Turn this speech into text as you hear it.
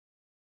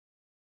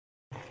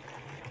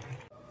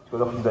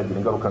kuzagira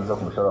ingaruka nziza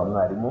ku mushahara wa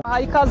mwarimu.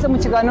 Ikaze mu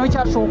kiganiro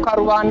cyacu ka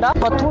rubanda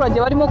abaturage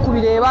barimo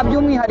kubireba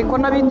by'umwihariko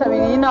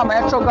n'abitabiriye inama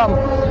ya Kagame.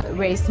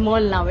 Very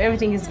small now,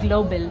 everything is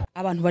global.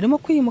 Abantu barimo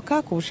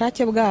kwimuka ku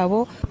bushake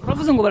bwabo.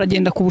 Bavuze ngo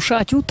baragenda ku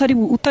bushake,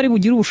 utari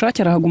bugira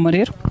ubushake arahaguma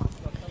rero.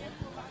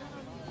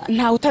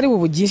 Nta utari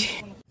bubugire.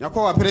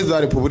 Nyakubahwa Perezida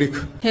wa Repubulika,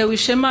 hewe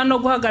ishema no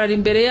guhagarara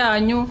imbere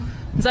yanyu,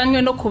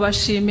 nzanywe no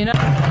kubashimira.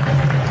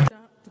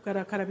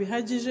 Tukarakara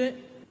bihagije.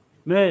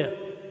 Meya,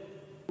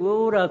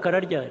 wowe urakara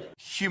ryari?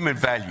 Human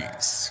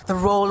values. The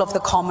role of the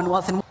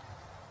Commonwealth in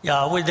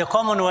With the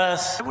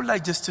Commonwealth. I would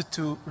like just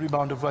to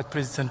rebound of what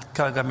President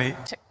Kagame.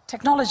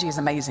 Technology is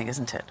amazing,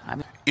 isn't it?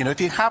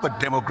 They have a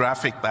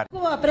demographic that.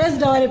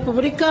 Perezida wa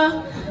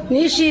Repubulika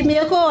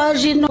nishimiye ko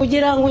waje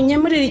kugira ngo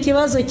nyemurire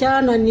ikibazo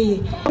cyananiye.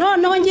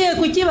 Noneho ngiye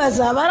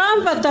kukibaza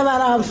baramfata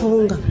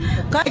baramfunga.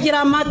 Kagira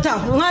amata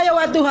nkayo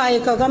waduhaye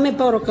Kagame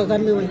Paul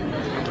Kagame we.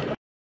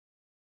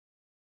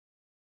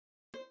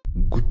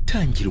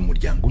 Gutangira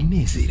umuryango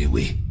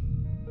unezerewe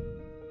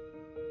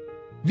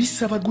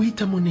bisaba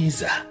guhitamo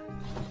neza.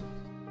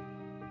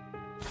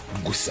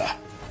 Gusa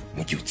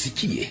mu gihe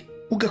utsikiye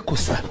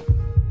ugakosa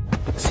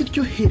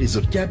siryo herezo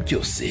rya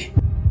byose.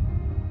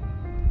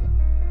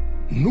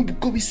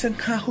 Nubwo bisa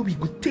nkaho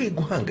biguteye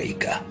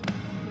guhangayika,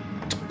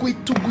 twe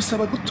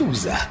tugusaba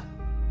gutuza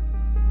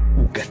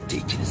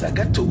ugatekereza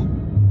gato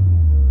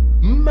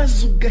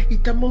maze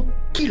ugahitamo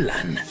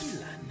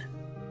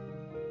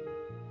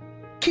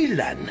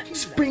Kilan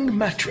Spring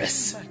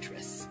Mattress.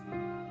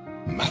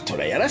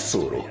 Matora ya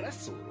rasoro.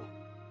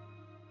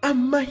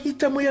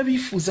 Amahitamo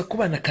y'abifuza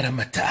kubana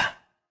karamata.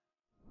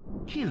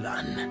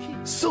 Kilan,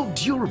 so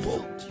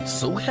durable,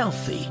 so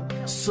healthy,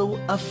 so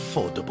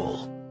affordable.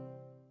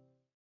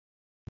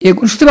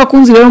 Yego nshuti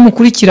bakunzi rero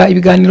mukurikira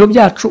ibiganiro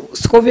byacu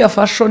Kubyo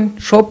Fashion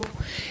Shop,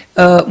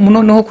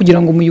 noneho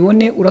kugira ngo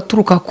muyibone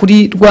uraturuka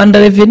kuri Rwanda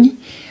Revenue.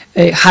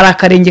 Hari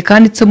akarenge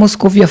kanditsemo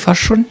Kubyo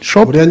Fashion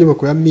Shop muri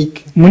nyubako ya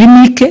Mike. Muri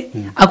Mike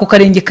ako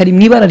karenge kari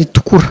mu ibara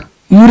ritukura.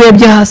 Iyo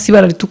urebye hasi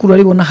ibara ritukura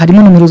ribona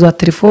harimo numero za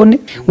telefone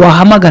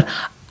wahamagara.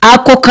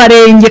 Ako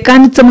karenge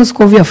kanditsemo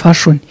Kubyo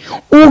Fashion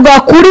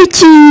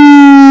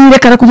ugakurikire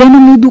karakujyana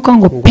mu iduka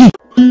ngo pi.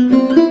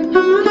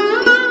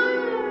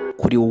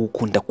 Kuri wowe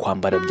ukunda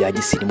kwambara bya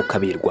gisirimu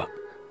kaberwa,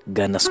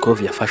 gana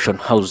Kubyo Fashion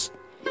House.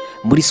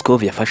 Muri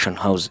Kubyo Fashion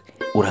House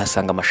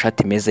urahasanga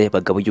amashati meza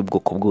y'abagabo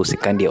y'ubwoko bwose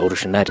kandi ya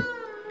original.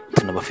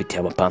 Tunabafitiye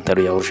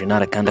amapantaro ya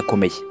original kandi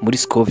akomeye. Muri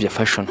Kubyo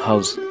Fashion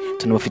House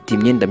tunabafitiye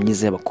imyenda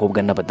myiza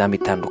y'abakobwa n'abadamu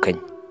itandukanye.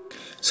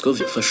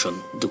 Kubyo Fashion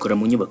dukora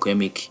mu nyubako ya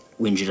Mike.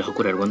 Winjira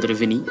hakorera Rwanda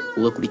Revenue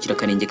ugakurikira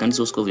kanenge kandi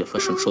zo Kubyo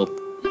Fashion Shop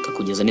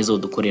kakugeza neza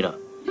dukorera.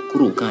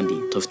 Kuri ubu kandi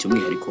tufite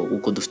umwihariko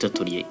uko dufite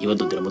atelier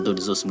ibadodera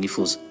modeli zose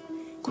mwifuza.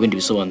 Ku bindi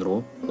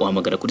bisobanuro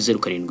uhamagara kuri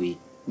 07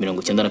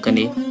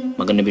 94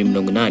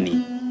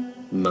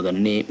 280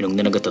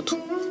 443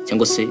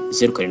 cyangwa se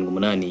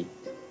 07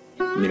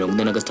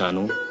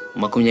 45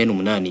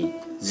 28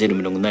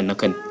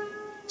 084.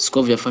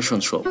 Kubyo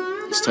Fashion Shop,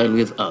 style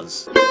with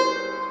us.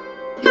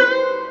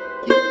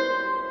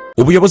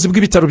 Ubuyobozi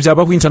bw'ibitaro bya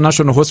Yahawe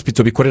International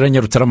Hospital bikorera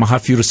Nyarutarama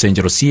hafi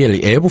y'urusengero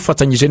CLA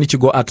bufatanyije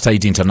n'ikigo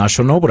Actide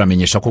International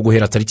buramenyesha ko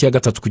guhera tariki ya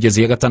 3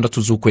 kugeza ya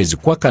 6 z'ukwezi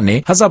kwa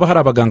 4 hazaba hari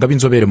abaganga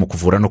b'inzobere mu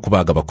kuvura no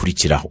kubaga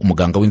bakurikira: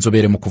 umuganga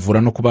w'inzobere mu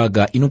kuvura no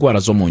kubaga indwara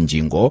zo mu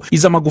ngingo,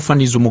 iz'amagufa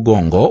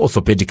n'iz'umugongo,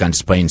 orthopedic and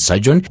spine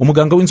surgeon,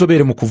 umuganga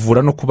w'inzobere mu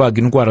kuvura no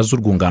kubaga indwara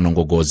z'urwungano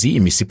ngogozi,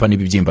 imisipa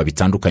n'ibibyimba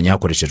bitandukanye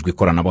hakoreshejwe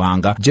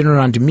ikoranabuhanga,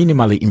 general and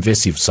minimally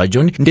invasive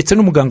surgeon, ndetse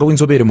n'umuganga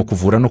w'inzobere mu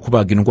kuvura no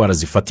kubaga indwara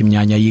zifata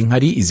imyanya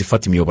y'inkari, izifata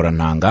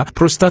imiyoborantanga,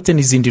 prostate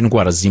n'izindi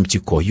ndwara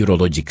z'impyiko,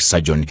 urologic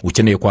surgeon.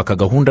 Ukeneye kwaka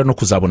gahunda no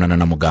kuzabonana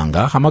na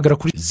muganga hamagara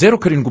kuri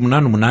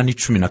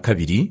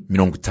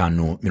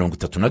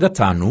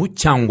 0788125035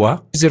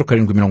 cyangwa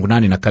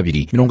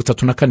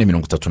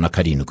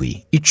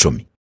 0782343710.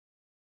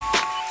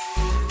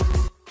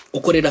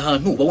 Ukorera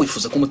ahantu uba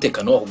wifuza ko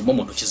umutekano waho uguma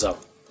mu ntoki zawe.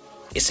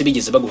 Ese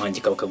bigeze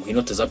baguhangika bakaguha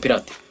inote za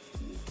pirate?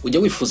 Ujya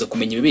wifuza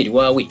kumenya ibiberi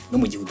wawe no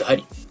mu gihe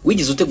udahari?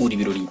 Wigize utegura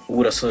ibirori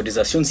ubura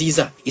sonorisation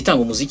nziza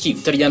itanga umuziki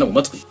utaryana mu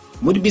matwi?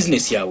 Muri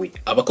business yawe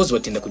abakozi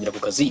batinda kugera ku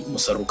kazi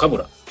umusaruro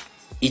ukabura?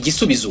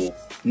 Igisubizo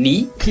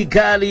ni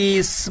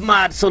Kigali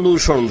Smart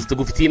Solutions.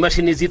 Tugufitiye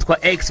imashini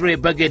zitwa X-ray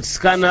baggage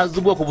scanner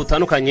z'ubwoko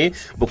butandukanye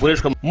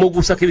bukoreshwa mu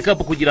gusaka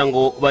ibikapu kugira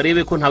ngo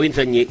barebe ko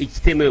ntawinjanye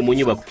ikitemewe mu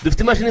nyubako.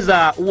 Dufite imashini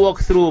za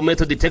walk through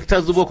metal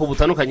detectors z'ubwoko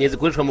butandukanye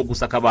zikoreshwa mu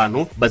gusaka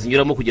abantu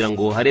bazinyuramo kugira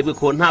ngo harebwe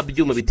ko nta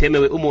byuma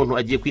bitemewe umuntu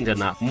agiye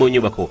kwinjana mu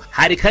nyubako.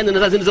 Hari kandi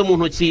na zindi zo mu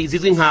ntoki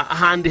zizwi nka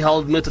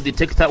handheld metal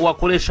detector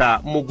wakoresha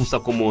mu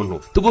gusaka umuntu.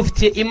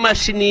 Tugufitiye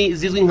imashini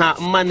zizwi nka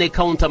money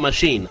counter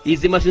machine.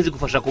 Izi mashini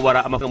zigufasha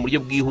kubara amafaranga mu buryo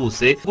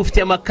bwihuse.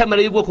 Gufitiye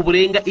amakamera y'ubwoko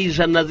burenga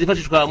 100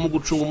 zifashishwa mu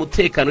gucunga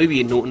umutekano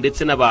w'ibintu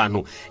ndetse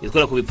n'abantu.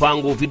 Izikora ku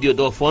bipangu, video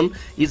door phone,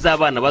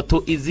 iz'abana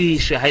bato,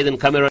 izihishe hidden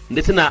camera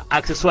ndetse na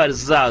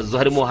accessoires zazo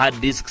harimo hard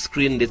disk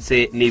screen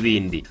ndetse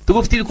n'ibindi.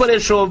 Tugufite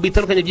ibikoresho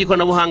bitandukanye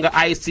by'ikoranabuhanga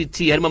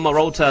ICT harimo ama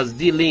routers,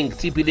 D-Link,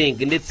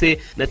 TP-Link ndetse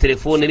na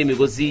telefone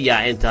n'imigozi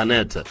ya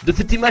internet.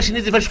 Dufite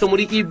imashini zifashishwa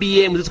muri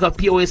EBM zitwa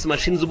POS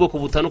machines z'ubwoko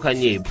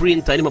butandukanye,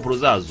 printer n'impapuro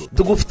zazo.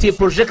 Tugufite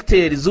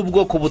projector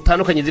z'ubwoko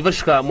butandukanye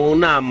zifashishwa mu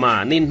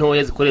nama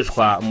n'intoya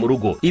zikoreshwa mu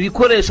rugo.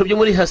 Ibikoresho byo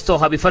muri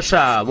Hasto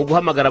bifasha mu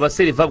guhamagara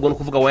abaseriva bwo no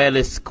kuvuga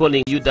wireless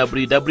calling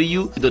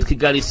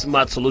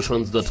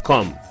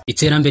www.kigalismartsolutions.com.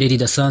 Iterambere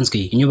ridasanzwe,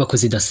 inyubako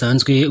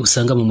zidasanzwe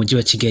usanga mu mujyi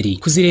wa Kigali.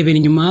 Kuzirebera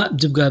inyuma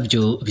byo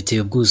bwabyo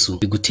biteye ubwuzu,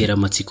 bigutera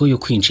amatsiko yo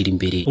kwinjira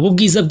imbere. Ubu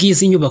bwiza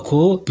bw'izi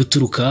nyubako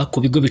buturuka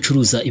ku bigo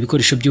bicuruza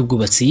ibikoresho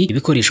by'ubwubatsi,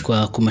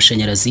 ibikoreshwa ku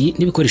mashanyarazi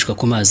n'ibikoreshwa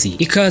ku mazi.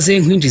 Ikaze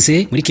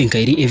nkwinjize muri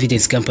Kenkayiri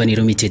Evidence Company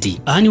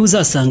Limited. Aha niho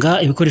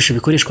uzasanga ibikoresho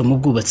bikoreshwa mu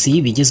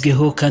bwubatsi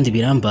bigezweho kandi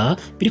biramba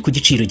biri ku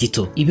giciro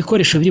gito.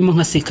 Ibikoresho birimo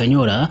nka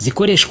sekanyora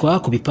zikoreshwa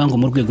ku bipango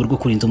mu rwego rwo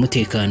kurinda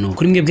umutekano.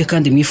 Kuri mwebwe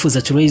kandi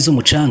mwifuza turoyi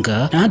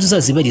z'umucanga n'ahandi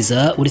uzazibariza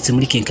uretse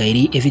muri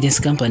Kenkayiri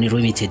Evidence Company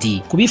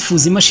Limited.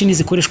 Kubifuza imashini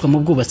zikoreshwa mu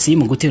bwubatsi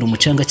mu gutera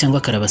umucanga cyangwa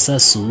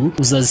karabasasu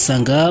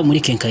uzazisanga muri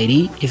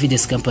Kenkayiri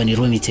Evidence Company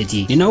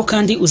Limited. Ni naho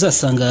kandi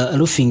uzasanga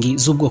roofing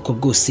z'ubwoko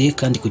bwose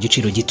kandi ku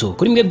giciro gito.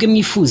 Kuri mwebwe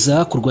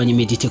mwifuza kurwanya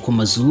imedite ku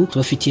mazu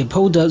tubafitiye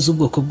powder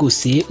z'ubwoko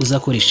bwose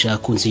uzakoresha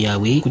ku nzu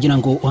yawe kugira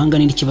ngo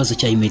uhangane n'ikibazo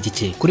cya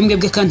imedite. Kuri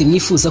mwebwe kandi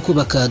mwifuza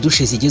kubaka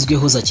dushe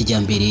zigezweho za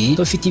kijyambere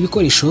tubafite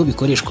ibikoresho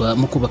bikoreshwa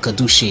mu kubaka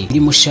dushe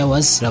birimo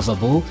showers,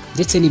 lavabo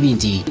ndetse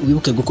n'ibindi.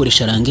 Wibuke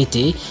gukoresha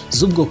rangete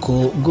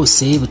z'ubwoko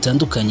bwose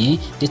butandukanye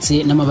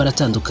ndetse n'amabara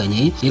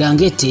atandukanye.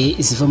 Irangete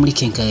ziva muri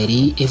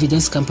Kenkayiri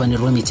Evidence Company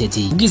Limited.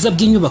 Ubwiza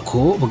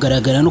bw'inyubako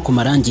bugaragara no ku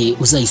marangi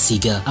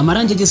uzayisiga.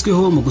 Amarangi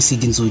agezweho mu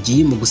gusiga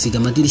inzugi, mu gusiga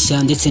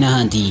amadirishya ndetse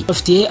n'ahandi.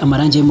 Bafite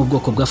amarangi yo mu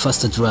bwoko bwa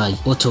Fast Dry,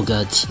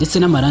 Autoguard ndetse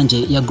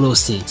n'amarangi ya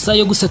Gloss.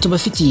 Sayo gusa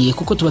tubafitiye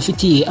kuko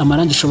tubafitiye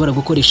amarangi ushobora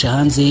gukoresha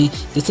hanze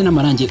ndetse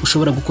n'amarangi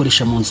ushobora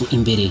gukoresha mu nzu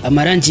imbere.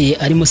 Amarangi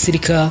arimo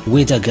Silica,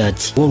 Weatherguard,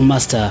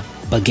 Wallmaster,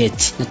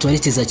 Baguette na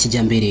toilette za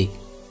kijyambere.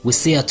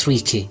 Wese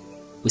Trick,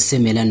 Wese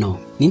Melano.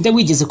 Ninde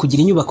wigeze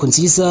kugira inyubako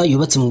nziza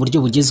yubatse mu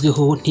buryo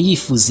bugezweho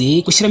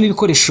ntiyifuze gushyiramo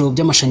ibikoresho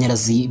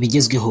by'amashanyarazi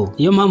bigezweho?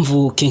 Niyo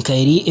mpamvu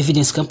Kenkayiri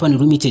Evidence Company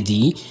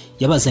Limited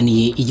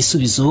yabazaniye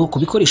igisubizo ku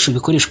bikoresho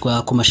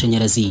bikoreshwa ku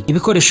mashanyarazi.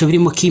 Ibikoresho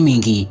birimo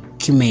Kiming,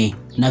 Kime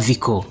na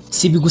Vico.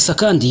 Si bigusa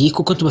kandi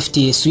kuko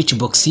tubafitiye switch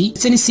box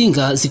ndetse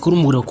n'insinga zikura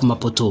umuriro ku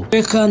mapoto.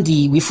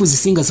 Kandi wifuza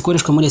insinga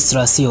zikoreshwa muri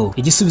installation,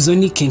 igisubizo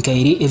ni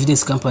Kenkayiri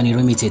Evidence Company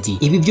Limited.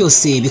 Ibi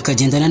byose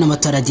bikagendana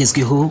n'amatara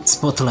agezweho,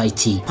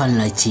 spotlight,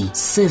 panlight,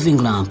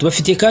 saving lamp.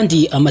 Tubafitiye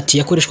kandi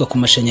amatiyo akoreshwa ku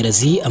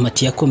mashanyarazi,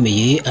 amatiyo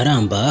akomeye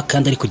aramba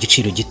kandi ari ku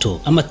giciro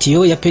gito.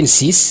 Amatiyo ya pen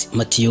 6,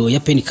 amatiyo ya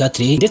pen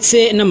 4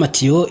 ndetse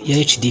n'amatiyo ya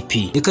HDP.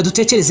 Reka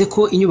dutekereze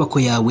ko inyubako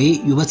yawe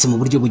yubatse mu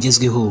buryo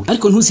bugezweho,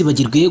 ariko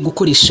ntuzibagirwe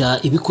gukoresha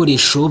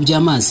ibikoresho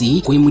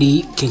by'amazi kuri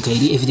muri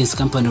Kenkayiri Evidence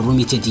Company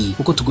Limited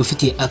kuko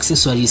tugufitiye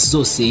accessories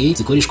zose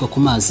zikoreshwa ku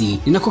mazi.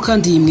 Ni nako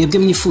kandi mwebwe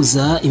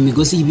mwifuza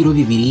imigozi y'ibiro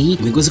bibiri,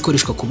 imigozi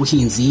ikoreshwa ku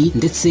buhinzi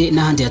ndetse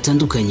n'ahandi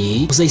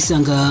hatandukanye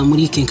uzayisanga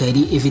muri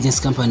Kenkayiri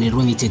Evidence Company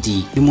Limited.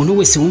 Buri muntu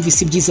wese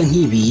wumvise ibyiza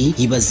nk'ibi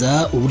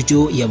yibaza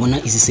uburyo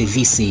yabona izi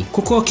service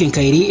kuko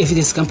Kenkayiri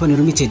Evidence Company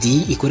Limited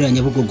ikorera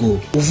Nyabugogo.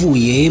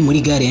 Uvuye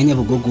muri gare ya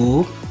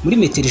Nyabugogo muri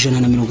metero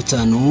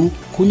 150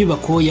 ku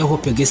nyubako ya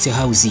Hope Guest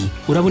House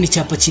urabona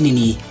icyapa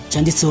kinini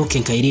cyanditseho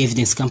Kenkayiri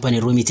Evidence Company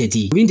Limited.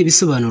 Ibindi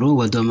bisobanuro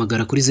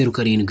waduhamagara kuri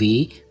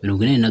 07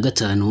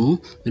 85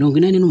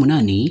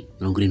 88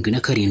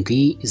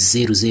 77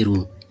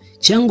 00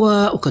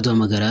 cyangwa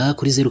ukaduhamagara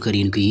kuri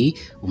 07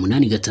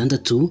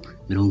 86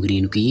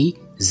 70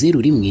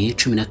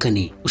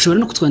 0114. Ushobora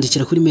no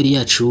kutwandikira kuri mail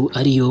yacu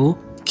ariyo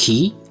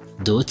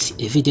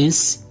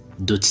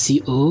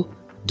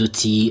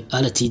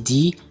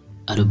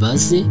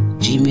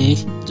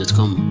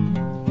key.evidence.co.rtd@gmail.com.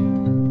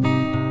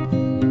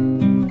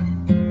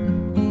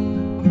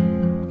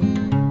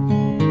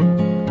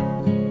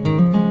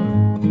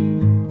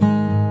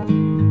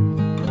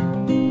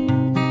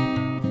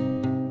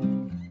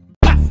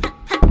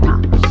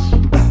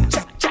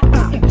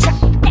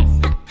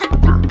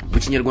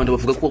 Nyarwanda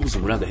bavuga ko wabuze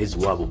umurangahezi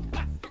wabo.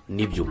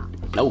 Nibyo,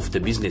 nawe ufite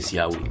business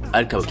yawe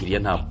ariko abakiriya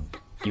ntabo.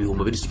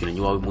 Ibihombo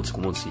birisukiranye wawe munsi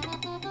ku munsi.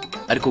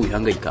 Ariko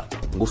wihangayika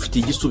ngo ufite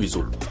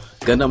igisubizo.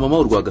 Gana mama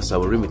urwa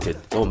Gasabo Limited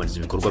wamamariza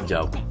ibikorwa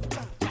byawe.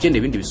 Ukeneye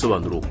ibindi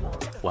bisobanuro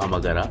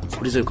wahamagara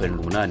kuri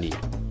 078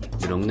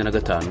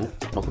 45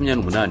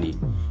 28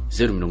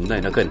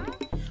 084.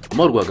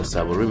 Mama urwa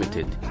Gasabo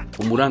Limited,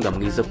 umuranga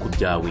mwiza ku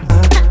byawe.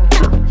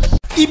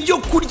 Ibyo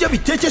kurya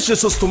bitekeshe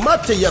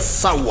sostomate ya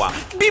sawa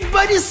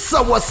bibari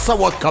sawa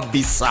sawa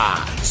kabisa.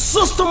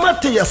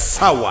 Sostomate ya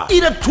sawa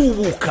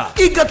iratubuka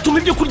igatuma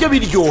ibyo kurya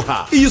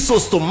biryoha. Iyi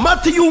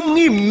sostomate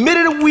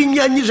y'umwimerere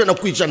w'inyanya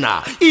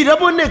 100%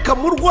 iraboneka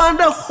mu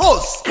Rwanda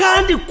hose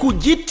kandi ku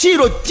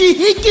giciro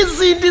gihigi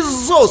izindi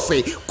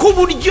zose ku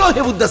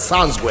buryohe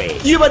budasanzwe.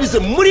 Yibarize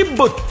muri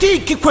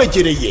boutique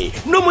kwegereye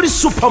no muri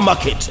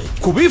supermarket.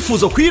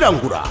 Kubifuza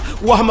kwirangura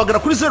wahamagara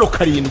kuri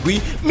 07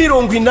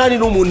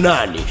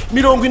 88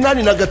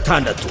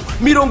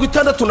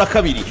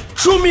 86 62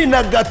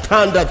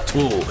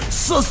 16.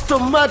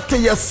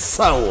 Sostomate ya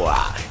sawa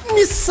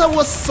ni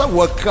sawa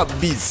sawa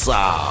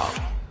kabisa.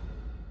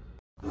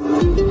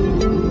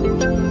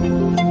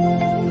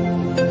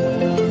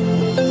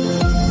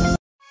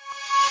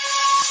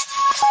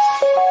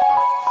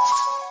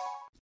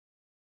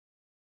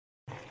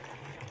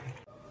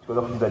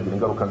 Twebwe kuzagira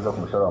ingaruka nziza ku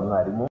mushahara wa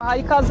mwarimu.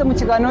 ikaze mu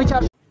kiganiro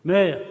cyacu.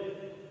 Meya,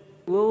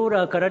 wowe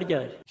urakara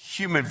ryari?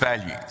 Human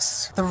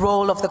values. The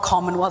role of the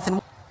Commonwealth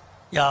in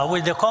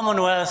Yahawe, the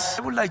Commonwealth.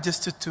 I would like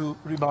just to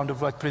rebound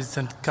of what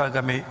President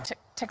Kagame.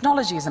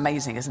 technology is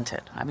amazing, isn't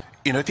it? I mean,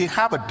 You know, they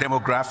have a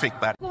demographic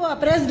that. kuba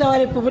perezida wa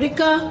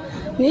repubulika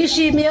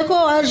nishimiye ko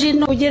waje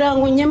ino kugira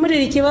ngo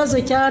unyemurire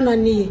ikibazo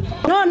cyananiye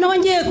noneho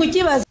ngiye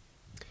kukibaza.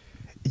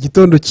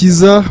 igitondo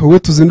cyiza wowe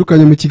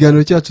tuzindukanye mu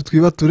kiganiro cyacu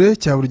twibature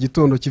cya buri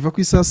gitondo kiva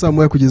ku isaha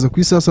 1 kugeza ku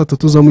isaha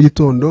 3 za mu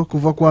gitondo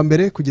kuva kuwa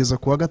mbere kugeza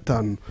kuwa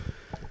gatanu.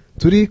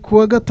 Turi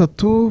kuwa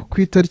gatatu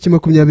ku itariki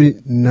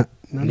 27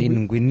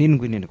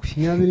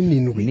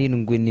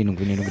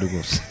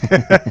 rwose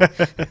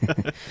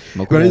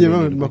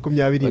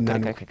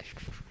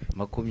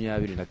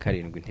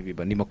 27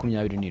 ntibiba ni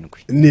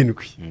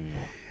 27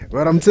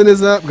 baramutse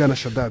neza bwana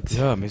Sadc.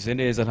 meze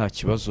neza nta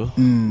kibazo.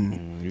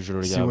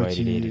 ijoro ryabaye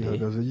rirerire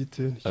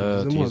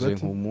tugeze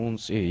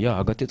nk'umunsi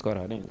hagati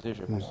twararengeje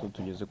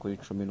tugeze kuri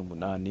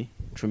 18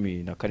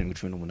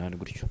 17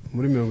 gutyo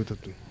muri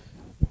 30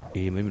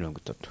 muri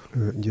 30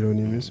 ngira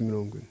ni iminsi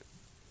 40.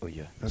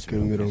 oya ake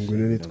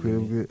 40 ni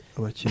twebwe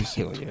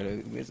abakirisi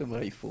meze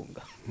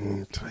murayifunga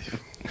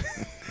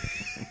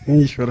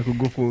nishobora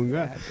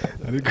kugufunga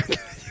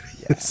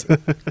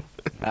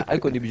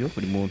ariko nibyo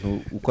buri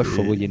muntu uko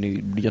ashoboye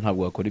burya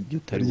ntabwo wakora ibyo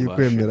utari ubasha.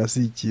 kwemera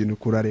si ikintu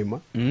kurarema.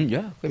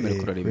 kwemera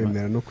kurarema.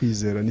 kwemera no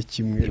kwizera ni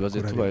kimwe.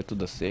 ibaze tubaye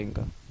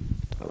tudasenga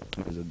twaba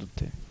tumeze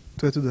dute?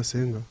 tubaye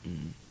tudasenga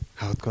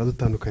aho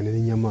twadutandukanye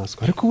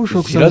n'inyamaswa ariko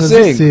ubushobora kusanga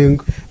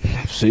zisenga.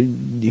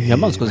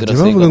 inyamaswa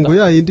zirasenga bavuga ngo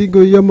ya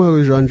indigo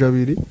y'amajanja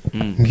abiri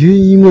ngiyo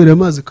yinywera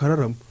amazi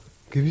kararama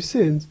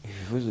ngibisenze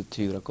bivuze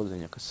uti urakoze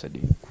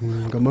nyakasari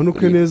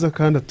ngamanuke neza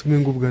kandi atume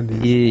ngubwa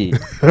neza.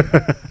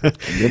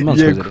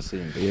 inyamaswa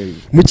zirasenga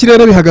mu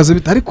kirere bihagaze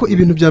bita ariko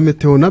ibintu bya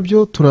meteo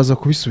nabyo turaza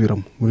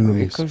kubisubiramo muri no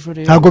minsi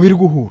ntago biri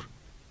guhura.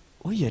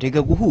 oya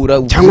rega guhura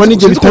cyangwa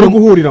nige bitari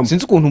guhuriramo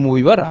sinzi ukuntu mu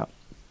bibara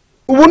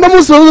ubu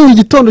namunsi mu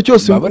gitondo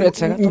cyose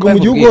ngo mu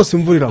gihugu hose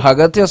imvurira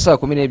hagati ya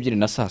 12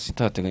 na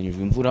 6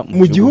 hateganyijwe imvura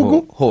mu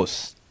gihugu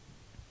hose.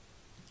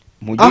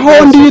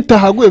 aho ndi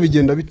bitahaguye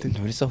bigenda bite?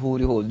 Nturi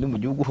sahuri hose ni mu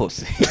gihugu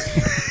hose.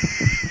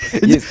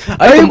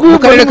 ariko mu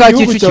karere ka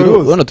Kicukiro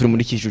ubona turi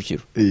muri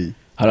Kicukiro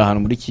hari ahantu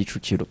muri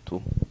Kicukiro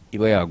tu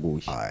iba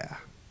yaguye.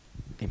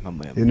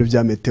 ibintu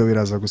bya meteo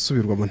biraza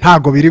gusubirwamo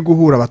ntago biri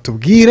guhura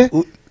batubwire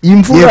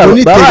imvura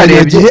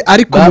babarebye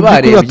ariko mu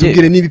by'ukuri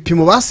batubwire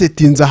n'ibipimo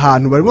basetinze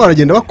ahantu barimo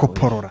baragenda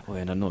bakoporora.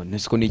 none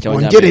siko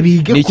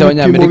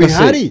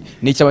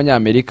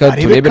n'icy'abanyamerika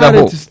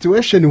tureberaho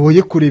situation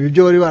woye kureba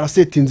ibyo bari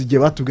barasetinze igihe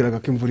batubwiraga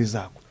ko imvura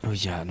izagwa.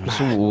 oya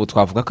ubu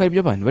twavuga ko ari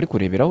byo abantu bari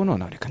kureberaho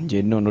none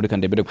reka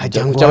ndebere ku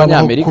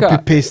cy'abanyamerika copy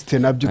paste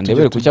nabyo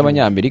ndebere ku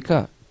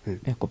cy'abanyamerika.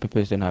 copy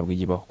paste ntabwo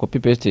igibaho. copy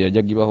paste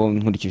yajyaga ibaho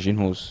nkurikije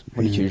intuzi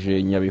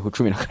nkurikije Nyabihu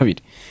 12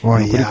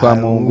 kuri kwa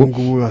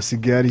Mungu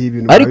hasigaye ari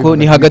ibintu ariko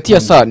ni hagati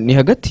ya saa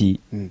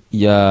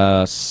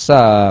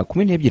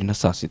 12 na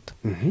saa 6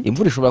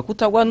 imvura ishobora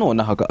kutagwa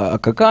none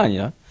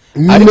akakanya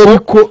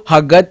ariko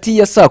hagati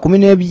ya saa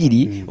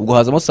 12 ubwo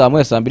hazamo saa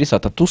 1 saa 2 saa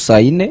 3 saa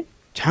 4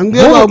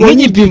 cyangwa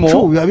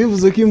igipimo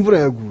yabivuze ko imvura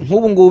yaguye.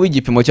 nk'ubu ngubu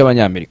igipimo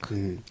cy'abanyamerika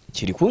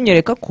kiri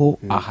kunyereka ko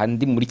aha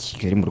ndi muri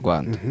Kigali mu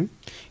Rwanda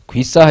ku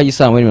isaha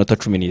y'isaha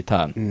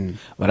 15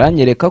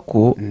 baranyereka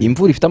ko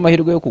imvura ifite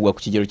amahirwe yo kugwa ku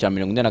kigero cya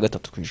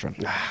 43%.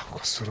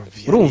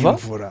 urumva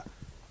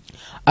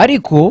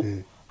ariko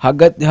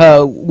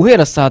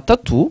guhera saa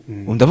 3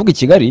 ndavuga i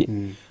Kigali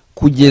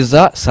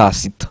kugeza saa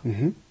 6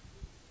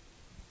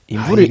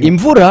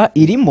 imvura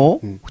irimo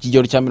ku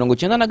kigero cya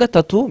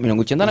 93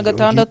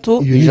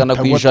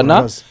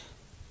 96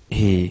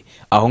 100%.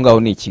 aho ngaho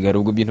ni Kigali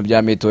ubwo bintu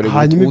bya meteo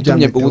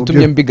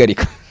ubutumye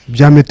mbigarika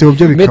bya meteo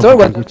byo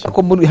bikavuga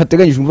ko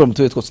hateganyijwe imvura mu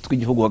turere twose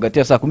tw'igihugu hagati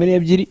ya saa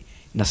 12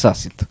 na saa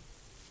 6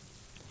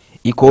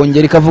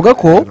 ikongera ikavuga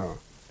ko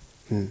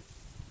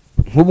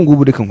nk'ubu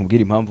ngubu reka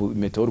nkubwira impamvu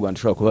meteo Rwanda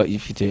ishobora kuba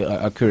ifite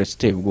accuracy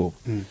iteye ubwoba.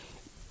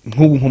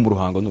 nk'ubu nko mu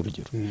Ruhango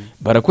n'urugero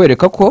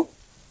barakwereka ko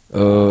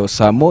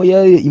saa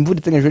moya imvura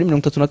iteganyijwe ni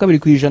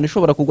 32%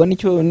 ishobora kugwa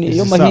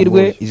niyo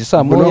mahirwe izi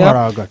saa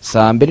moya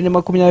saa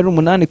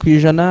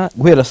 2:28%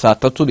 guhera saa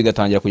 3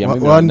 bigatangira kujya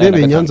mu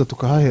wandebe Nyanza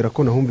tukahahera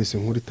ko nahumvise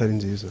inkuru itari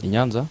nziza.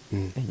 Nyanza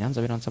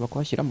biransaba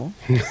kwashyiramo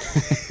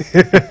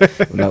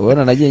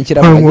urabona nagiye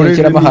nshyiramo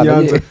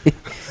ahantu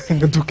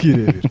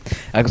tukirerera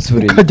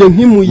ukajya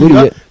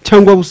nk'imuyira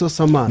cyangwa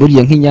busasamana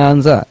buriya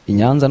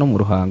nk'Inyanza no mu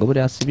Ruhango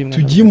buriya si bimwe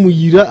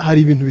tugimuyira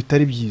hari ibintu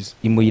bitari byiza.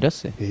 imuyira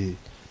se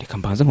reka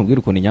mbanze nkubwire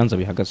ukuntu Inyanza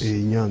bihagaze.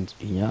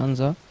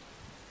 Inyanza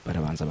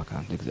barabanza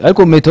bakandika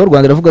ariko meteo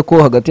Rwanda iravuga ko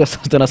hagati ya saa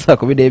 6 na saa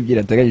 12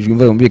 hateganyijwe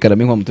imvura yumvikana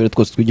mu turere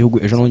twose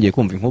tw'igihugu. ejo nongeye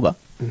kumva inkuba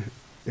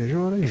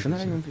ejo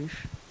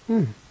narayumvishe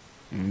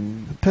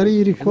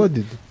atari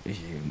recorded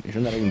ejo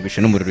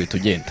narayumvishe n'umuriro uhita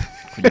ugenda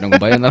kugira ngo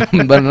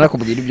mbaye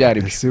narakubwira ibyo ari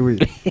ese we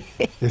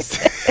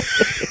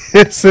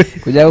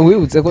kugira ngo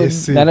wibutse ko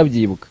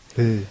nanabyibuka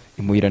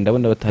imuhira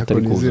ndabona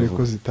batatari kuza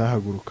ko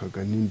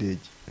zitahagurukaga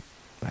n'indege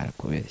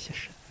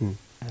barakubeshya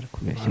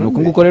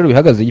nuko nguko rero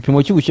bihagaze igipimo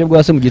cy'ubushyuhe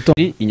bwa se mu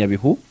gitondo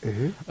inyabihu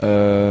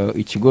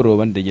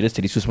ikigoroba ndegere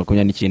Celsius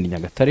 29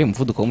 Nyagatare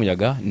umuvuduko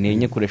w'umuyaga ni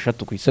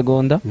 4.3 ku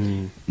isegonda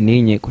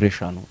ni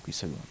 4.5 ku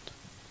isegonda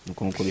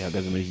nuko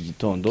bihagaze muri iki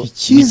gitondo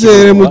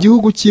ikizere mu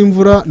gihugu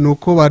cy'imvura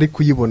nuko bari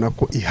kuyibona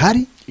ko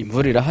ihari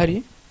imvura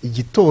irahari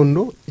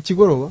igitondo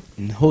ikigoroba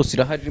hose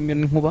irahari rimwe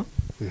n'inkuba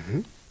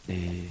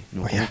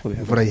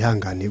imvura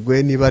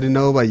yihanganirwe niba ari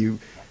nabo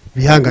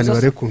bihangane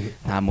barekuntu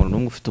nta muntu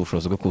n'umwe ufite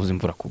ubushobozi bwo kubuza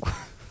imvura kugwa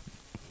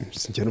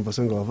sinjye numva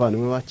se ngo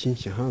abavandimwe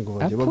bakinshye ngo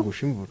bajye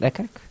bagusha imvura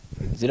reka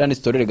ziriya ni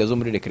sitorerega zo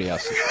muri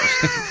recreation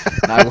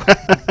ntabwo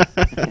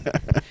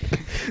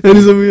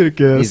nizo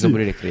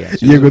muri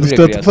recreation yego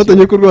dufite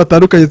abafatanyabikorwa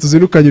batandukanye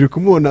tuzinukanye uri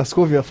kumubona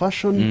Kubyo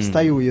fashion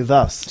style with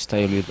us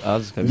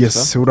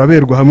yes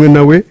uraberwa hamwe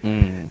nawe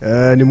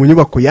ni mu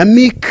nyubako ya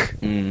Mik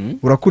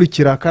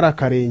urakurikira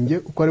karenge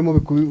uko arimo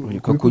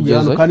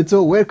bikubwira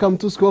kanditseho welcome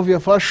to Kubyo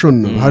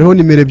fashion hariho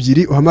nimero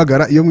 2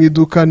 uhamagara iyo mu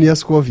iduka ni ya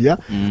Kubyo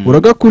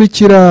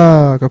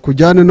uragakurikira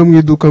kakujyane no mu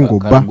iduka ngo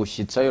ba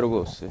gushyitsayo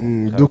rwose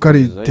iduka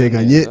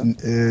riteganye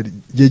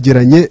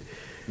yegeranye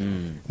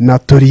na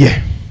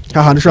Toriye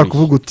ahantu ushaka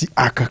kuvuga uti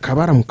aka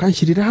kabara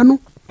mukanshyirira hano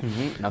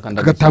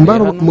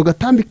agatambaro mu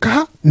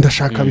gatambika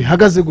ndashaka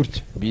bihagaze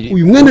gutya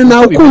uyu mwene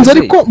nawe ukunze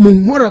ariko mu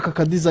nkora aka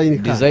ka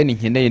design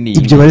nkeneye ni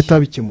ibyo bari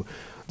tabikemura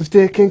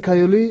dufite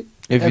Kenkayoli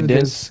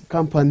Evidence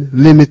Company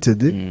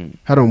Limited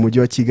hari mu mujyi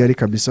wa Kigali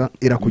kabisa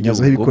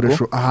irakugezaho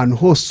ibikoresho ahantu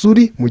hose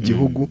uri mu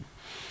gihugu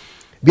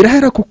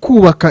birahera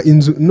kukubaka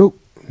inzu no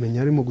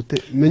menya arimo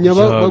menya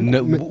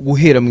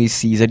guhera mu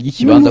isiza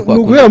ry'ikibanza kwa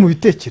guhera mu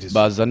bitekerezo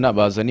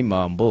bazana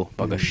imambo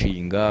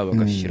bagashinga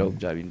bagashyira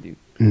bya bindi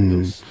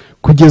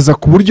kugeza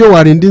ku buryo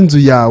warinda inzu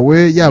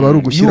yawe yaba ari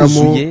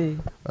ugushyiramo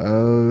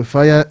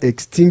fire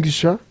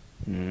extinguisher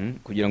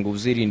kugira ngo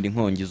uzirinde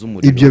inkongi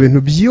z'umuriro ibyo bintu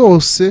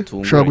byose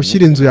ushobora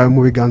gushyira inzu yawe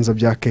mu biganza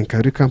bya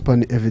Kenkayoli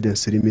Company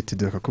Evidence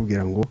Limited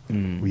bakakubwira ngo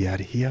we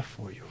are here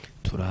for you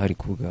turahari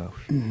ku bwawe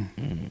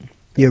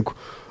yego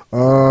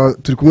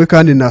turi kumwe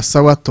kandi na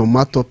Sawa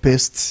Tomato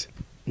Paste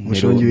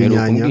umushongi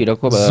w'inyanya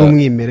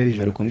z'umwimerere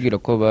bari kumbwira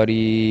ko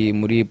bari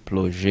muri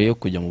projet yo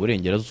kujya mu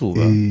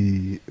burengerazuba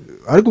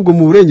ariko ubwo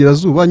mu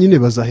burengerazuba nyine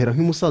bazahera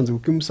nk'Imusanze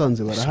kuko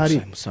Imusanze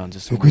barahari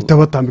kwita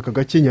batambika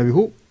gake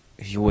Nyabihu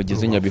iyo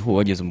wageze Nyabihu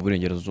wageze mu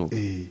burengerazuba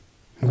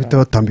kwita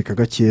batambika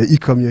gake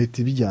ikamyo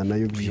ihita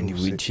bijyanayo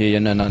byose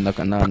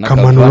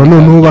kamanura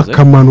noneho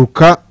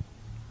bakamanuka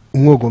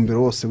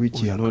umwogombero wose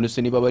w'ikiyaga none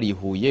se niba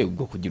barihuye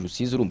ubwo kugira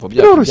usize urumva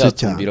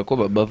byatumbira ko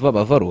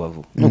bava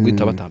rubavu no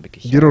guhita batambika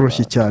iki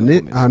biroroshye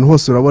cyane ahantu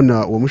hose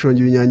urabona uwo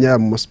mushongi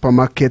w'inyanya mu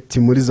supermarket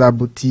muri za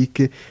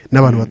boutique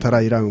n'abantu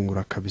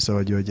batarayirangura kabisa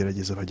bagiye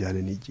bagerageza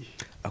bajyane n'igihe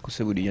ako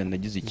se buriya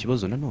nagize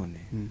ikibazo nanone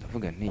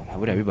ndavuga nti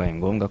ntabura bibaye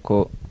ngombwa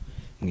ko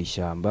mu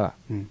ishyamba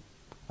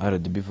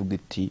RDB ivuga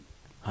iti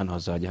hano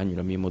hazajya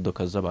hanyuramo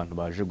imodoka z'abantu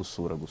baje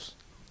gusura gusa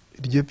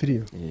iryo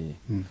piriyo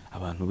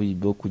abantu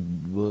bo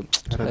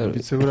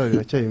arabitse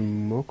burarira cyaye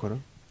mu mokora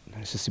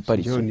nase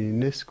siparicyo ni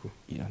UNESCO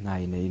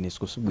nta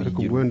UNESCO subwo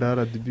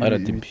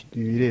RDB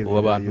bireba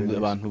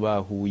abantu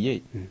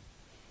bahuye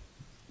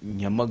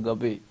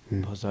Nyamagabe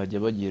bazajya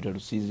bagera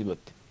Rusizi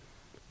bate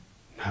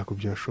ntago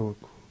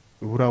byashoboka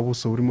ubura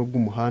buso burimo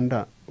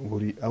bw'umuhanda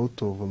buri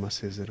out of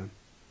amasezerano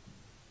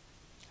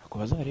ako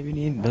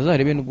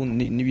bazarebe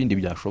n'ibindi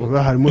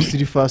byashoboka harimo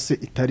surface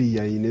itari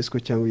ya UNESCO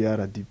cyangwa ya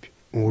RDB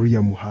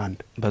uriya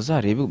muhanda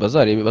bazarebe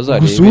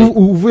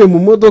uvuye mu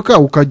modoka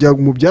ukajya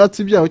mu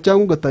byatsi byaho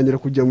cyangwa ugatangira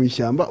kujya mu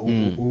ishyamba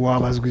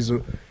wabazwa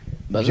izo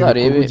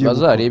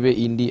bazarebe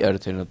indi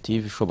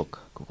alternative ishoboka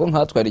kuko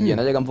nkatwara igihe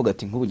najyaga mvuga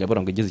ati nk'ubu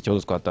nyabara ngo igeze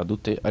ikibazo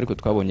twatadute ariko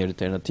twabonye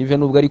alternative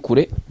nubwo ari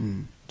kure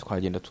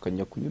twagenda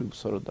tukajya kunyura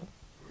Busoroda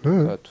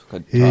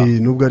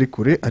nubwo ari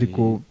kure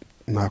ariko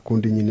nta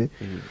kundi nyine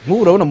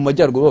nk'ubu urabona mu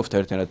majyaruguru bafite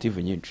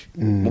alternative nyinshi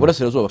mu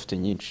burasirazuba bafite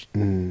nyinshi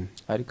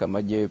ariko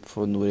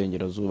amajyepfo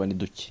n'uburengerazuba ni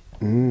duke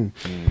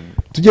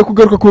tugiye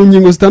kugaruka ku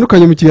ngingo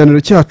zitandukanye mu kiganiro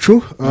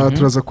cyacu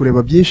turaza kureba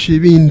byinshi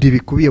bindi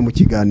bikubiye mu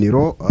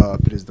kiganiro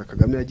Perezida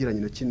Kagame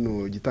yagiranye na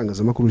kino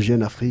gitangazamakuru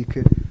Jeune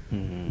Afrique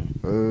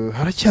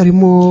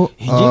haracyarimo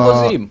ingingo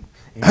zirimo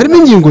harimo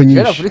ingingo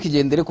nyinshi Afurika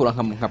igenda irekura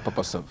nka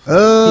Papa Sava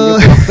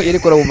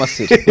irekura mu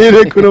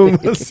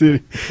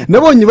maseri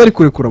nabonye bari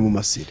kurekura mu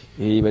maseri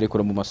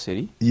barekura mu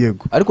maseri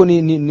yego ariko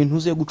ni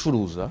ntuze yo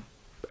gucuruza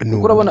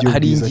kuko urabona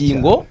hari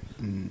ingingo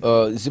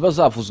ziba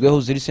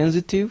zavuzweho ziri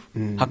sensitive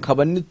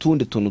hakaba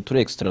n'utundi tuntu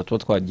turi extra tuba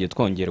twagiye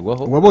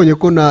twongerwaho wabonye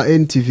ko na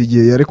NTV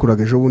igihe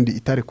yarekuraga ejo bundi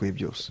itarekuye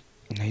byose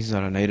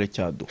nayizana nayo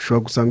iracyadu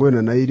ushobora gusanga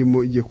wenda nayo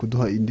irimo igiye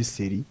kuduha indi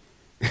seri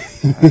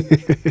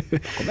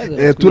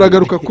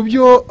turagaruka ku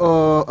byo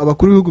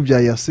abakuru b'ibihugu bya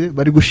Yase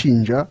bari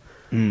gushinja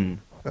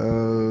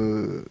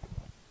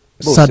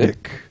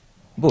Sadc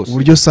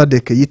uburyo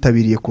Sadc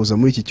yitabiriye kuza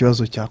muri iki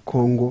kibazo cya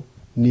Kongo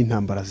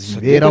n'intambara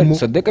ziberamo.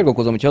 Sadc ariko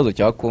kuza mu kibazo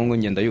cya Kongo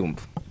ngenda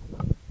yumva,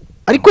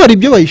 ariko hari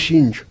ibyo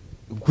bayishinja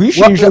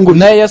kwishinja ngo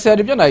naye yase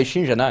hari ibyo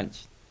nayishinja nanjye,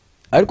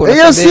 ariko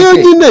yase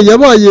nyine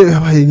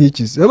yabaye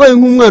nk'ikizi, yabaye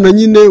nk'umwana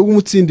nyine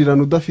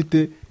w'umutsindirano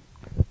udafite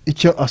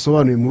icyo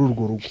asobanuye muri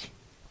urwo rugo.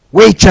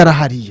 Wicara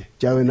hariya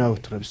byawe nawe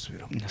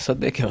turabisubiramo.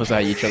 Sadc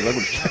bazayicaza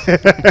gutya.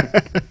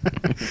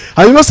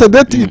 Hanyuma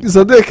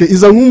Sadc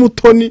iza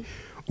nk'umutoni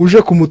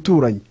uje ku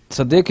muturanyi.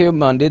 Sadc yo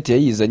mandate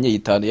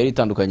yayizanye yari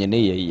itandukanye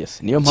n'iyi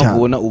yase, niyo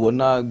mpamvu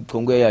ubona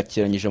Kongo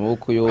yakiranyije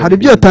amaboko yo. Hari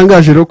ibyo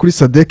yatangaje rero kuri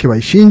Sadc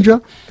bayishinja,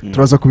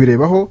 turaza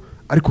kubirebaho,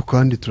 ariko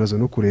kandi turaza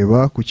no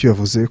kureba ku cyo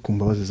yavuze ku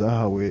mbabazi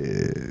zahawe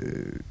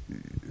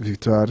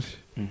Victoire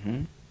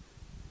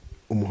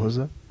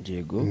Umuhoza,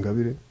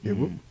 Ingabire,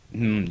 yego.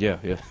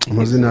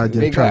 Amazina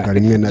ajya ncanga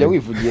rimwe na rimwe.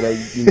 Wivugira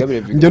Ingabire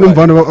Victoire. Njye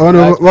numva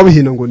abantu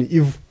babihina ngo ni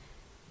Ivu.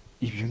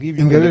 Ibyo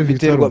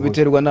ngibyo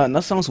biterwa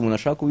na sense umuntu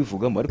ashaka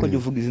kubivugamo, ariko jye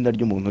uvuga izina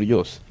ry'umuntu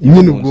ryose.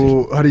 Nyine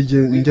ubwo hari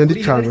igihe njya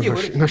ndicanga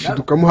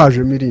nkashidukamo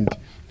hajemo irindi.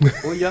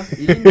 Oya,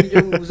 irindi ryo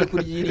uvuze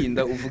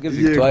kuryirinda uvuge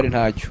Victoire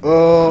ntacyo.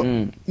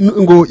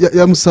 Ngo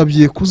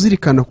yamusabye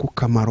kuzirikana ku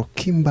kamaro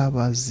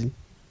k'imbabazi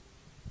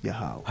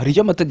yahawe. Hari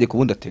icyo amategeko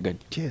ubundi ateganya.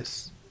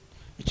 Yes.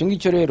 Icyo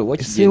ngicyo rero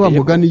wakigendeye wa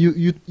mugani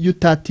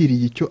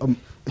yutatiriye icyo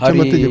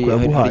amategeko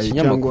yaguhaye. Hari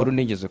ikinyamakuru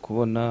nigeze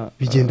kubona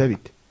bigenda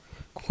bite?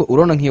 Kuko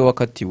urona nk'iyo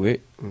wakatiwe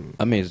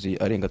amezi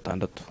arenga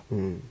 6.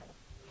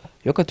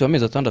 Iyo wakatiwe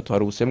amezi 6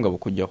 hari ubusembwa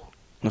bukujyaho.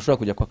 Ntushobora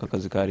kujya kwa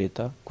akazi ka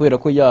leta kubera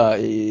ko ya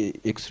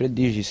extrait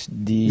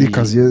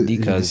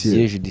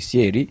d'casier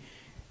judiciaire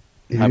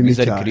ntabwo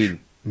izari clean.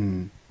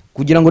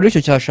 Kugira ngo rero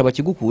icyo cyashaba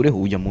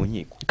kigukureho ujya mu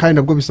nkiko. Kandi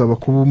nabwo bisaba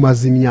kuba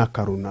umaze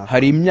imyaka runaka.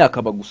 Hari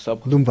imyaka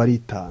bagusaba. Ndumva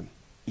ari 5.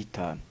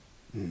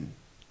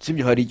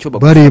 Sibyo hari icyo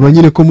bareba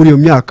nyine ko muri iyo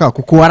myaka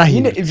kuko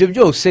warahindutse. Ibyo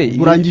byose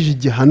urangije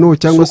igihano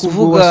cyangwa se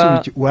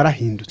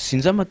warahindutse.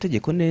 Sinzi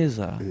amategeko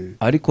neza,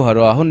 ariko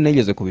hari aho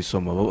negeze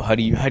kubisoma,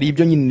 hari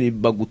ibyo nyine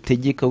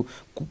bagutegeka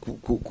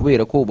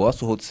kubera ko uba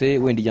wasohotse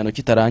wenda igihano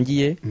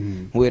kitarangiye.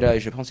 Nkuwera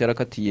je pense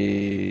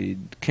yarakatiye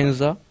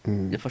Kenza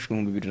yafashwe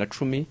mu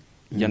 2010,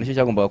 igihano cye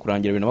cyagombaga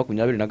kurangira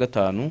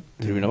 2025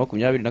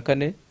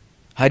 2024.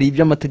 Hari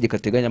ibyo amategeko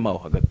ateganya maho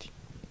hagati.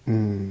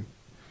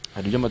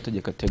 Hari ibyo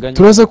amategeko ateganya.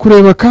 Turaza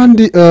kureba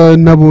kandi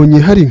nabonye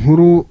hari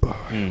inkuru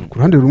ku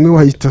ruhande rumwe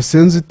wahita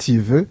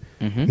sensitive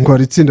ngo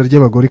hari itsinda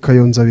ry'abagore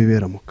Kayonza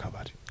bibera mu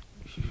kabari.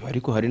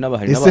 Ariko hari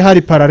n'abahari ese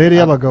hari paralele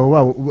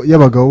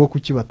y'abagabo bo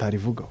kuki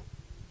batarivugaho.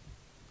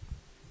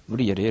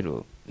 Buriya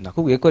rero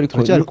nakubwiye ko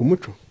ariko cyari ku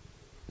muco.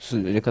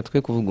 Reka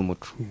twe kuvuga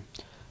umuco.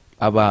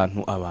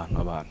 Abantu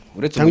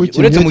uretse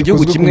mu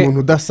gihugu kimwe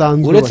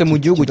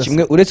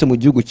uretse mu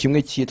gihugu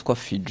kimwe cyitwa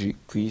Fiji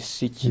ku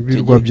isi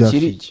ibirwa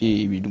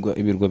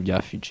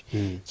bya Fiji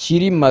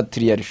kiri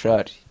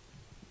matriarchal.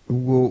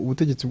 Ubwo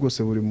ubutegetsi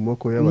bwose buri mu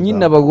mako y'abagabo.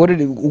 Nyine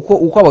abagore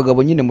uko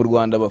abagabo nyine mu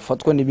Rwanda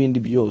bafatwa n'ibindi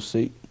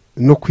byose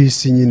no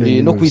kwisi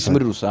nyine no kwisi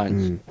muri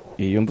rusange.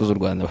 Iyo mvuze u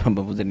Rwanda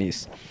bavuze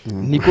n'isi.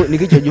 Niko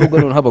icyo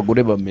gihugu noneho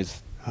abagore bameze.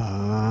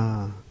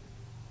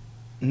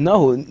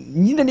 Naho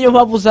nyine niyo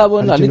mpamvu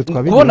uzabona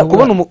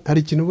kubona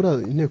hari ikintu bura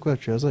inteko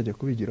yacu yazajya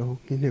kubigiraho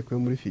nk'inteko yo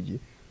muri Fiji.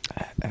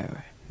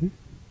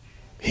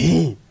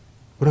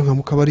 Uranga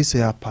mu kabarise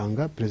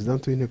yapanga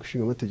president w'inteko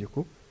ishinga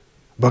amategeko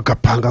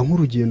bagapanga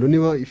nk'urugendo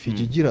niba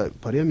Fiji igira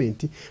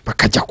parliament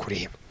bakajya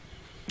kureba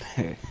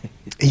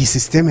iyi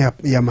systeme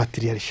ya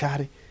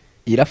matriarchale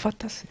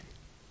irafata se.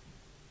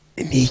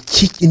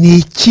 Ni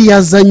iki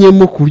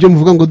yazanyemo ku buryo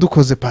muvuga ngo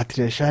dukoze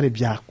patriarchale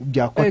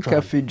bya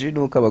kwaca Fiji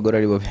nuko abagore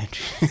ari bo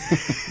benshi.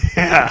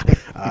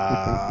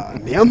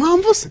 Niyo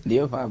mpamvu se.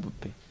 Niyo mpamvu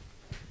pe.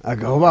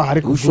 Agaho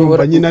bahari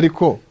kushobora nyine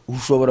ariko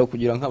ushobora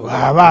kugira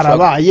nk'abagabo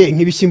barabaye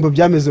nk'ibishyimbo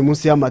byameze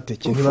munsi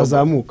y'amateke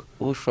ntibazamuka.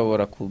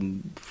 Ushobora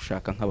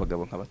kushaka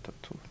nk'abagabo nka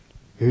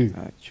 3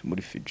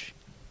 muri Fiji.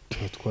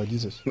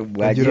 Twagize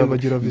bagira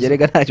visa.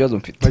 Gerega nta kibazo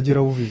mfite.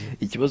 Bagira uviza.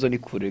 Ikibazo ni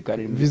kure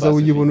kandi visa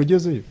uyibona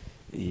ugezeyo.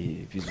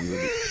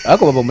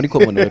 Ako baba muri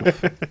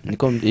Commonwealth.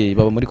 Niko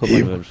baba muri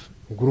Commonwealth.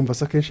 Urumva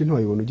sa kenshi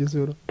ntiwayibona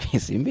ugezeyo.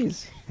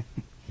 Simbizi.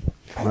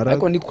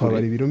 Ariko ni kure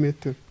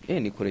ibirometero.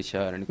 Ni kure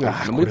cyane ni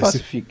muri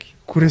Pacific.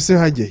 Kure se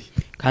hageye.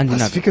 Kandi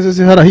Pacific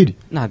zo harahiri.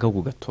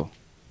 Nagahugu gato.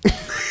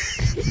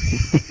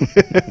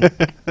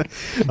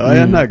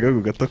 Aya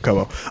nagahugu gato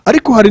kabaho.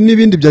 Ariko hari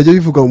n'ibindi byaje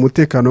bivuga mu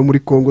mutekano muri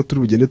Kongo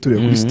turi bugende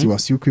tureba kuri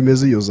situation uko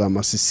imeze iyo za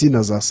Masisi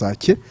na za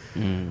Sadc.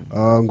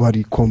 Ngo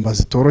hari komba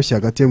zitoroshye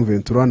hagati ya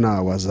M23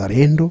 na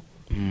Wazalendo.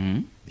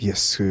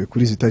 Yes,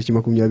 kuri zitariki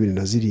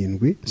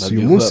 27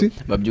 uyu munsi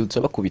babyutse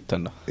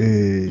bakubitana.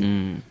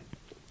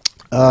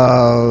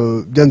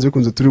 Byanze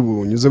bikunze turi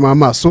bunyuzemo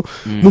amaso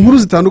mu nkuru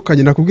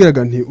zitandukanye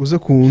nakubwiraga nti uze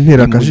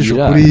kuntera akajisho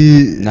kuri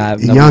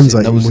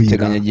Inyanza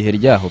imuteganya gihe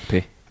ryaho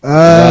pe.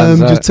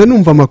 Mbyutse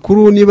numva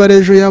makuru niba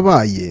rejo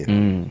yabaye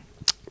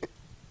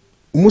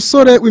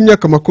umusore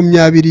w'imyaka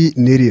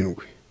 27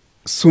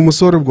 si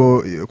umusore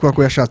ubwo kwa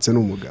ko yashatse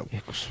n'umugabo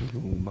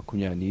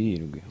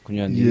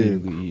 27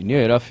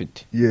 niyo yari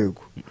afite.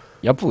 Yego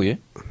yapfuye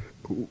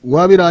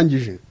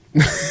wabirangije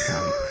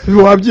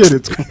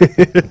wabyeretswe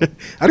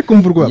ariko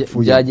umva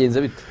urwapfuye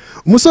byagenze bite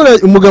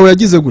umugabo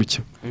yagize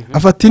gutya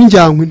afata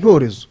indyankwe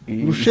intorezo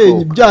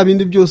rushenyi bya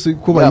bindi byose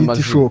ko bayita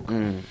ishoka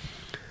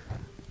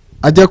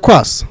ajya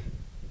kwasa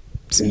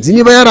sinzi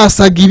niba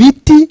yarasaga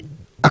ibiti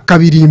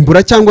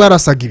akabirimbura cyangwa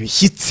yarasaga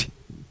ibishyitsi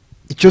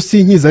icyo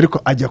sinkiza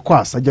ariko ajya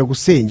kwasa ajya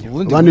gusenya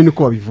abandi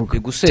niko babivuga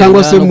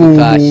cyangwa se mu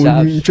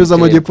nce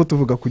z'amajyepfo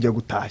tuvuga kujya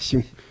gutashya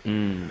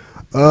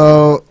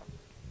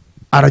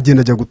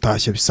aragenda ajya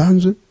gutashya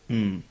bisanzwe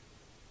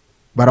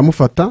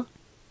baramufata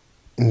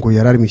ngo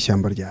yari ari mu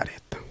ishyamba rya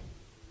leta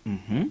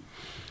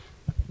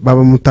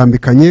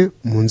babamutambikanye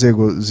mu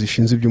nzego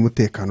zishinzwe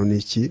iby'umutekano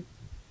n'iki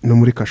no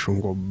muri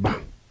kashungo ba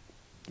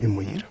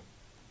imuyira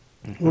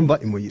urumva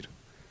imuyira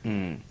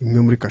imwe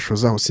muri kasho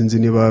zaho sinzi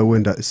niba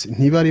wenda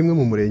ntiba ari imwe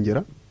mu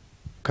murengera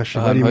kasho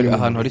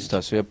ahantu hari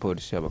sitasiyo ya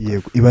polisi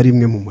yego iba ari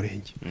imwe mu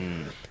murenge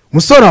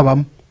musore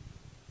abamo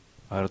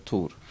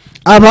aratura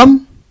abamo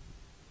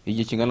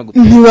igihe kingana gute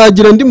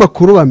ntibagira andi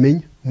makuru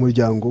bamenya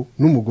umuryango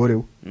n'umugore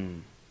we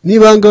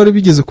niba ngaho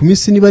bigeze ku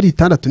minsi niba ari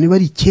 6 niba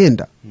ari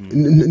 9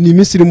 ni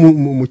iminsi iri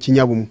mu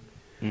kinyabumwe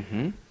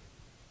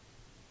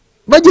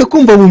bagiye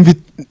kumva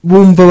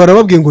bumva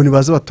barababwiye ngo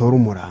nibaze batora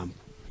umurambo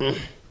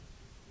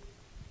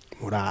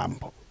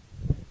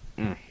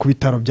ku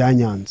bitaro bya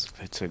Nyanza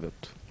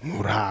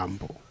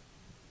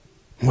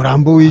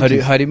murambo w'iki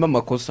harimo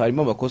amakosa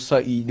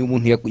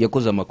umuntu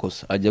yakoze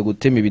amakosa ajya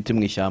gutema ibiti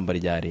mu ishyamba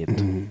rya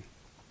leta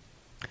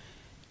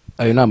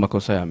ayo ni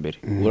amakosa ya mbere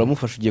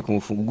uramufasha ugiye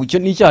kumufunga icyo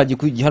ni icyaha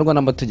giharwa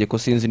n'amategeko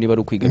sinzi niba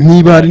ari ukwiga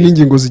niba hari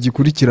n'ingingo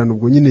zigikurikirana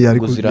ubwo nyine yari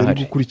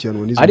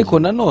gukurikiranwa n'izo ariko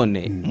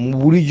nanone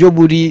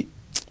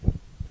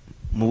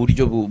mu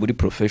buryo buri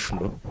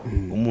professional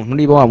umuntu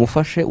niba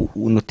wamufashe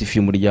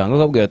unotifiye umuryango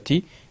akabwira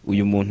ati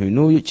uyu muntu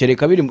n'uyu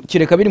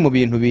kereka biri mu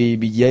bintu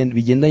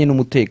bigendanye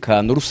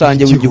n'umutekano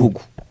rusange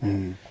w'igihugu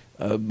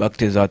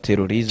bateza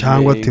terrorisme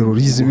cyangwa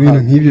terrorisme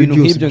ibintu nk'ibyo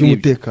byose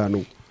by'umutekano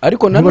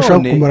ariko nanone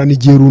bashaka kumarana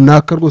igihe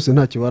runaka rwose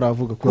ntacyo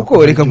baravuga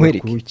kuko reka nguhe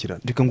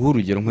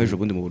urugero nk'ejo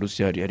bundi mu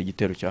Burusiya hari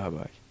igitero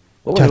cyahabaye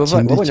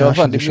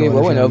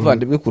wabonye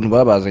abavandimwe ukuntu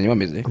babazanye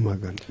bameze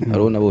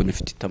arabona abonye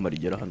ufite itama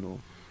rigera hano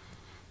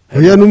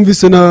oya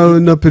numvise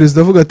na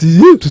perezida avuga ati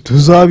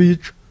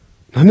tuzabica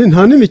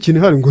nta n'imikino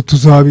ihari ngo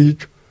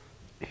tuzabica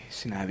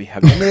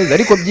sinabihamya neza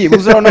ariko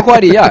byibuze urabona ko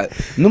hariya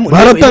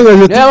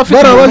baratangaje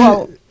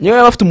niyo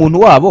yaba afite umuntu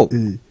wabo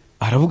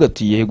aravuga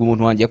ati yego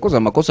umuntu wanjye yakoze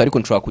amakosa ariko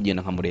nshobora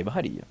kugenda nkamureba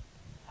hariya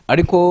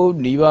ariko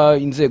niba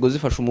inzego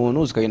zifasha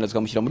umuntu zikagenda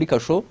zikamushyira muri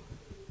kasho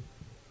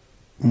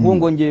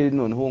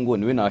ngo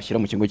niwe nashyira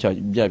mu kigo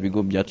bya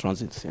bigo bya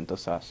transit center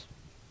sasa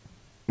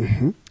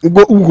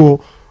ubwo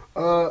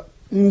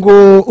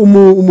ngo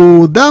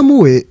umudamu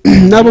we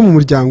n'abo mu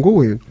muryango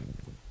we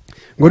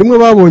ngo rimwe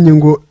babonye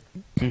ngo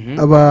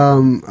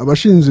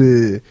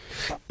abashinzwe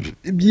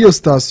iby'iyo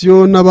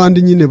sitasiyo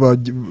n'abandi nyine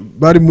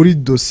bari muri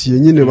dosiye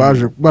nyine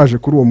baje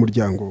kuri uwo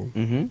muryango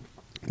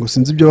ngo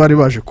sinzi ibyo bari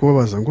baje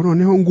kubabaza ngo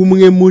noneho ngo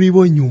umwe muri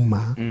bo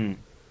nyuma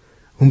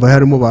umva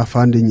harimo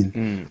bafande nyine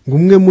ngo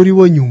umwe muri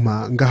bo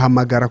nyuma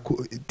ngahamagara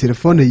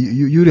telefone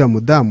y'uriya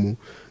mudamu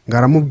ngo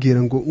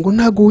aramubwira ngo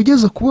ntabwo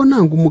wigeze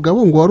kubona ngo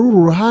umugabo ngo wari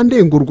uru ruhande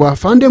ngo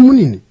rwafande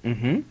munini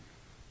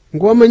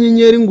ngo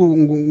w'amanyenyeri ngo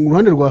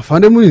uruhande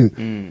rwafande munini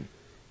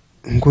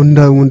ngo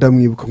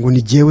ndamwibuka ngo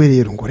ni jyewe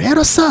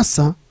rero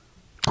sasa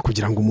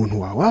kugira ngo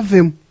umuntu wawe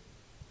avemo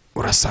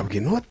urasabwa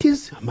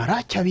inotize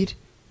amaraki 2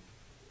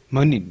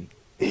 manini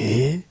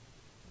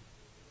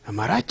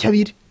amaraki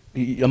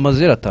 2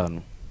 amazero 5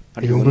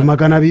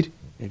 200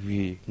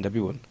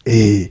 ndabibona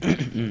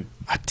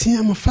ati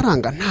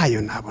amafaranga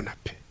ntayo nabona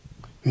pe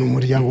ni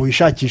umuryango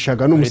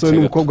wishakishaga n'umusore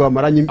n'umukobwa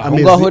bamaranye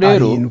amezi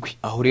 7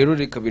 aho rero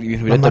reka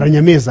ibintu bamaranye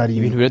amezi 7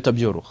 ibintu bireta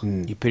byoroha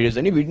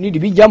iperereza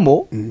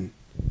nibijyamo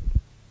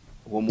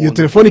iyo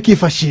telefone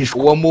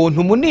ikifashishwa uwo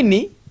muntu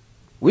munini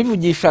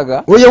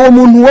wivugishaga oya uwo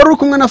muntu wari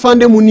kumwe na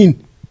fande munini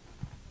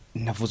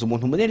navuze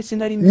umuntu munini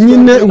sinari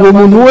nyine uwo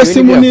muntu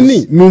wese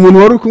munini ni umuntu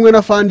wari kumwe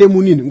na fande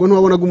munini ngo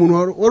ntiwabonaga umuntu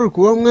wari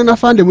kumwe na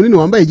fande munini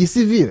wambaye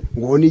gisivile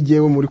ngo ni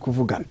jyewe muri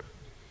kuvugana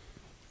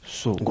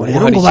ngo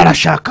rero ngo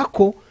barashaka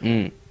ko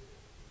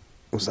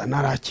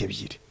uzana rake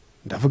 2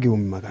 ndavuga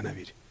 200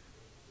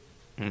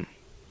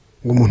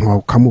 ngo umuntu wawe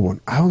ukamubona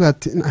avuga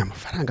ati aya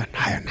mafaranga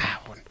ntayo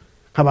nabona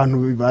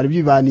nk'abantu bari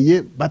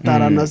bibaniye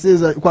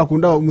bataranaseza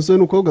kwakunda umusore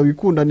n'umukobwa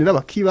bikundanira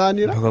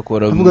bakibanira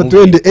avuga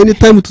twende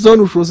anytime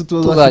tuzabona ubushobozi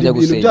tuzajya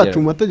ibintu byacu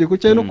mu mategeko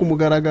cyangwa no ku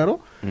mugaragaro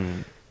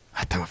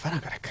ati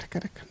amafaranga reka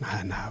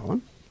ntabona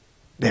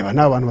reba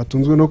n'abantu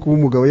batunzwe no kuba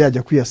umugabo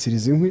yajya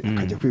kwiyasiriza inkwi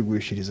akajya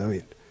kwigurishiriza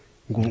wenda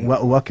ngo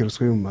ubake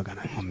ruswa yo mu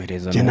magana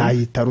je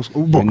nayita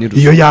ruswa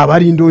iyo yaba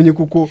ari indonye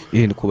kuko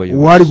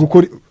wari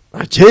gukora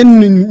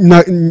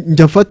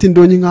njya mfata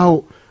indonye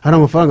nkaho hari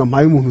amafaranga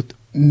mpaye umuntu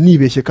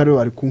nibeshye kare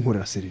wari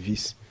kunkorera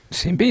service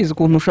simbizi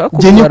ukuntu ushaka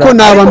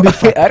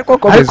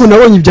kubara ariko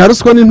nabonye ibya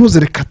ruswa n'intuze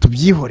reka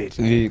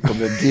tubyihorere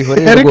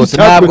rwose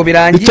ntabwo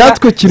birangira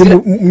icyatwe kiri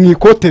mu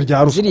ikote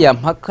rya ruswa ziriya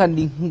mpaka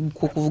ni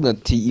nko kuvuga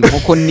ati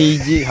inkoko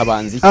nigi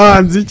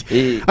habanza iki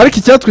ariko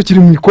icyatwe kiri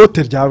mu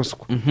ikote rya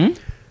ruswa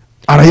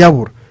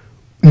arayabura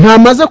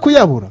ntamaze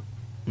kuyabura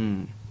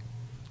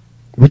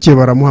buke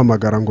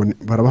baramuhamagara ngo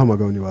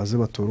barabahamagara ngo baze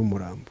batore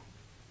umurambo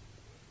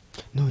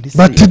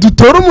bati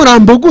dutore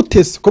umurambo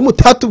gute se ko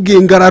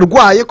mutatubwiye ngo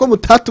ararwaye ko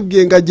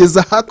mutatubwiye ngo ageze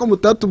aha ko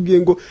mutatubwiye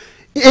ngo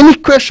any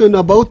question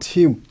about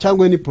him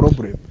cyangwa any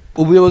problem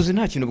ubuyobozi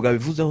nta kintu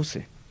bwabivuzeho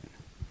se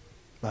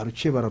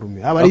baruciye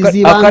bararumira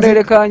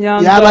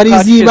yaba ari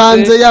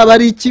izibanze yaba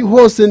ari iki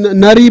hose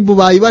na ribu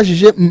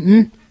bayibajije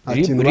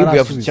ribu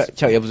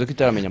yavuze ko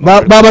itaramenya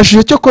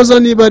babashije cyo koza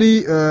niba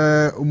ari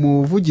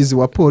umuvugizi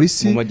wa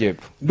polisi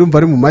ndumva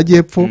ari mu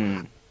majyepfo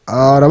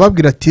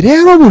arababwira ati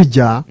rero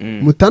burya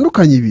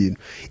mutandukanye ibintu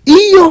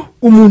iyo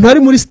umuntu ari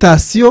muri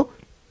sitasiyo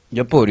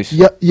ya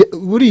polisi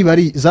buri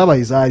bari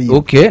zabaye za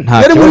ribu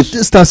yari muri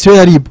sitasiyo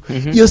ya ribu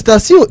iyo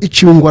sitasiyo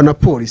icungwa na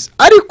polisi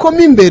ariko mo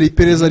imbere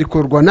iperereza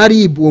rikorwa na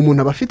ribu uwo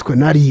muntu aba afitwe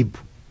na ribu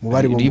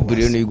ribu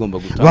rero niyo igomba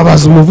gutanga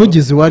babaza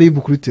umuvugizi wa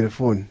ribu kuri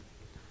telefone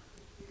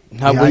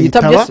ntabwo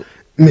yitabye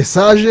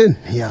mesaje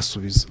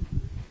ntiyasubiza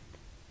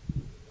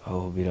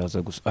aho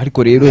biraza gusa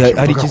ariko rero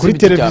hari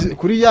ikizibiti cyambere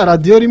kuri ya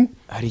radiyo rimwe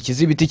hari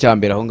ikizibiti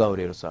cyambere aho ngaho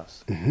rero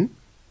sasa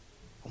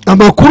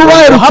amakuru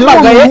baherutse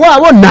umuntu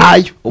wabo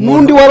nayo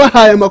n'undi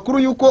wabahaye amakuru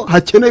yuko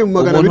hakeneye mu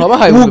magana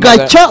abiri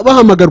bugacya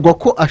bahamagarwa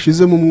ko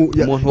ashizemo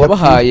umuntu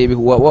wabahaye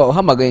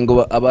wahamagaye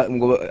ngo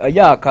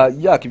yaka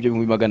ibyo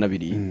mu magana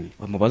abiri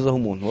bamubazaho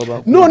umuntu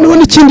waba noneho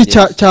n'ikindi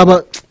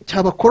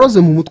cyabakoroze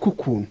mu mutwe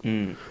ukuntu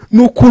ni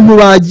ukuntu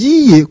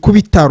bagiye ku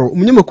bitaro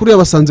umunyamakuru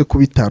yabasanze ku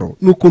bitaro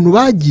ni ukuntu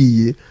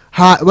bagiye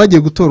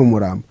bagiye gutora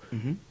umurambo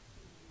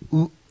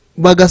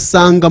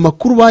bagasanga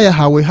amakuru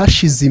bayahawe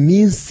hashize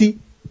iminsi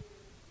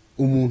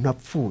umuntu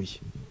apfuye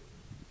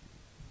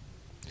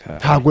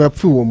ntabwo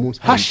yapfuye uwo munsi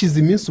hashize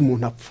iminsi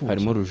umuntu apfuye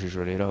harimo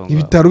urujijo rero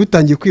ibitaro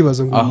bitangiye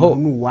kwibaza ngo umuntu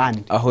ni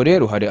uwande aho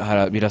rero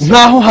birasa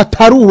nkaho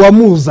hatari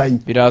uwamuzanye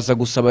biraza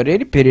gusaba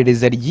rero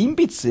iperereza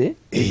ryimbitse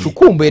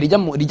ricukumbuye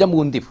rijya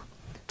mu ndiba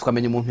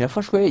tukamenya umuntu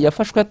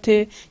yafashwe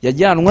ate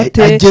yajyanwa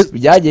ate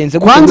byagenze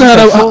kwanza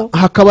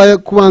hakabaye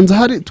kubanza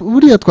hari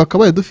buriya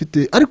twakabaye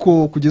dufite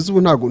ariko kugeza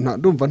ubu ntago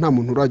ndumva nta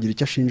muntu uragira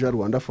icyo ashinja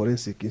Rwanda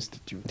Forensic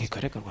Institute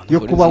yo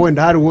kuba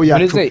wenda hari uwo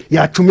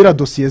yacumira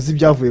dosiye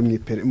z'ibyavuye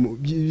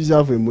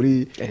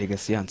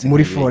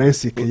muri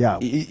forensic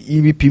yabo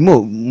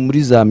ibipimo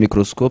muri za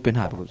microscope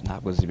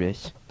ntabwo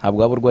zibeshya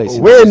ntabwo aburwayi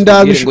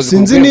wenda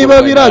sinzi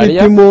niba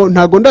birabipimo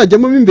ntago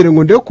ndajyamo imbere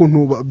ngo ndebe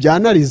ukuntu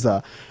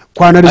byanariza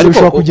kwanariza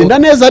bishobora kugenda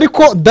neza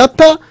ariko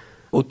data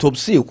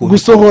autopsy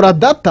gusohora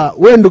data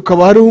wenda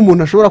ukaba hariho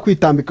umuntu ashobora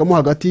kwitambikamo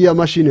hagati ya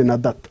mashine na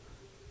data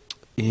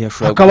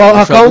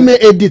hakabamo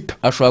editor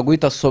ashobora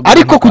guhita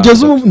ariko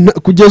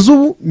kugeza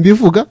ubu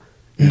mbivuga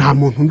nta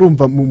muntu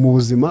ndumva mu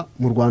buzima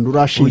mu Rwanda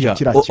urashinja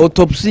kiriya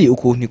autopsy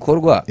ukuntu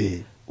ikorwa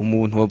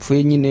umuntu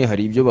wapfuye nyine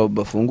hari ibyo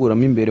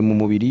bafunguramo imbere mu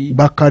mubiri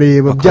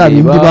bakareba bya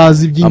bindi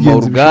bazi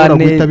by'ingenzi bishobora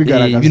guhita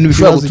bigaragaza ibintu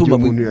bishobora gutuma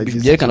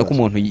byerekana ko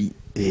umuntu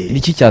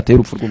niki cyateye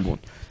urupfu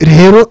rw'umuntu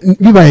rero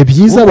bibaye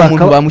byiza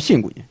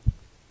bamushyinguye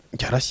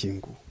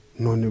yarashyinguwe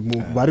none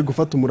bari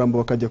gufata umurambo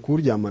bakajya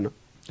kuwuryamana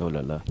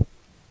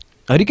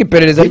ariko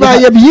iperereza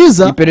bibaye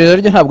byiza iperereza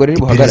ryo ntabwo riri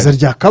buhagarare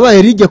iperereza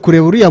ryakabaye rijya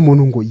kureba uriya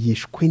muntu ngo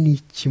yishwe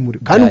n'iki muri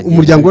kandi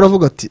umuryango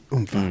uravuga ati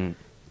umva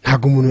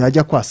ntabwo umuntu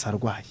yajya kwasa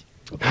arwaye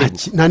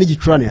nta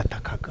n'igicurane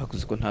yatakaga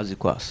akuzi ko ntazi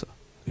kwasa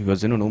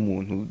bibaze noneho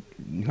umuntu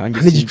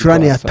nkanjye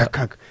n'igicurane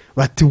yatakaga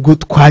bati ubwo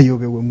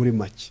twayobewe muri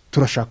make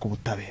turashaka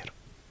ubutabera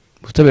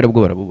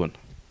bwo barabubona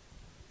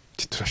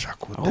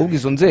turashaka ubutabera ahubwo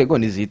izo nzego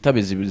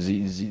nizitabe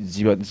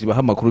zibaha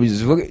amakuru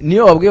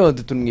niyo wabwiye ngo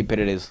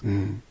tumwiperereza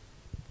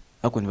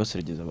ariko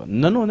ntibaserageze abantu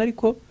nanone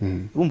ariko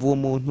urumva uwo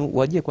muntu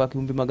wagiye kwaka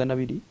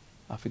 200,000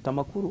 afite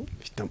amakuru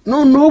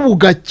noneho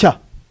bugacya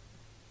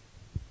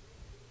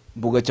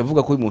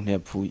avuga ko uyu muntu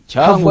yapfuye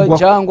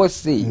cyangwa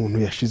se umuntu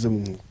yashize mu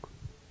mwuka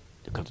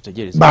reka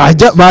tutegereze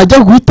bajya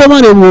guhita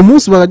bareba uwo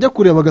munsi bagajya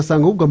kureba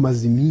bagasanga ahubwo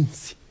amaze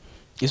iminsi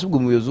ese ubwo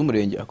umuyobozi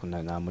w'umurenge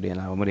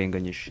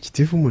namurenganyije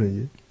Kitifu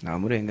umurenge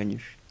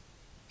namurenganyije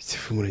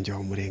Kitifu umurenge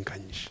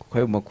wamurenganyije kuko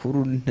ayo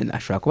makuru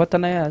ashobora kuba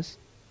atanayazi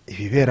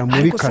ibibera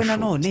muri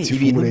kasho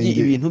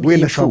ibintu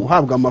wenda ashobora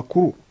guhabwa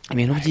amakuru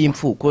ibintu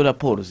by'impfu ko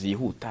raporo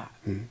zihuta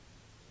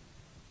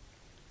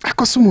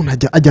ariko se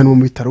umuntu ajyanwa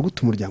mu bitaro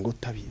gute umuryango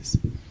utabizi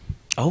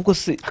ahubwo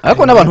se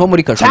ariko n'abantu bo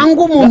muri kasho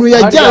cyangwa umuntu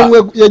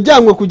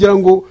yajyanwe kugira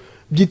ngo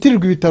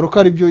byitirirwe ibitaro ko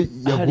ari byo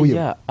yaguye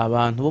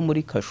abantu bo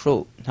muri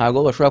kasho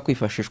ntago bashobora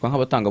kwifashishwa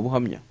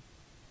nk'abatangabuhamya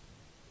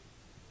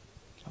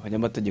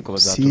abanyamategeko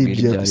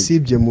bazatubwira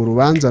sibye mu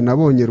rubanza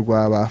nabonye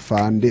rwa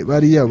bafande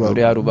bariya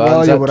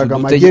bayoboraga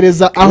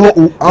amagereza aho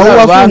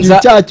wafungiye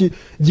icyaha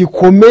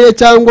gikomeye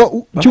cyangwa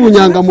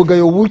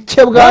cy'ubunyangamugayo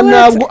buke bwa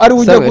nabwo ari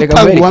ujya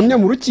gutanga ubuhamya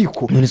mu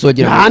rukiko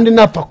ntahandi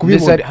napfa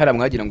kubibona hari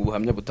amwagira ngo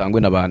ubuhamya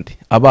butangwe n'abandi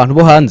abantu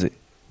bo hanze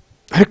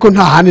ariko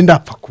nta handi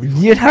ndapfa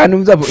kubibona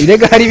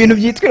irega hari ibintu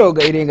byitwa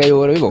irenga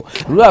yobora bibo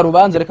ruriya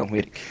rubanza reka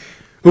nkwereke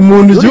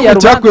umuntu igihugu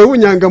cyakuye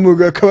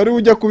ubunyangamugayo akaba ari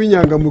ujya kuba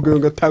inyangamugayo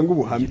ngo atange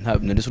ubuhamya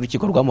ntabwo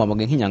urukiko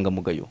rwamuhamagaye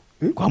nk'inyangamugayo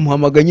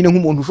rwamuhamagaye nyine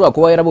nk'umuntu ushobora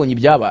kuba yarabonye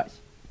ibyabaye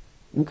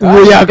uwo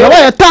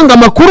yagabaye atanga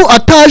amakuru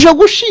ataje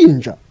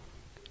gushinja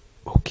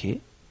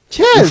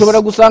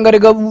ushobora gusanga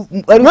rega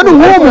none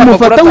nk'uwo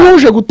mufata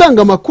nk'uje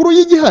gutanga amakuru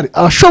y'igihari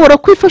ashobora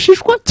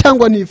kwifashishwa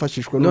cyangwa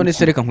ntiyifashishwe none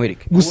se reka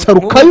nkwereke gusa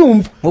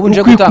rukayumva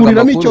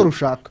ukikuriramo icyo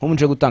rushaka nk'ubu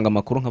nje gutanga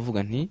amakuru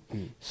nkavuga nti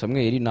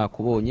Samuel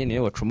nakubonye niwe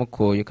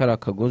wacomokoye kari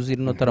akagozi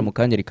rino tara mu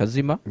kanya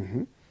rikazima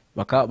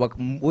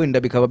wenda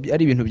bikaba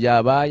ari ibintu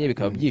byabaye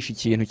bikaba byishe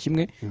ikintu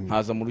kimwe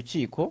nkaza mu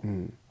rukiko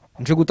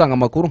nje gutanga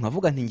amakuru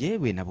nkavuga nti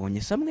ngewe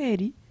nabonye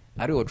Samuel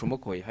ari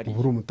wacomokoye hari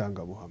uri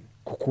umutangabuhamya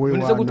kuko we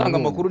wana gutanga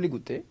amakuru ni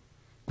gute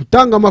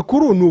gutanga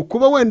amakuru ni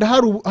ukuba wenda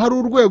hari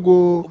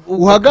urwego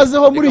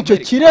uhagazeho muri icyo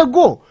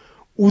kirego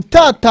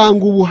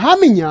utatanga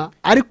ubuhamya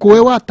ariko we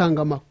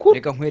watanga amakuru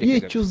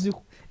y'icyo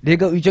uziho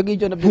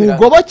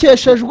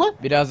ntugobokeshejwe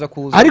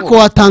ariko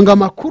watanga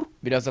amakuru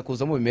biraza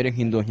kuzamo bimere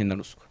nk'indonke na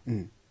ruswa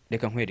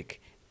reka nkwereke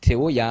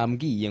Theo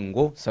yambwiye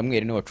ngo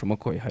Samuel ni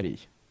wacomokoye hariya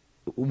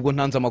ubwo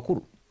ntanze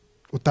amakuru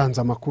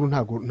utanze amakuru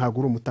ntago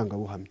uri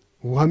umutangabuhamya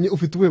ubuhamya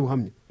ufite ubuhe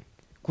buhamya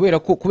kubera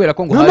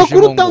ko ngo haje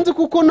amakuru utanze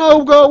kuko nawe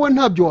ubwawe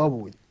ntabyo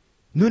wabonye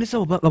none se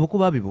abo ko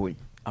babibonye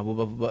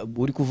abo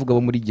uri kuvuga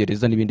bo muri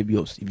gereza n'ibindi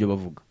byose ibyo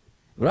bavuga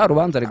ura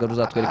rubanza rega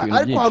ruzatwereka ibintu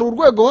byinshi ariko hari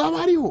urwego waba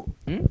hariho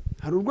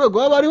hari urwego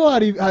waba hariho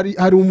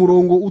hari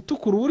umurongo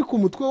utukura uri ku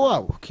mutwe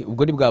wabo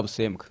ubwo ni bwa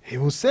busembwa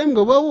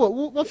busembwa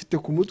bafite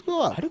ku mutwe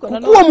wabo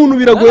kuko uwo muntu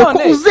biragoye ko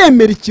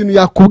uzemera ikintu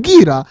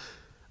yakubwira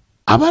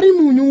aba ari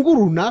mu nyungu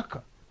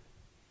runaka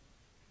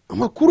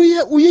amakuru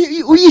ye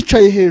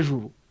uyicaye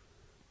hejuru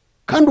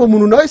kandi uwo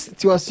muntu nawe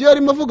situwasiyo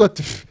arimo avuga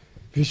ati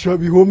bishyura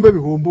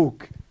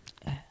bihomboke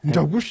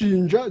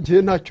ndagushinja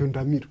ngewe ntacyo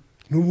ndamira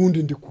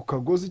n'ubundi ndi ku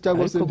kagozi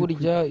cyangwa se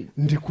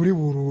ndi kuri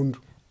burundu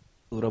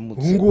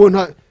ubu ngubu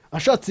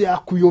ashatse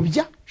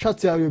yakuyobya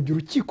ashatse yayobya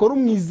urukiko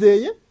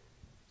rumwizeye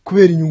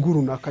kubera inyungu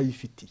runaka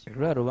yifitiye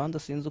ruriya rubanza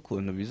sinzi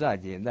ukuntu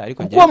bizagenda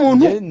ariko kuko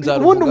umuntu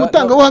ubundi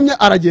umutangabuhamya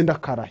aragenda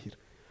akarahira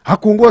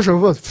hakungu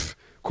bashobora kuvuga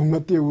ko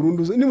mwateye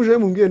burundu nimuje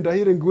mumbwiye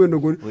ndahire ngo wenda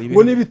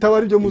ngo nibitaba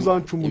ari byo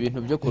muzancumura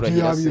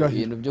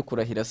ibintu byo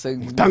kurahira se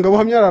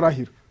umutangabuhamya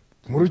ararahira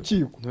mu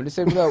rukiko none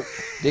se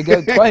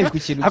rega twahirwa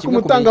ikintu kimwe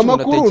kumutanga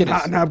amakuru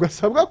ntabwo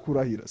asabwa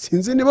kurahira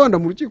sinzi niba wenda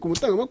mu rukiko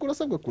umutanga amakuru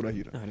asabwa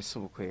kurahira none se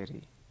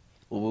ubukweri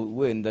ubu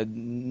wenda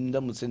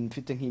ndamutse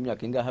mfite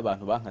nk'imyaka ingahe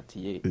abantu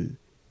bankatiye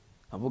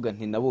avuga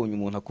nti nabonye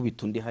umuntu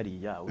akubita undi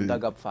hariya undi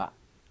agapfa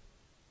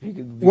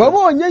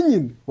wabonye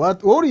nyine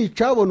wowe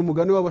uricabona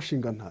umugani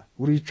w'abashingantara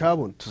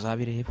uricabona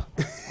tuzabireba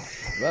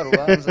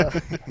barubanza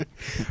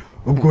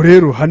ubwo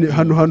rero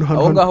hano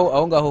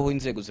aho ngaho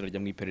inzego zirajya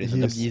mu iperereza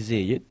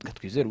ndabyizeye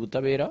twizere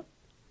ubutabera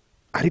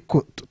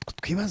ariko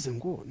twibaze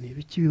ngo ni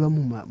ibiki biba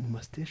mu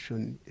ma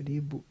station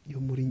ribu yo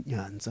muri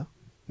Nyanza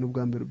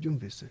n'ubwa mbere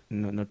ubyumvise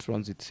na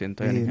transit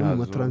center ya Nyanza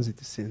mu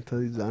transit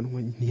center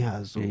zanwa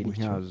Nyazo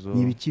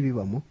ni ibiki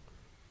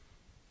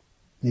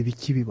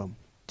bibamo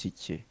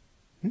tike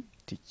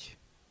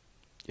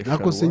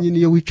nako se nyine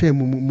iyo wicaye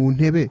mu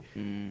ntebe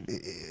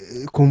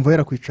kumva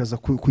yarakwicaza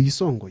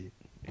kuyisongoye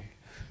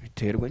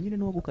biterwa nyine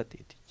no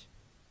gukatira tike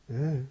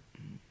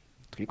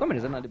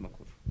twikomereza n'andi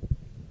makuru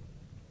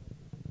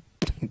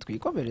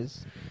twikomereza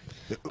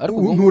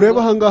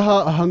ntureba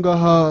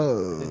ahangaha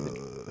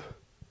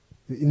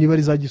niba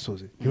ari za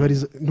Gisozi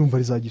ndumva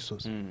ari za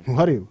Gisozi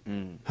ntuhareba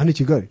hano i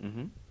Kigali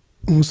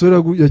umusore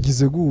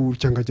yagize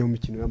gutya ngajya mu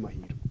mikino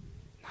y'amahirwe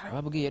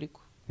narababwiye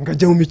ariko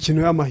ngajya mu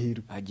mikino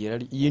y'amahirwe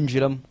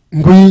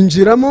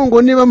yinjiramo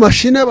ngo niba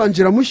mashine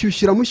banjira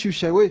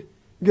mushyushya we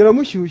ngera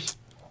mushyushya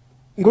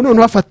ngo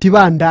none hafata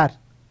ibandari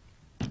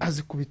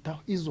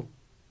azikubitaho izo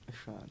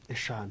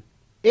eshanu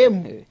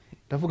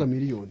ndavuga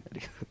miliyoni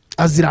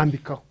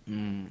azirambikaho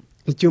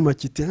icyuma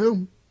kiti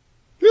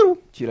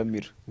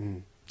kiramira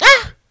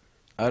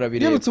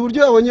yibutse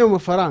uburyo yabonye mu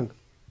mafaranga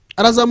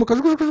arazamuka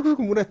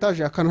muri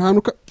etaje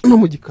akanahanuka no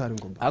mu gikari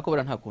ngo ariko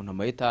bara nta kuntu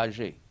ama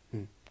etaje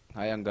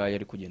nk'aya ngaya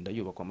ari kugenda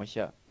yubakwa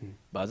amashya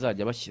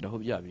bazajya bashyiraho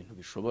bya bintu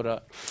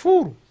bishobora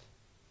furu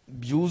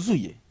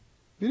byuzuye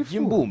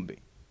by'imbumbe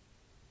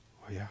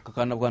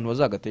kakana abantu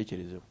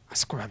bazagatekerezeho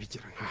asiko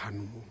babigira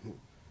nk'ahantu umuntu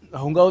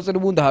aho ngaho se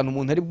n'ubundi ahantu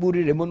umuntu ari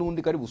bwuriremo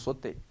n'ubundi kari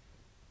busote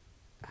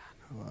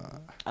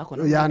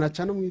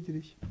yanaca no mu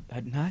idirishya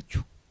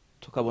ntacyo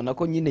tukabona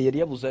ko nyine yari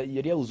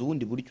yabuze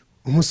ubundi buryo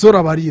umusore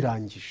aba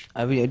arirangije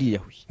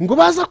yariyahuye ngo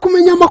baza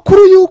kumenya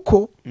amakuru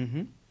y'uko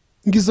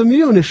ngo izo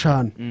miliyoni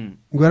 5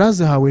 ngo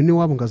yarazihawe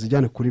n'iwabo ngo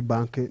azijyane kuri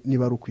banki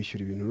niba ari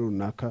ukwishyura ibintu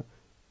runaka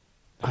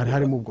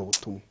harimo ubwo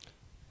butumwa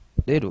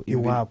rero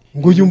iwabo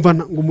ngo yumva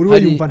ngo muri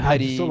we yumva nta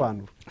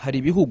gisobanuro hari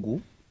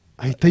ibihugu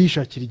ahita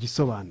yishakira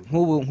igisobanuro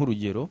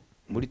nk'urugero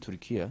muri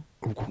Turkiya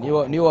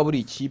niyo waburi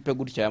ikipe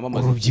gutya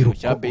yamamaza ikintu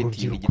cya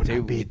betting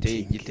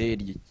giteye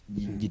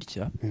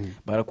gitya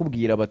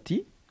barakubwira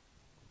bati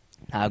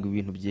ntabwo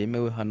ibintu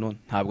byemewe hano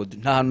nta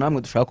hantu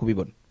namwe dushaka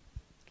kubibona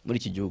muri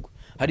iki gihugu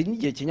hari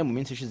n'igihe Kenya mu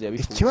minsi ishize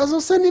yabifuza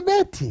ikibazo se ni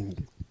betting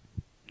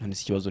none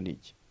si ikibazo ni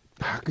iki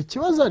ntabwo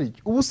ikibazo ari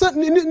ubu se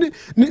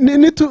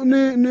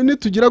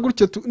nitugira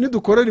gutya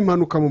nidukorera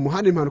impanuka mu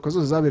muhanda impanuka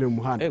zose zabereye mu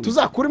muhanda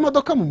tuzakura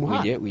imodoka mu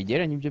muhanda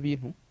wigeranye ibyo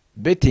bintu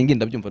betting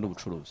ndabyumva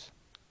n'ubucuruzi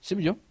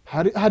sibyo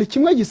hari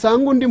kimwe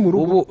gisanga undi mu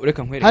rugo ubu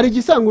reka nkwereke hari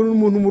gisanga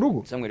umuntu mu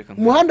rugo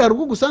umuhanda hari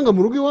ubwo gusanga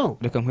mu rugo iwawe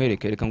reka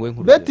nkwereke reka ngo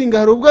inkuru betting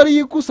hari ubwo ari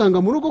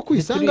yikusanga mu rugo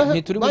kwisanga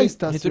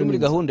ntituri muri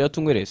gahunda ya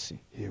tunyweresi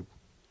yego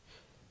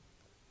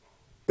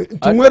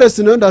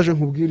tunyweresi nayo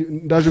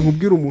ndaje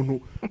nkubwira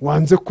umuntu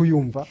wanze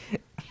kuyumva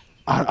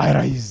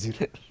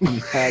arayizira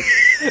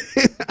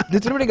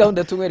ntituri muri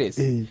gahunda ya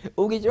tunyweresi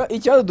ubwo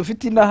ikibazo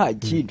dufite inaha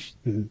cyinshi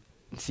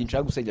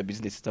sinshaka gusenya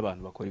business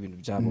z'abantu bakora ibintu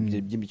byabo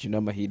by'imikino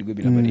y'amahirwe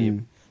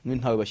birabareba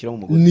ntawe bashyira mu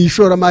mugozi ni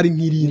ishoramari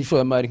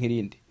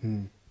nk'irindi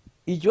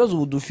ikibazo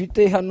ubu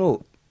dufite hano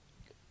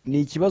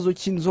ni ikibazo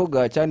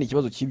cy'inzoga cyane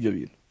ikibazo cy'ibyo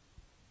bintu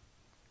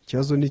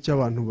ikibazo ni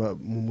icy'abantu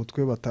mu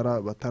mutwe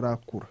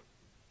batarakura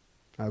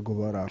ntabwo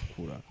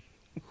barakura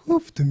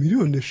ufite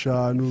miliyoni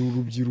 5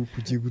 urubyiruko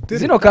ugiye gutera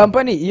zino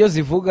kampani iyo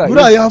zivuga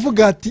buriya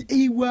yavuga ati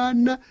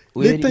ewana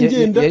leta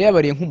ngenda yari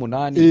yabariye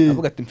nk'umunani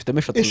avuga ati mfite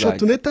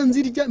eshatu leta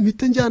nzirya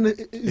mpite njyana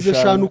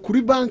 5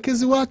 kuri banki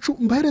z'iwacu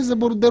mbahereze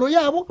borudero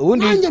yabo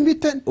nanjye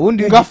mpite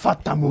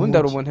ngafata mu ubundi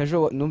hari umuntu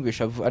ejo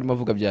numvisha arimo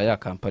avuga bya ya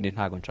kampani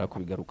ntago nshaka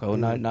kubigarukaho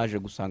naje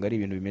gusanga ari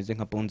ibintu bimeze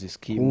nka ponzi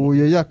scheme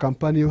uyo ya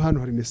kampani yo hano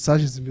hari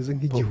message zimeze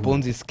nk'igihugu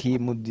ponzi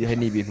scheme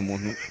ni ibintu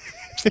umuntu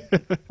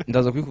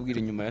ndaza kubikubwira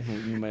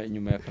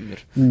inyuma ya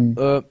kamera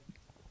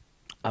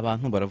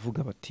abantu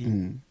baravuga bati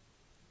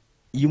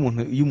iyo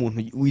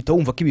umuntu uhita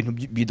wumva ko ibintu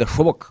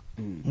bidashoboka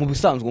mu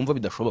bisanzwe wumva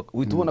bidashoboka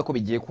uhita ubona ko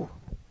bigiye kuba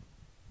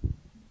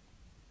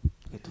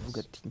uhita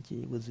uvuga ati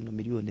ngewe zino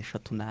miliyoni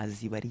 3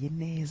 nazibariye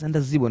neza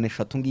ndazibona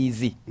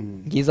 3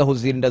 ngizi aho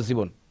ziri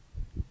ndazibona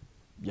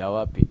bya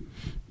wapi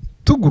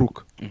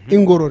tuguruka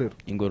ingororero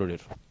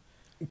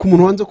ku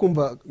muntu wanze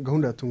kumva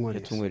gahunda ya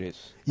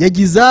tunyweresi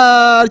yagize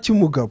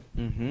cy'umugabo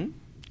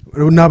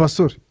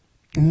n'abasore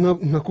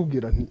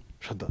nkakubwira nti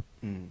shada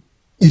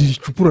iri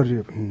cupura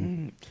reba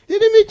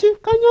irimo iki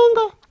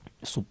kanyanga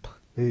super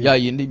ya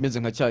yindi imeze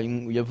nka cyayi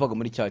yavaga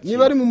muri cyaki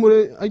niba ari mu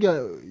mure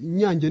ajya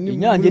inyange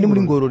ni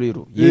muri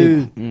ngororero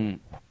yego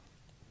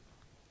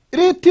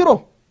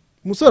retiro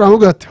umusore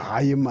avuga ati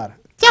haye mara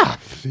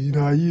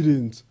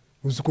nayirenze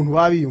uzi ukuntu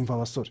babiyumva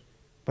abasore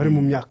bari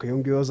mu myaka yo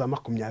ngiyo za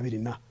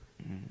 20 na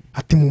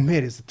ati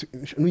mumpereze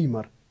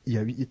nuyimara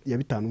ya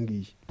 5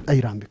 ngiye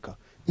ayirambika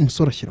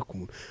umusore ashyira ku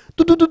muntu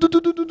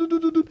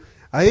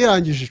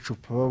ayirangije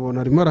icupa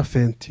babona arimo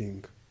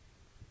arafentinga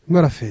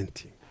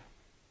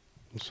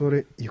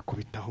umusore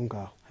yikubita aho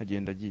ngaho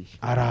agenda agiye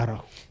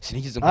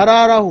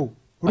araraho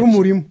uri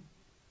umurimo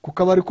ku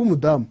kabari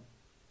k'umudamu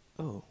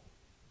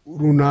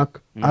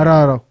runaka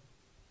araraho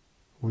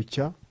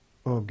bucya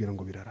bababwira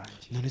ngo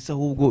birarangiye none se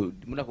ahubwo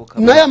muri ako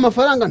kabari n'aya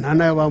mafaranga nta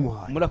nayo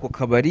bamuhaye muri ako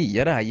kabari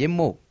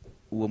yarayemo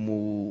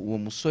uwo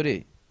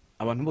musore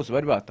abantu bose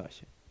bari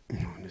batashye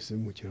none se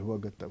mukiro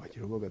bagatanye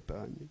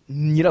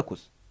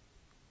nyirakoze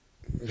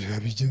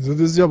bigenze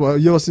ndeze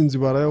y'abasinzi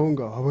barayaho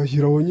ngaho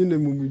abashyiraho nyine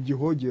mu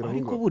gihogera aho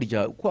ariko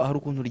burya ko hari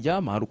ukuntu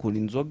ryama hari ukuntu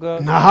inzoga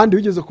nta handi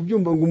bigeze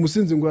kubyumva ngo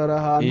umusinzi ngo yari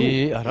ahantu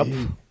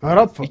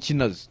arapfa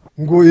ikinazi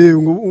ngo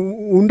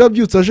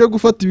undabyutse aje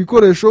gufata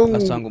ibikoresho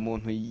asanga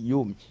umuntu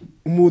yumye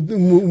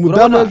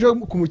umudamu aje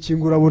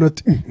kumukingura abona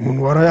ati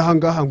umuntu warayaha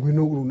ngaha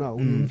ngwino uruna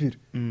unyumvire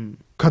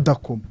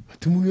kadakoma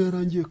ati umuntu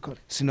yarangiye kare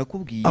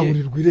sinakubwiye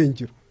aburirwa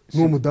irengero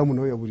n'uwo mudamu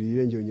nawe yaburiye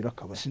irengero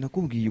nyirakabari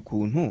sinakubwiye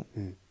ukuntu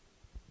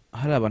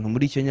hari abantu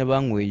muri Kenya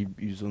banyweye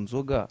izo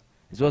nzoga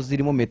ziba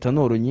zirimo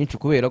metanol nyinshi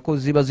kubera ko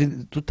ziba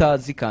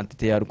tutazi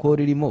quantité ya alcool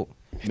irimo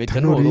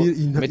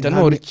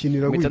metanol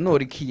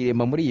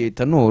ikirema muri iyo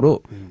etanol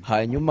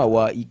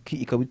hanyuma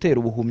ikabitera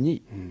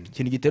ubuhumyi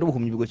ikintu gitera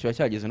ubuhumyi bwo kiba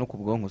cyageze no ku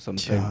bwonko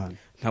sometimes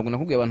ntabwo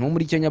nakubwiye abantu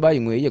muri Kenya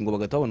bayinyweye ngo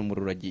bagatabona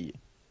umuriro uragiye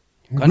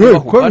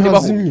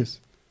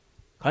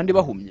kandi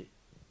bahumye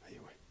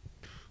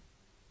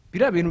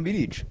biriya bintu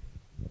birica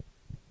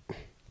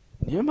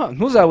niyo mpamvu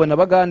ntuzabona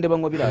abagande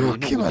banywa biriya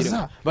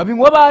bintu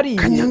babinywa bariye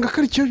kanyanga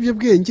kari cyo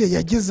bwenge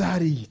yageze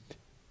hariya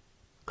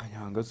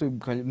kanyanga se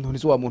none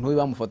se wa muntu we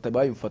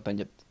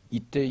bayifatanya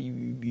ite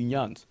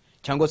inyanza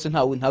cyangwa se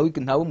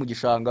ntawe mu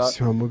gishanga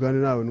si wa mugane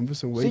nawe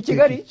numvise ngo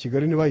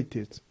Kigali ni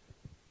bayitetse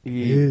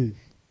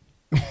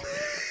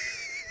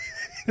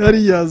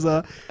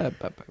hariyaza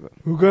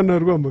ugana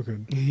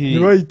rwamagana ni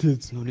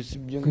bayitetse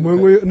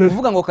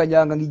uvuga ngo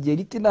kanyanga ngigiye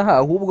riti naha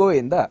ahubwo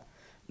wenda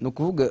no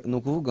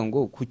kuvuga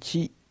ngo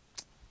kuki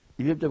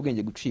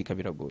ibiyobyabwenge gucika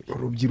biragoye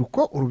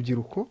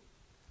urubyiruko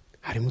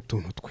harimo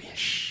utuntu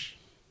twinshi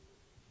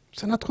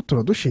gusa natwo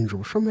turadushinja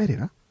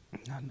ubushomerera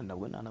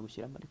ntabwo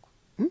nanabushyiramo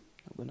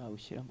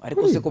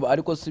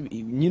ariko se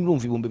nyine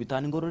urumva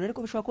 5,000 ingororero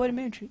ariko bishobora kuba ari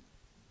menshi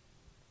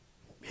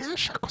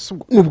yashaka se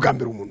n'ubwa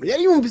mbere umuntu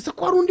yari yumvise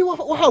ko hari undi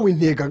wahawe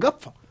intego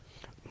agapfa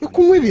yo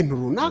kunywa ibintu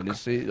runaka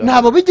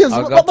ntabwo bigeze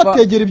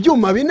bategera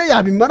ibyuma bine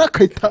yabimara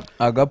akahita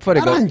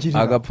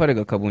agapfa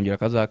rega kabungira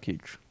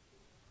kazakica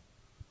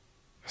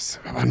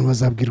abantu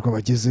bazabwirwa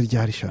bageze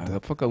ryari shada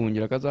agapfa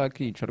kabungira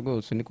kazakica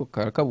rwose niko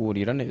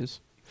karakaburira neza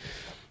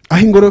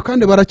aho ingororero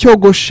kandi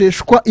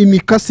baracyogosheshwa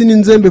imikasi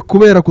n'inzembe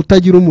kubera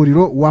kutagira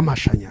umuriro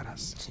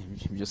w'amashanyarazi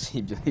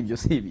ibyo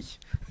si ibishya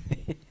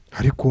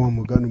ariko wa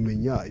mugani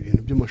umenya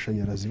ibintu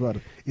by'amashanyarazi bara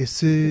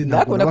ese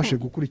ntabwo nabashe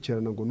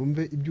gukurikirana ngo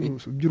numve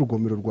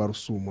iby'urugomero rwa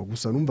Rusumo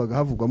gusa numvaga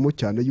havugwamo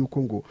cyane yuko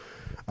ngo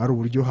ari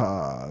uburyo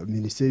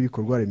minisiteri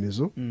y'ibikorwa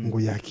remezo ngo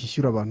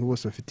yakishyura abantu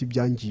bose bafite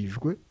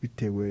ibyangijwe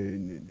bitewe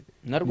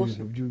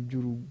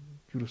n'ibintu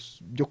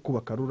byo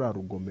kubaka rura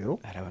rugomero.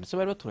 hari abantu se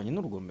bari baturanye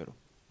n'urugomero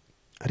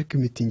ariko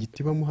imitingito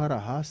ibamo hari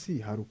hasi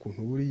hari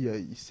ukuntu buriya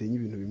isenya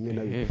ibintu bimwe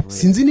na bimwe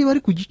sinzi niba ari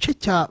ku gice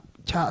cya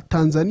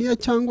Tanzania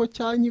cyangwa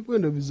cya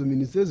Nyigwenda bizo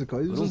minisiteri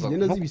zikaba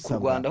zigenda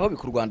zibisaba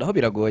ku Rwanda ho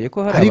biragoye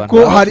ko hari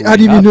ariko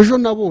hari ibintu ejo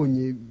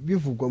nabonye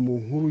bivugwa mu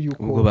nkuru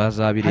yuko ubwo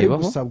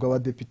bazabirebaho gusabwa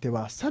abadepite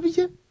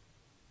basabye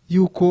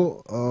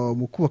yuko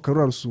mu kubaka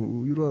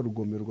rura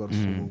rugomero rwa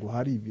Rusumo ngo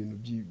hari ibintu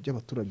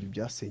by'abaturage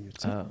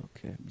byasenyutse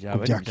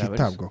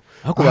byakitabwaho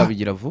ahubwo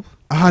babigira vuba.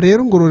 aha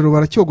rero Ngororero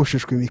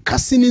baracyogosheshwa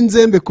imikasi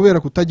n'inzembe kubera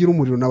kutagira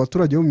umuriro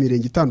n'abaturage bo mu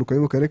mirenge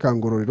itandukanye mu karere ka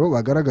Ngororero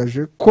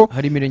bagaragaje ko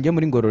hari imirenge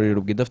muri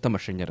Ngororero bwidafite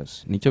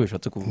amashanyarazi nicyo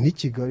bishatse kuvuga. ni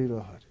Kigali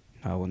irahari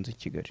ntawo nzi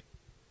Kigali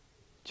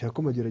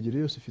cyako mageragere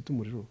yose ifite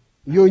umuriro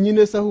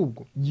yonyine se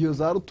ahubwo giyo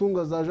za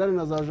Rutunga za Jari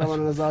na za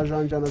Jabana na za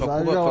Janja na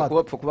za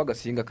Jawata kuba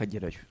gasinga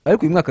kagerayo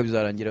ariko uyu mwaka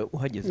bizarangira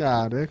uhageze.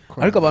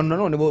 ariko abantu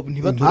nanone bo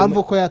ntibature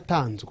impamvu ko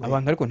yatanzwe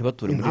abantu ariko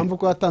ntibature muri impamvu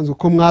ko yatanzwe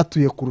ko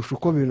mwatuye kurusha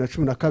uko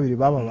 2012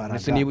 bababaraga.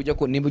 ese niba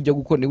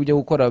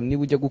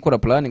ujya gukora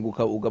planning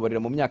ugabarira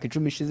mu myaka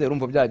 10 ishize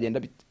urumva byagenda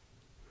bite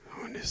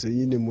ese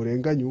nyine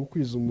murenganye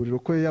ukwiza umuriro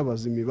ko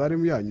yabaza imibare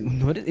yanyu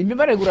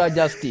imibare gura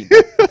adjusting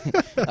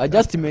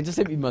adjustment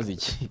se bimaze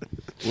iki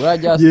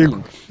urajusting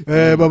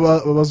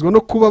babazwa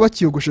no kuba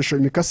bakiyogoshesha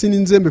imikasi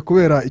n'inzembe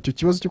kubera icyo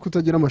kibazo cyo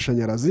kutagira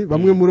amashanyarazi.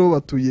 bamwe muri bo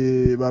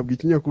batuye babwiye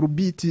ikinyamakuru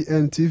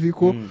BTN TV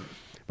ko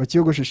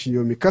bakiyogoshesha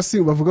iyo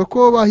mikasi bavuga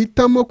ko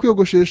bahitamo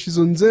kwiyogoshesha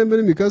izo nzembe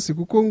n'imikasi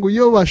kuko ngo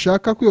iyo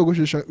bashaka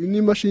kwiyogoshesha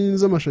n'imashini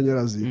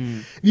z'amashanyarazi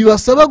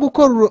bibasaba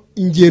gukora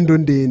ingendo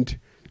ndende.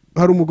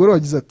 hari umugore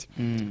wagize ati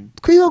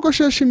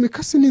twiyogoshesha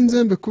imikasi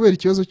n'inzembe kubera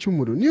ikibazo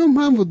cy'umuriro niyo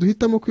mpamvu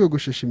duhitamo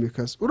kwiyogoshesha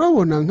imikasi.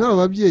 urabona nk'aba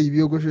babyeyi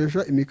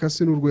biyogoshesha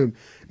imikasi n'urwembe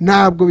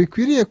ntabwo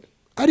bikwiriye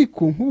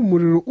ariko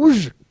nk'umuriro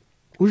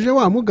uje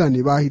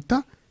wamugani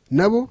bahita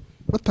nabo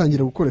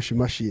batangira gukoresha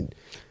imashini.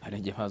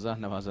 arenge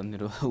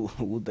bazanira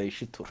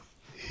udayishitura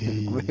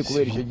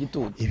kubera icyo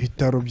gitutu.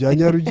 ibitaro bya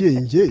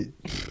Nyarugenge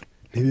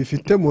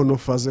ntibifite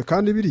monofaze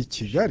kandi biri i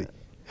Kigali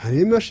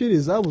hari imashini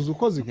zabuze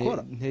uko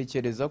zikora.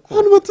 ntekereza ko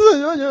hano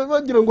batuzanye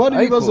bagira ngo hari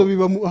ibibazo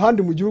biba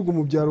ahandi mu gihugu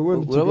mu byaro we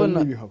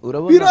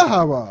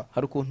birahaba.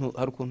 hari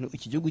ukuntu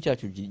iki gihugu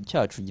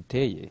cyacu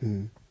giteye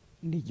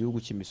ni igihugu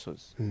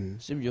cy'imisozi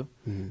sibyo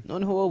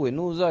noneho wowe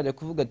nuzajya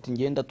kuvuga ati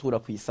ngenda tura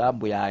ku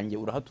isambu yanjye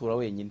urahatura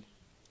wenyine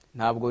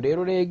ntabwo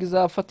rero rega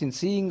izafata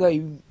insinga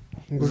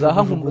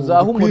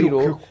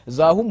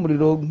zaha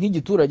umuriro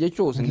nk'igiturage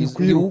cyose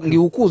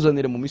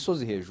ngiwukuzanire mu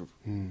misozi hejuru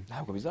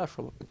ntabwo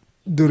bizashoboka.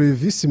 dore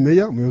visi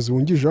meya umuyobozi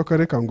wungirije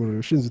w'akarere ka Ngororero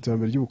ushinzwe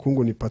iterambere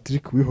ry'ubukungu ni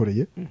Patrick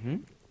Wihoreye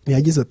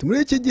yagize ati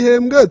muri iki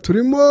gihembwe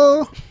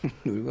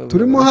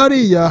turimo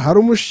hariya hari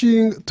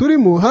umushinga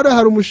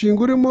hari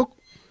umushinga urimo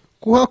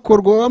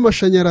kuhakorwa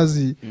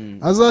w'amashanyarazi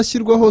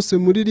azashyirwa hose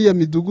muri iriya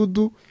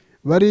midugudu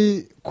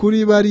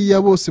kuri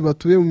bariya bose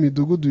batuye mu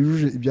midugudu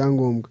yujuje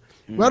ibyangombwa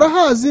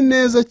barahazi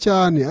neza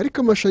cyane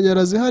ariko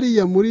amashanyarazi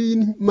hariya muri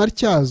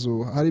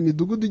Matyazo hari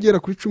imidugudu igera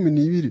kuri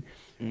 12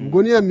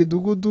 ubwo niya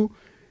midugudu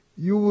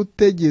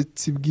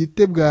y'ubutegetsi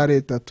bwite bwa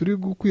leta turi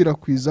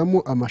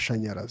gukwirakwizamo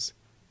amashanyarazi.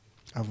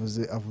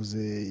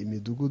 avuze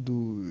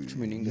imidugudu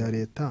ya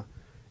leta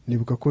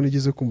nibuka ko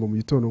nigeze kumva mu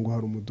gitondo ngo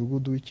hari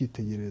umudugudu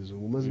w'icyitegererezo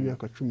umaze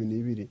imyaka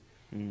 12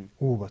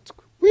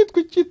 wubatswe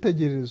witwa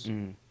icyitegererezo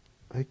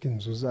ariko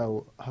inzu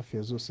zawo hafi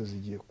ya zose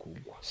zigiye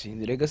kugwa.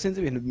 sinzi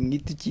ibintu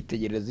mwita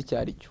icyitegererezo icyo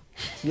ari cyo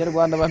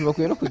Kinyarwanda abantu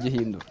bakwiye no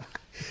kugihindura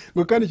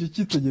ngo kandi icyo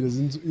cyitegererezo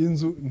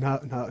inzu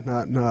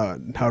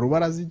nta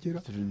rubaraza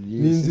igira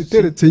ni inzu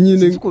iteretse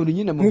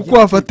nyine nk'uko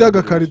wafata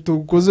agakarito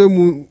ukoze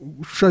mu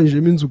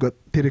ushushanyijemo inzu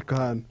ugatereka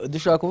ahantu.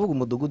 dushaka kuvuga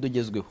umudugudu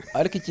ugezweho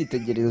ariko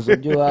icyitegererezo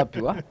byo wapi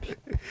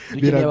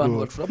dukeneye abantu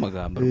bacura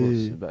amagambo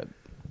rwose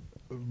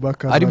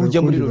ari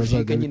bujya muri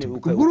logike nyine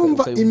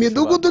urumva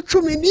imidugudu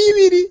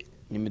 12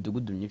 ni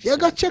imidugudu myinshi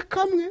y'agace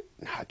kamwe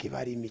ntabwo iba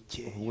ari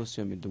mike ubwose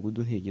iyo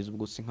midugudu ntigeze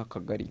ubwo si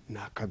nk'akagari ni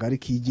akagari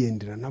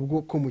kigendera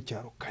nabwo ko mu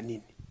cyaro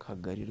kanini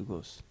kagari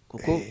rwose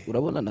kuko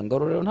urabona na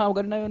Ngororero ntabwo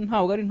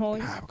ari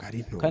ntoya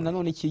kandi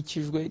nanone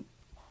ikikijwe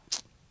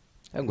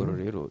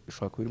Ngororero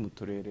ishobora kuba iri mu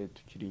turere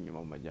tukiri inyuma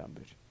mu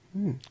majyambere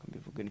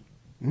mbivuge ni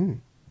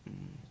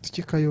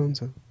tuki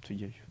Kayonza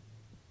tujyeyo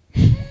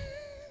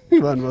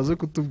abantu baze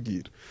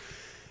kutubwira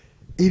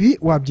ibi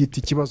wabyita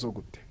ikibazo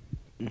gute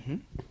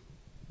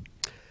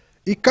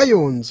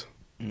Ikayonza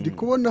ndi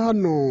kubona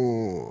hano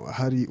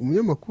hari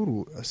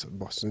umunyamakuru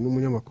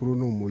n'umunyamakuru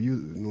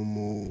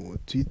no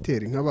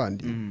Twitter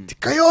nk'abandi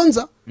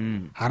Kayonza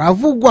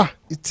haravugwa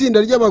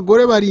itsinda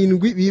ry'abagore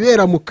 7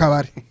 bibera mu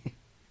kabari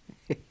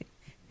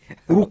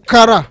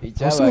Rukara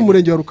hasi mu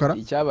murenge wa Rukara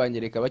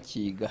icyabanyereka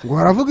bakiga ngo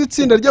haravuga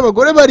itsinda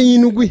ry'abagore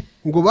 7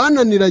 ngo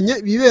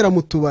bananiranye bibera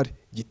mu tubari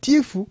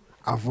gitifu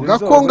avuga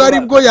ko ngo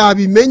aribwo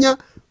yabimenya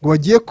ngo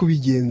bagiye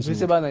kubigenzura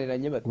Mbese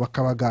bananiranye bate?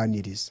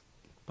 bakabaganiriza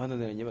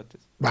Bananiranye bate?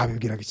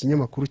 babibwiraga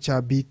ikinyamakuru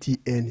cya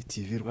BTN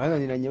TV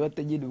Bananiranye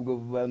bate nyine ubwo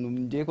bantu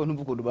ngiye ko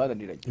ntumva ukuntu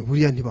bananiranye.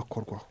 buriya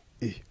ntibakorwaho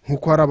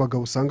nkuko hari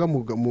abagabo usanga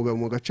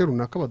mu gace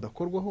runaka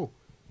badakorwaho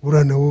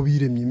buriya nabo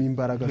biremyemo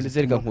imbaraga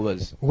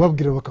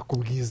ubabwira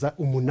bakakubwiza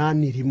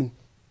 8 rimwe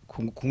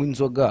kunywa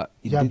inzoga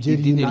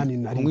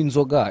kunywa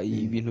inzoga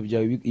ibintu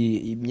byawe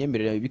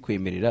imyemerere yawe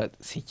bikwemerera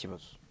si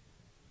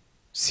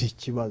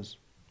ikibazo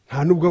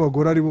nta nubwo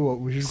abagore ari bo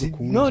babujijwe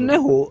kunywa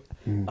noneho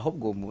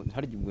ahubwo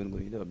hari igihe ngo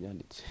bide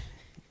babyanditse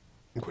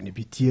ngo ni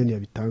BTN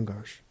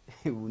yabitangaje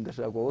ubu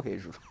ndashaka wo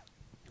hejuru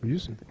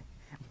uyuze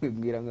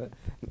mwibwira ngo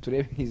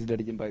turebe nk'izina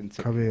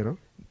ry'imbanitse Kabera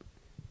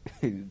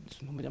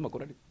ni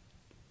umunyamakuru ari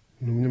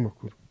ni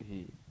umunyamakuru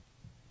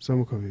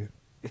Samu Kabera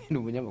ni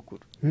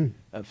umunyamakuru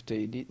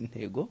afite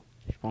intego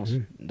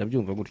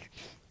ndabyumva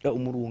gutyo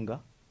umurunga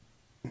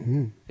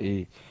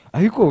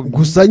ariko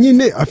gusa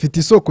nyine afite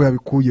isoko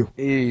yabikuyeho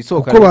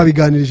kuko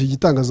babiganirije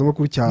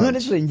igitangazamakuru cyane none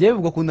se ngiye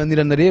ubwo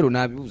kunanirana rero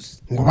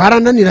nabibuze ngo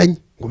barananiranye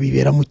ngo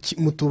bibera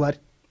mu tubari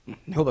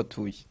niho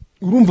batuye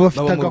urumva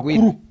bafite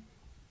agakuru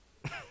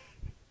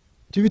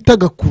cyo bita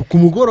agakuru ku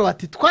mugoroba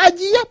ati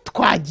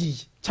twagiye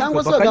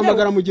cyangwa se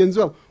bagamagara mugenzi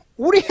wabo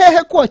uri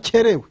hehe ko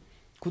wakerewe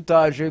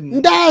kutaje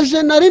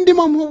ndaje nari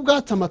ndimo mu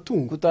bwatsi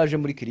amatungo kutaje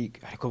muri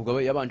kirike ariko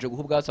ubwo yabanje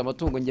guha ubwatsi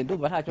amatungo nge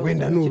ndumva ntacyo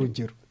wenda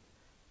n'urugero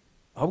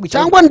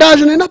cyangwa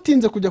ndaje nari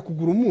natinze kujya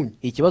kugura umunyu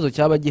ikibazo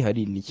cyaba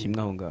gihari ni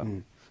kimwe aho ngaho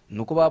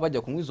nuko baba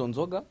bajya kunywa izo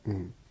nzoga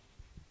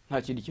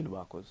nta kindi kintu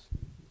bakoze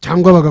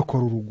cyangwa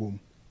bagakora urugomo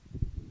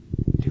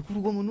reka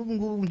urugomo n'ubu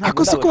ngubu ntabwo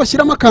ako siko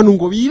bashyiramo akantu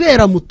ngo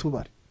bibera mu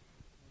tubari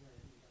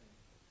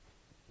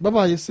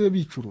babaye se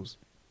bicuruza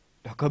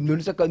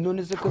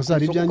none se ko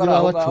zari ibyanjye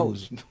baba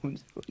bacuruza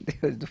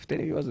dufite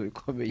ibibazo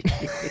bikomeye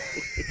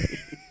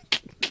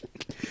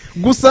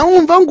gusa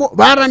wumva ngo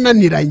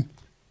barananiranye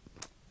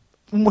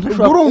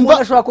umuntu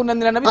ashobora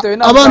kunanirana bitewe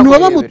n'aho abantu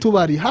baba mu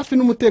tubari hafi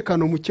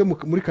n'umutekano muke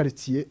muri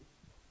karitsiye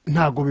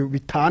ntago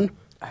bitana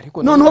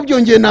noneho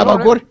byongeye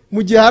n'abagore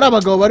mu gihe hari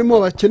abagabo barimo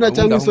bakena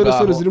cyangwa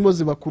isoresore zirimo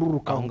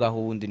zibakururuka aho ngaho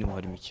ubundi niho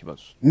harimo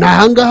ikibazo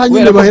nahangaha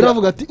nyine bahera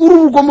bavuga ati uru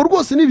rugomo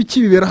rwose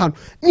n'ibiki bibera hano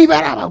niba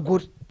ari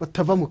abagore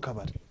batava mu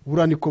kabari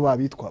bura niko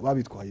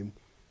babitwayemo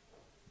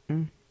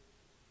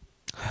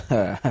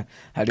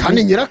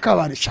kandi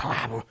nyirakabari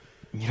shabo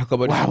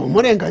waba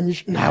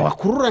umurenganyije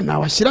ntawakurura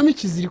ntawashyiramo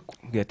ikiziriko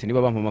ati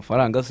niba bampa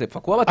amafaranga se pfa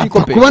kuba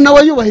batikopeye kuba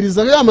nawe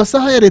yubahiriza ya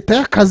masaha ya leta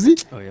y'akazi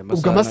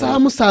ubwo amasaha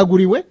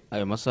amusaguriwe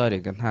ayo masaha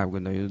rega ntabwo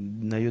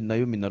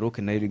nayo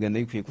minaroke nayo rega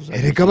nayo ikwiye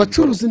kuzajya rega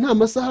abacuruzi nta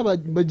masaha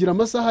bagira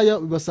amasaha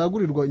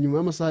basagurirwa nyuma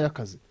y'amasaha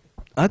y'akazi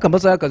ariko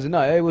amasaha y'akazi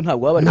ntayayo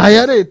ntabwo waba nta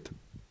ya leta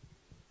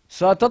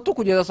saa 3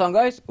 kugeza saa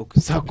ngahe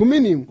saa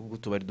 11 ubwo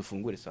tubari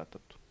dufungure saa 3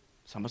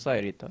 saa amasaha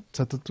ya leta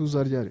saa 3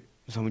 zaryare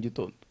za mu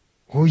gitondo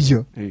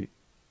hoya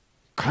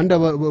kandi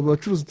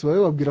abacuruzi tubaye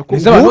babwira ko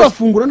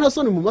urafungura nta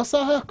soni mu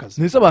masaha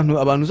y'akazi nese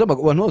abantu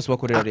bose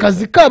bakorera leta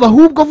akazi kaba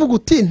ahubwo avuga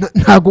uti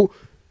ntago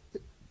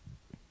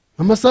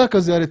amasaha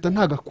y'akazi ya leta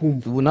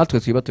ntagakumva ubu natwe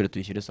twibature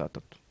tuyishyire saa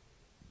 3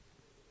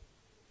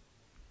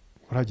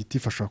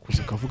 uragitifa ashaka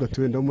kuza akavuga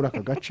ati wenda muri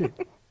aka gace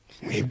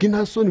mwebwe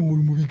nta soni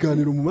muri mu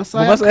biganiro mu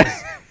masaha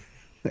y'akazi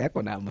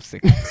yako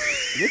namuseka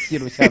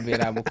ikintu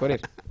cyambere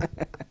amukorera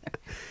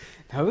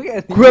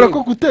kubera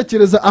ko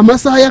gutekereza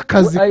amasaha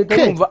y'akazi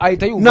ke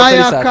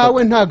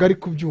n'ayakawe ntago ari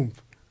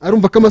kubyumva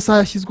arumva ko amasaha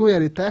yashyizweho ya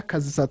leta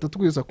y'akazi saa 3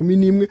 kugeza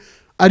 11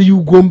 ariyo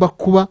ugomba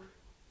kuba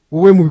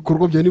wowe mu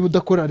bikorwa bya niba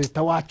udakora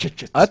leta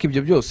wacecetse ariko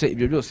ibyo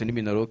byose ni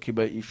minaroki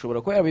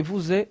ishobora kuba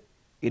yabivuze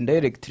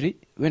indirectly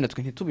wenda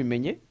twe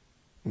ntitubimenye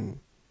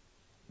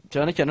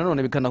cyane cyane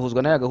none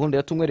bikanahuzwa n'aya gahunda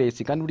yatumwe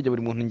resi kandi burya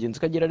buri muntu ingenzi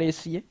kagira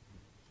resi ye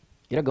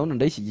ira gahunda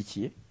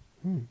ndayishyigikiye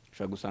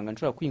ushobora gusanga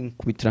nshobora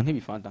kwikubitira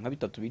nk'ibifanta nka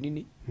 3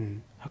 binini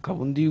hakaba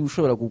undi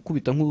ushobora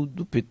gukubita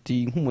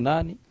nk'udupeti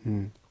nk'umunani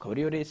ukaba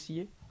ariyo resi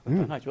ye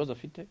nta kibazo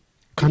afite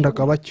kandi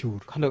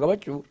akabacyura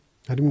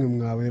ari mwe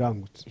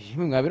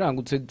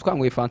mwabirangutse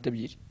twanyweye fanta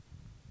ebyiri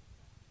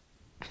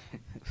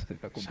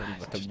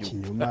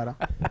kinyomara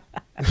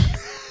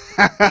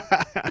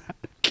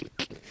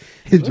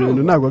ibyo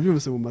bintu ntabwo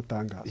byose mu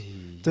matangazo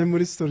cyane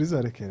muri stories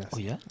za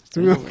rekerasi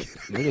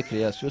muri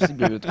rekerasi si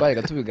ibyo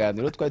twayaga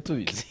tubiganiro twari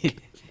tubizi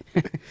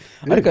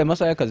ariko ayo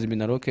masaha y'akazi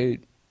minaroke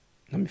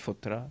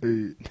n'amifotora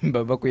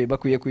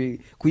bakwiye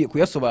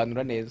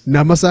kuyasobanura neza ni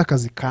amasaha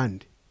y'akazi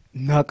kandi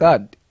nta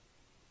kandi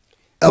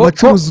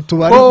abacuruzi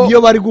utubari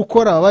iyo bari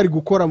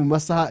gukora mu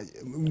masaha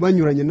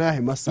banyuranye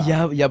n'ahe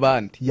masaha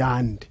y'abandi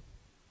yandi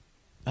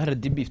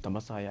RDB ifite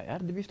amasaha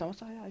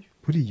yayo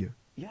buriya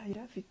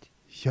irafite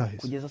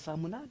kugeza saa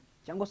 8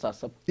 cyangwa saa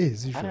 7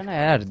 z'ijoro ari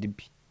na RDB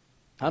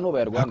hano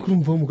bayarwanda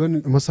akurumva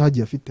umugani amasaha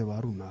agiye afite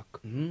ba runaka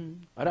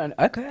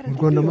mu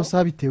Rwanda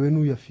amasaha bitewe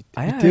n'uyafite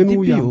bitewe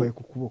n'uyambaye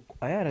ku kuboko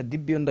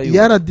RDB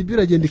ndayo RDB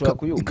iragenda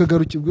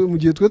ikagarukirwa mu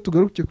gihe twe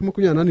tugarukiye kuri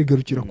 28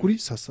 igarukira kuri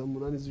saa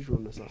 8 z'ijoro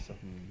na saa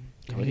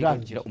 7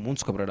 irangira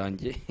umunsi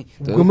ukaburarangiye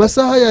ubwo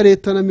amasaha ya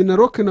leta na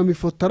minaroke na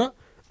mifotara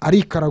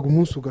arikaraga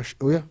umunsi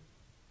oya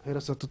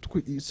hera saa tatu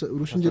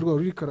urushinge rwawe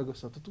rurikaraga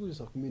saa tatu kugeza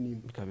saa 11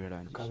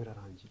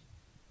 birarangiye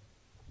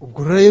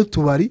ubwo rero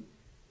tubari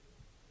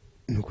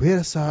ni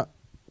guhera saa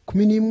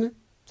 11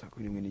 saa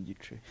 11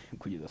 n'igice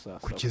kugeza saa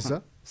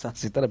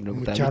 6:59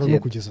 mu cyaro no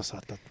kugeza saa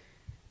 3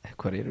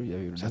 ariko rero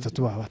saa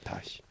 3 baba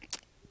batashye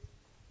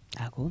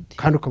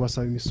kandi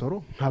ukabasaba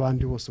imisoro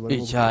nk'abandi bose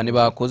bari cyane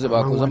bakoze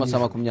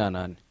amasaha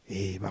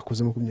 28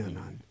 bakoze 28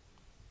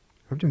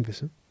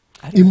 urabyumvise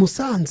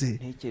imusanze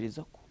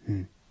ntekereza ko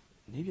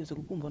nibyo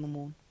kukumva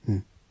n'umuntu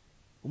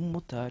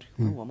umumotari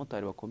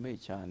abamotari bakomeye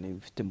cyane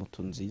ufite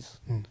moto nziza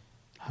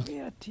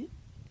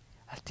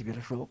ati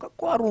birashoboka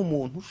ko hari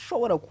umuntu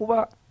ushobora kuba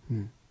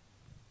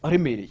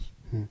aremereye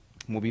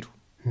mu biro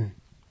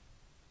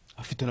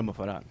afite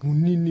n'amafaranga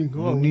munini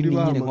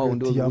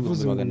nk'undi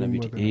yavuze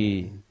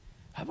 200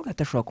 avuga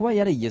ati ashobora kuba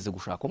yarigeze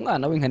gushaka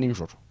umwana we nka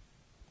nijoro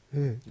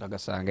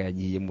agasanga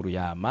yagiye mu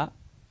Ruyama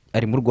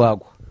ari mu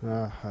Rwagwa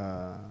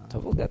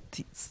tavuga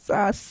ati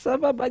saa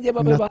 7 bajye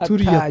babe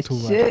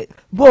batashye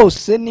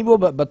bose nibo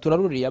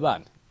baturaruriye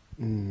abana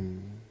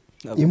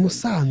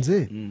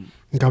imusanze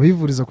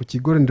ngabivuriza ku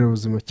kigo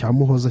nderabuzima cya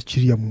Muhoza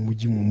kiriya mu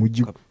mujyi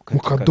mu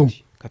Kadomo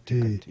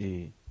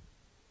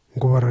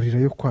ngo bararira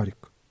yo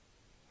kwarika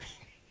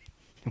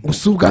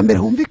gusa ubwa mbere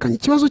humvikanye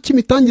ikibazo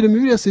cy'imitangire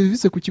mibi ya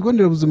serivisi ku kigo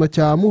nderabuzima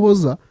cya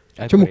Muhoza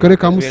cyo mu karere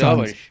ka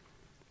Musanze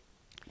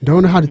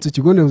ndabona handitse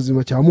ikigo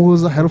nderabuzima cya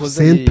Muhoza Health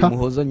Center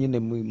Muhoza nyine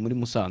muri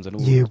Musanze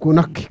yego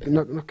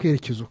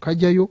nakerekezo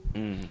kajyayo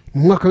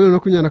mu mwaka wa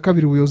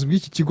 2022 ubuyobozi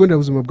bw'iki kigo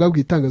nderabuzima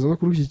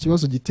bwabwitangazamakuru iki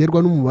kibazo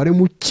giterwa n'umubare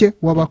muke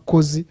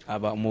w'abakozi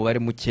umubare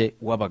muke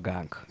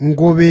w'abaganga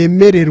ngo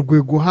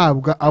bemererwe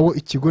guhabwa abo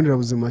ikigo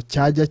nderabuzima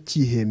cyajya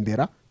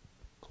kihembera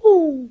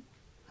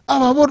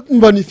aba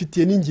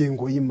banifitiye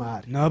n'ingengo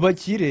y'imari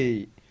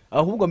nabakire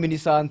ahubwo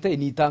minisante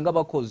nitanga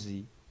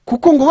abakozi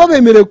kuko ngo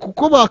babemereye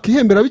kuko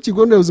bakihembera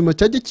b'ikigo nderabuzima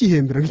cyajya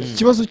kihembera iki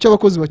kibazo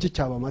cy'abakozi bake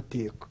cyaba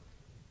amateka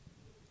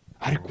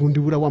ariko undi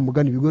bura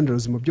wamugana ibigo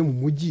nderabuzima byo mu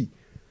mujyi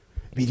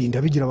birinda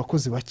bigira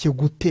abakozi bake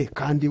gute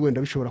kandi wenda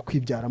bishobora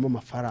kwibyaramo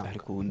amafaranga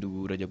ariko undi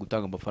urajya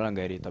gutanga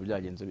amafaranga ya leta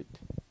byagenze bite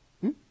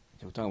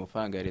gutanga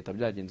amafaranga ya leta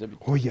byagenze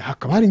bite oya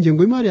hakaba hari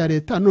ingengo y'imari ya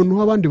leta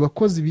noneho abandi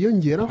bakozi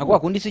biyongera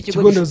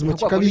ikigo nderabuzima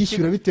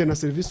kikabishyura bitewe na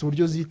serivisi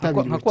uburyo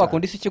zitabiriwe nka kwa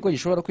kundi ikigo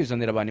gishobora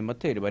kwizanira abantu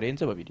imateri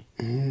barenze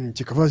 2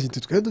 kikavuga ati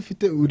twe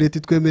dufite leta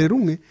itwemerera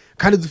umwe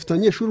kandi dufite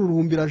abanyeshuri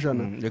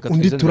 100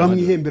 undi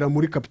turamwihembera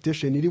muri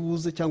capitation iri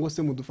buze cyangwa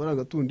se mu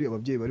dufaranga tundi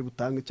ababyeyi bari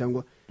butange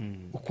cyangwa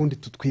ukundi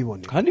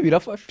tutwibone kandi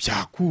birafasha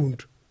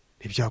byakunda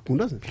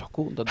ntibyakunda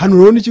hano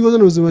rero n'ikigo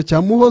nderabuzima cya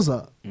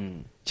Muhoza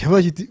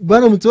cyabagiti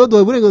baramutse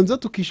baduha uburenganzira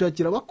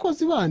tukishakira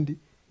abakozi bandi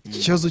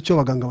ikibazo cyo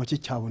baganga bake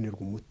cyabonerwa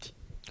umuti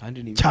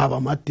cyaba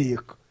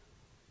amateka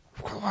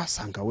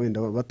wasanga wenda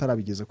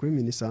batarabigeza kuri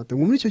minisante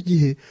ngo muri icyo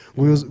gihe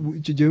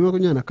icyo gihe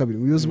 2022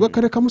 ubuyobozi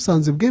bw'akarere ka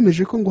Musanze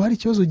bwemeje ko ngo hari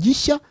ikibazo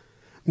gishya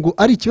ngo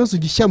ari ikibazo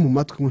gishya mu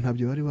matwi ngo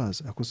ntabyo bari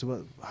baza akose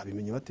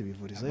babimenye bate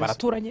bivuriza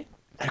baraturanye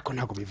ariko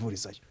ntago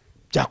bivurizayo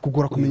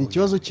byakugora kumenya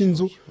ikibazo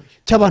cy'inzu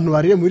cy'abantu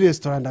barire muri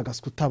restaurant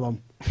agaskutabamo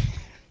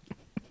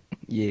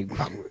yego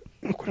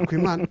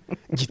kwimana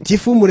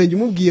gitifu umurenge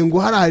umubwiye ngo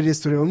hari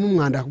restaurant mu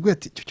mwanda akubwiye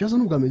ati icyo kibazo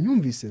nubwamenye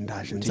yumvise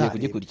ndaje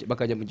nzari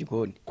bakajya mu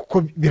gikoni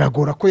kuko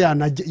biragora ko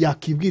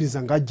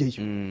yakibwiriza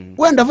ngajyeyo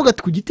wenda avuga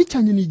ati ku giti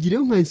cyanye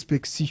nigireyo nka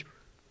inspection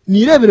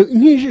nirebere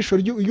nk'ijisho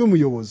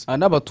ry'umuyobozi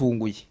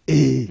anabatunguye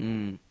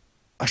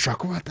ashaka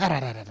kuba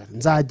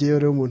nzageyo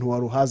rero umuntu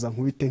waruhaza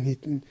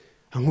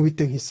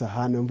nkubite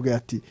nk'isahane mvuga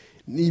ati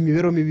ni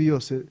imibereho mibi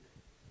yose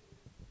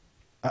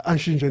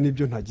anshinja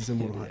nibyo ntagize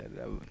mu ruhare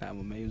nta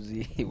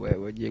mumayuzi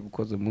wagiye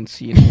gukoza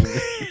munsi y'intebe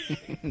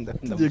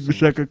ngiye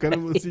gushaka kare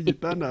munsi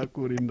y'igitanda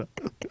akurinda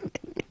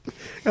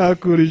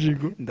akura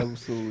ijigo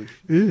ndabusoje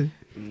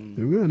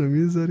umwana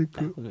mwiza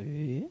ariko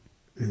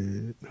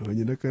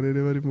nabonye n'akarere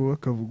barimo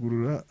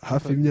bakavugurura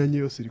hafi imyanya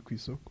yose iri ku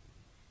isoko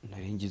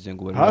naringize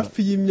ngo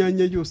hafi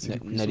y'imyanya yose iri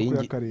ku isoko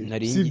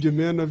y'akarere si ibyo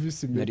meya na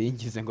visi meya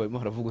naringize ngo barimo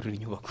baravugurura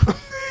inyubako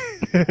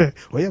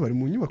oya bari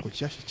mu nyubako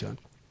nshyashya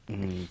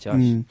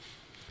cyane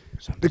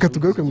reka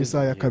tugaruke mu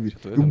isaha ya kabiri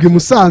ubwo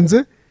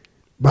Musanze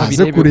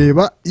baze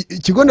kureba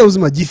ikigo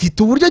nderabuzima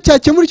gifite uburyo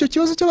cyakemura icyo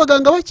kibazo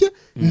cy'abaganga bake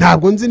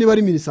ntabwo nzi niba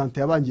ari minisante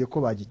yabangiye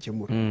ko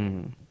bagikemura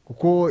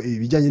kuko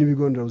ibijyanye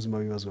n'ibigo nderabuzima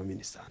bibazwa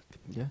minisante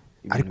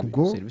ariko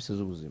ubwo serivisi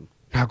z'ubuzima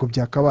ntabwo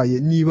byakabaye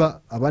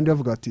niba abandi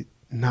bavuga ati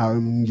nta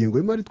ngengo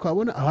y'imari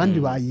twabona abandi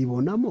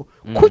bayibonamo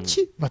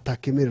kuki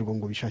batakemererwa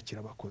ngo bishakire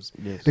abakozi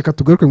reka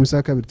tugaruke mu isaha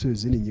ya kabiri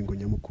tuzi n'ingingo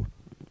nyamukuru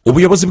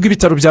ubuyobozi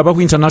bw'ibitaro bya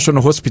Bahu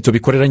International Hospital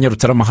bikorera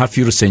Nyarutarama hafi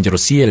y'urusengero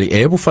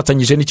CLA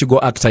bufatanyije n'ikigo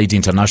Actaid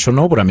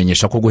International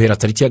buramenyesha ko guhera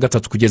tariki ya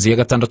 3 kugeza ya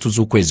 6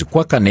 z'ukwezi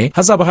kwa 4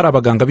 hazaba hari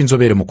abaganga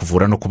b'inzobere mu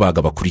kuvura no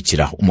kubaga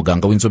bakurikira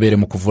umuganga w'inzobere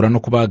mu kuvura no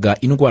kubaga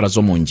indwara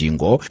zo mu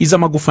ngingo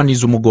iz'amagufa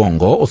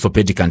n'iz'umugongo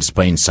orthopedic and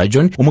spine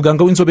surgeon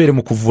umuganga w'inzobere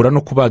mu kuvura no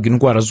kubaga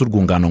indwara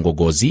z'urwungano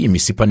ngogozi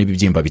imisipa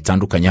n'ibibyimba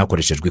bitandukanye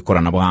hakoreshejwe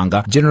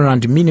ikoranabuhanga general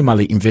and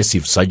minimally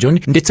invasive surgeon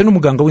ndetse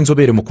n'umuganga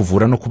w'inzobere mu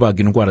kuvura no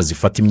kubaga indwara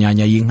zifata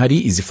imyanya y'inkari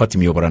izifata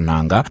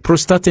imiyoborantanga,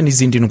 prostate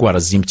n'izindi ndwara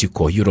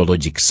z'impyiko,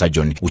 urologic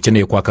surgeon.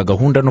 Ukeneye kwaka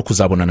gahunda no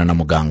kuzabonana na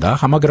muganga,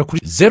 hamagara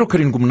kuri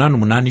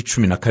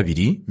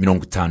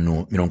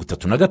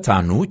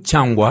 0788505035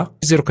 cyangwa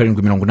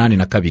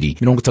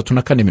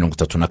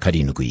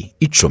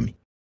 0782343710.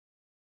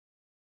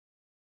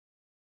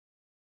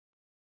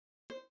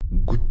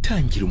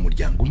 Gutangira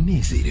umuryango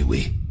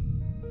unezerewe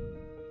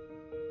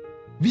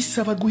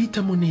bisaba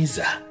guhitamo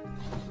neza.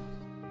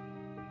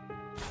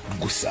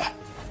 Gusa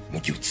mu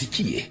gihe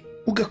utsikiye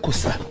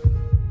ugakosa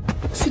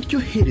siryo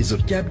herezo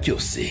rya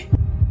byose.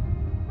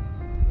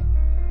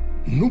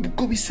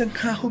 Nubwo bisa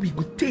nkaho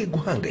biguteye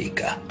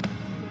guhangayika,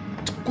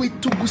 twe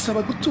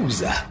tugusaba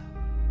gutuza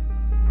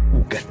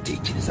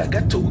ugatekereza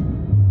gato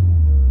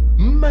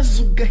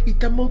maze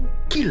ugahitamo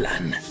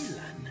Kilan.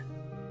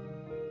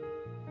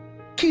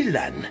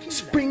 Kilan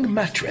Spring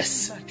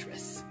Mattress,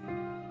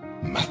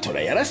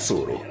 matora ya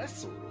rasoro,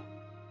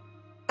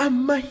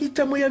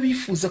 amahitamo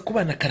y'abifuza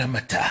kubana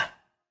karamata.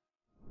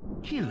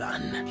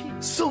 Kilan,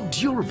 so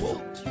durable,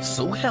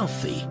 so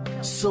healthy,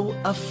 so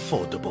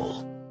affordable.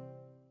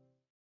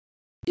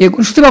 Yego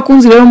inshuti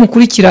bakunzi rero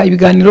mukurikira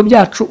ibiganiro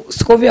byacu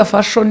Scovia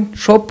Fashion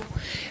Shop,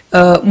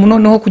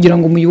 noneho kugira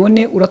ngo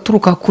muyibone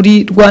uraturuka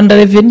kuri Rwanda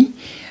Revenue.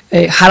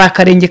 Hari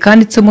akarenge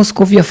kanditsemo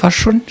Scovia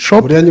Fashion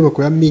Shop muri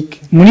nyubako ya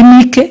Mike, muri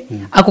Mike.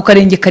 Ako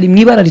karenge kari mu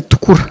ibara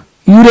ritukura.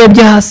 Iyo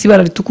urebye hasi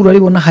ibara ritukura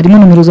ribona harimo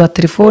numero za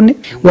telefone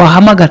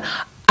wahamagara.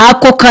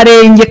 Ako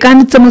karenge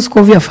kanditsemo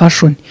Scovia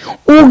Fashion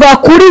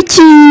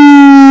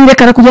ugakurikire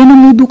karakujyana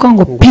mu iduka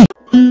ngo pi.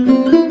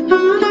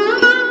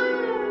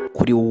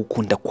 Kuri wowe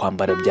ukunda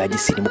kwambara bya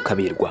gisirimu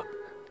kaberwa,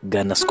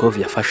 gana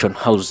Scovia Fashion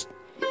House.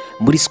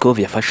 Muri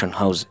Scovia Fashion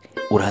House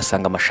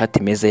urahasanga amashati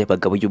meza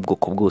y'abagabo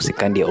y'ubwoko bwose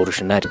kandi ya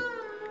original.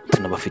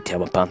 Tunabafitiye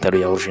amapantaro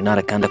ya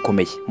original kandi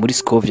akomeye. Muri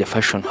Scovia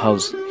Fashion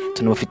House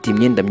tunabafitiye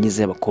imyenda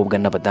myiza y'abakobwa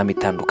n'abadamu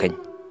itandukanye.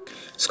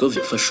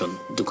 Scovia Fashion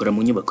dukora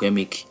mu nyubako ya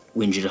Mike.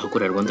 Winjira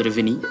ahakorera Rwanda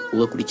Revenue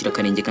ugakurikira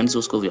akarenge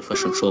kanditseho Scovia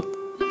Fashion Shop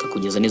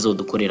kakugeza neza aho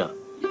dukorera.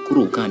 Kuri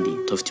ubu kandi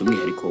tubafitiye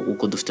umwihariko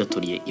uko dufite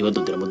atelier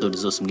ibadodera modeli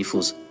zose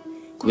mwifuza.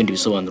 Ku bindi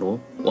bisobanuro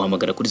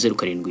wahamagara kuri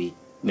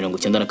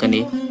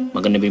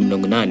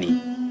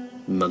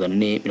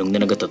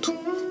 0794280443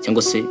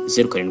 cyangwa se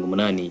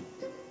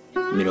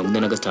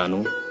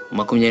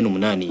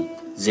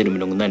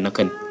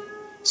 0788452084.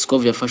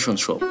 Scovia Fashion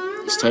Shop,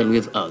 style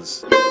with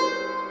us.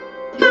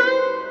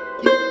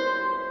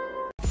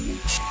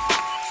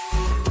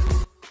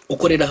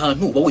 Ukorera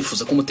ahantu uba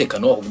wifuza ko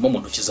umutekano wawe uguma mu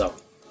ntoki zawe.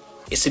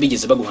 Ese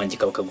bigeze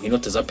baguhangika bakaguha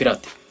inote za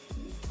pirate?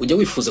 Ujya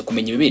wifuza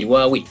kumenya ibiberi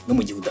wawe no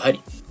mu gihe udahari?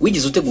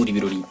 Wigeze utegura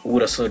ibirori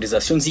ubura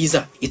sonorisation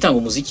nziza itanga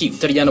umuziki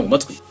utaryana mu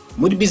matwi?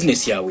 Muri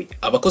business yawe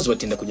abakozi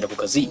batinda kugera ku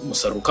kazi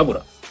umusaruro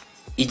ukabura?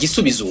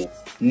 Igisubizo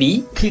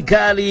ni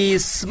Kigali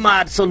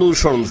Smart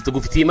Solutions.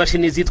 Tugufitiye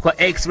imashini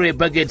zitwa X-ray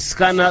baggage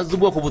scanner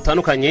z'ubwoko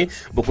butandukanye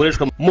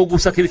bukoreshwa mu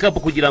gusaka ibikapu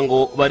kugira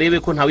ngo barebe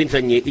ko nta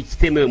winjanye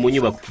ikitemewe mu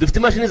nyubako. Dufite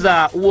imashini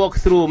za walk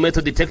through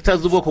metal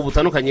detectors z'ubwoko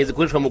butandukanye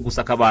zikoreshwa mu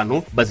gusaka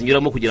abantu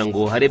bazinyuramo kugira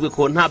ngo harebwe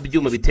ko nta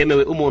byuma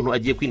bitemewe umuntu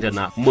agiye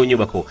kwinjana mu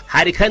nyubako.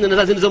 Hari kandi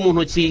na zindi zo mu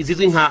ntoki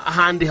zizwi nka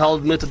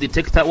handheld metal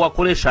detector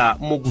wakoresha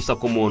mu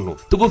gusaka umuntu.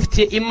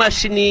 Tugufitiye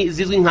imashini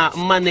zizwi nka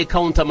money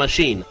counter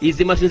machine.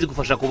 Izi mashini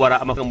zigufasha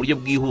kubara amafaranga mu buryo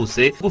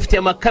bwihuse. Gufite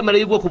amakamera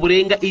y'ubwoko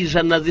burenga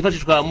 100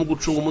 zifashishwa mu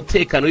gucunga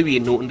umutekano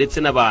w'ibintu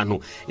ndetse n'abantu.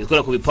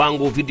 Izikora ku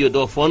bipangu, video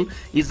door phone,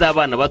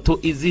 iz'abana bato,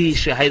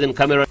 izihishe hidden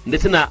camera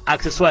ndetse na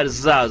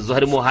accessoires zazo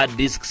harimo hard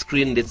disk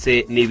screen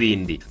ndetse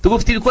n'ibindi.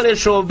 Tugufite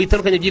ibikoresho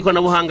bitandukanye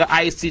by'ikoranabuhanga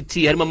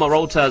ICT harimo ama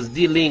routers,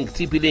 D-Link,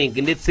 TP-Link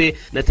ndetse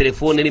na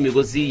telefone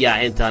n'imigozi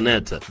ya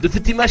internet.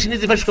 Dufite imashini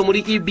zifashishwa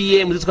muri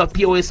EBM zitwa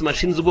POS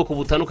machines z'ubwoko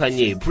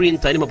butandukanye,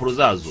 printer n'impapuro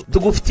zazo.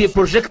 Tugufite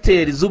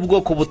projector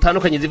z'ubwoko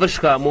butandukanye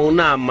zifashishwa mu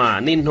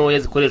nama n'intoya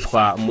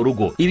zikoreshwa mu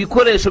rugo.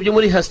 Ibikoresho byo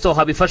muri Hasto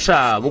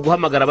habifasha mu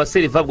guhamagara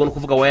abaseriva bwo no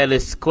kuvuga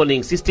wireless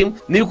calling system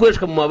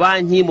n'ibikoreshwa mu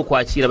mabanki mu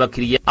kwakira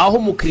abakiriya aho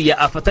umukiriya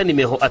afata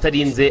nimero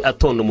atarinze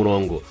atonda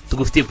umurongo.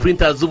 Tugufite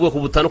printers z'ubwoko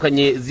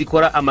butandukanye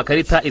zikora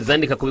amakarita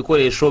izandika ku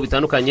bikoresho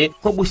bitandukanye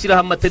nko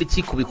gushyiraho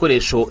amatariki ku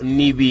bikoresho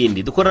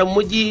n'ibindi. Dukorera mu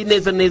mujyi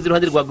neza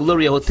iruhande rwa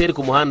Gloria Hotel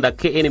ku muhanda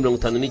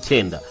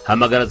KN59.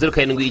 Hamagara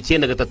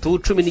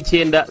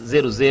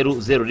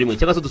 0793190001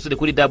 cyangwa se dusure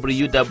kuri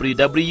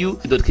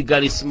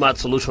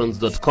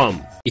www.kigalismartsolutions.com.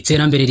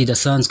 Iterambere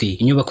ridasanzwe,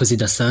 inyubako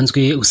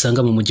zidasanzwe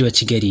usanga mu mujyi wa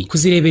Kigali.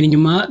 Kuzirebera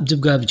inyuma byo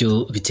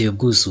bwabyo biteye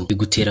ubwuzu,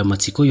 bigutera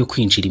amatsiko yo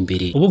kwinjira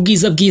imbere. Ubu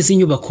bwiza bw'izi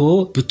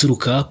nyubako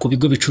buturuka ku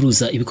bigo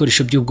bicuruza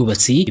ibikoresho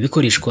by'ubwubatsi,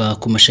 ibikoreshwa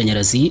ku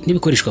mashanyarazi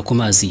n'ibikoreshwa ku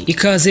mazi.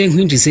 Ikaze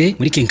nkwinjize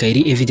muri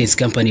Kenkayiri Evidence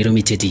Company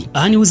Limited.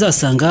 Aha ni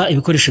uzasanga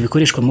ibikoresho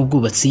bikoreshwa mu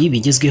bwubatsi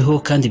bigezweho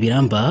kandi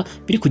biramba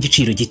biri ku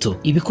giciro gito.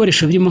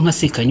 Ibikoresho birimo nka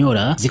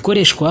sekanyora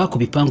zikoreshwa ku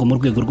bipango mu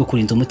rwego rwo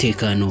kurinda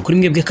umutekano. Kuri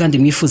mwebwe kandi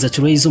mwifuza wifuza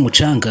tureyi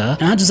z'umucanga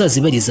ntahandi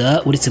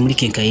uzazibariza uretse muri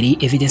Kenkayiri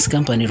Evidence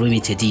Company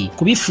Limited.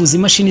 Kubifuza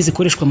imashini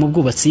zikoreshwa mu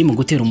bwubatsi mu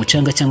gutera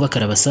umucanga cyangwa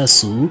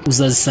karabasasu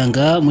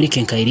uzazisanga muri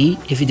Kenkayiri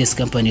Evidence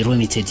Company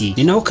Limited.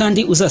 Ni naho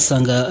kandi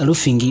uzasanga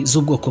roofing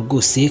z'ubwoko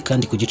bwose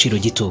kandi ku giciro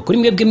gito. Kuri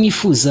mwebwe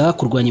mwifuza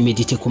kurwanya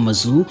imedite ku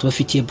mazu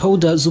tubafitiye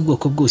powder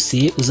z'ubwoko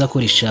bwose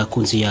uzakoresha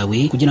ku nzu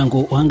yawe kugira ngo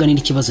uhangane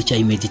n'ikibazo cya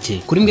imedite.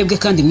 Kuri mwebwe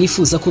kandi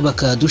mwifuza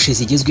kubaka dushe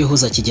zigezweho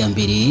za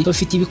kijyambere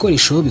tubafitiye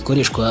ibikoresho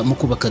bikoreshwa mu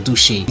kubaka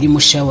dushe birimo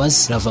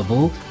showers,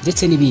 lavabo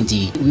ndetse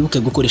n'ibindi. Wibuke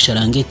gukoresha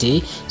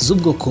rangete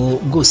z'ubwoko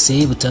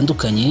bwose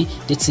butandukanye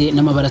ndetse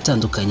n'amabara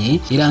atandukanye.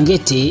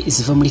 Irangete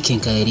ziva muri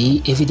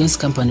Kenkayiri Evidence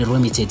Company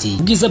Limited.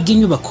 Ubwiza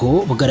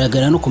bw'inyubako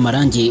bugaragara no ku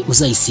marangi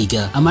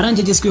uzayisiga.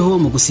 Amarangi agezweho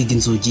mu gusiga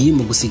inzugi,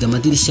 mu gusiga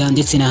amadirishya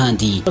ndetse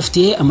n'ahandi.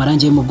 Bafite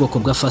amarangi yo mu bwoko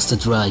bwa Fast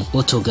Dry,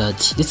 Autoguard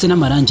ndetse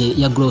n'amarangi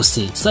ya Gloss.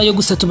 Sayo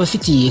gusa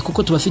tubafitiye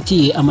kuko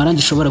tubafitiye amarangi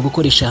ushobora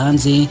gukoresha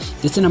hanze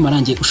ndetse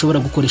n'amarangi ushobora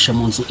gukoresha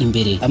mu nzu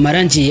imbere.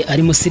 Amarangi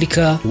arimo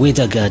Silica,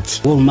 Weatherguard,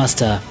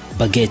 Wallmaster,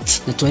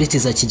 Baguette na toilette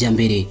za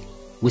kijyambere.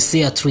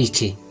 Wese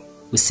Atrike,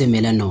 Wese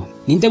Melano.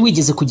 Ninde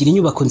wigeze kugira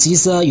inyubako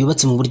nziza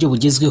yubatse mu buryo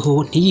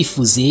bugezweho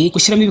ntiyifuze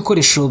gushyiramo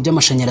ibikoresho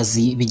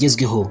by'amashanyarazi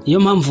bigezweho? Niyo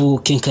mpamvu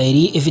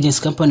Kenkayiri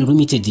Evidence Company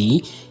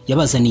Limited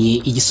yabazaniye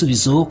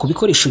igisubizo ku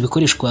bikoresho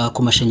bikoreshwa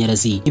ku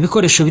mashanyarazi.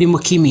 Ibikoresho birimo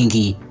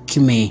Kimingi,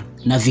 Kime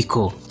na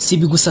Vico. Si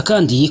ibi gusa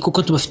kandi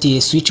kuko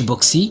tubafitiye switch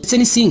box ndetse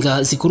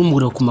n'insinga zikora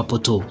umuriro ku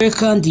mapoto. Wewe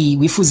kandi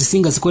wifuza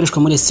insinga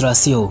zikoreshwa muri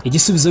installation,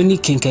 igisubizo ni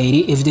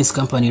Kenkayiri Evidence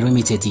Company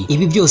Limited.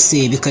 Ibi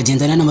byose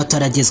bikagendana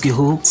n'amatara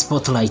agezweho,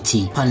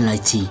 spotlight, pan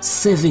light,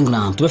 saving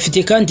lamp.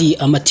 Tubafitiye kandi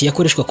amatiyo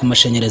akoreshwa ku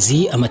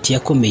mashanyarazi, amatiyo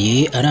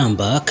akomeye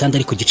aramba kandi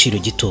ari ku giciro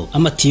gito.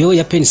 Amatiyo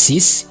ya pen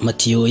 6,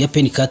 amatiyo ya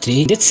pen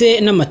 4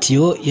 ndetse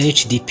n'amatiyo ya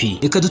HDP.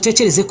 Reka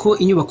dutekereze ko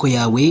inyubako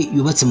yawe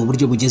yubatse mu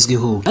buryo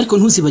bugezweho, ariko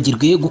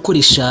ntuzibagirwe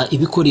gukoresha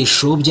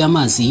ibikoresho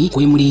by'amazi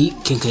kuri muri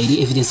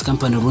Kenkayiri Evidence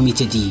Company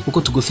Limited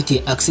kuko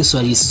tugufite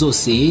accessories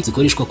zose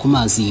zikoreshwa ku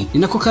mazi. Ni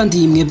nako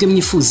kandi mwebwe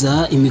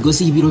mwifuza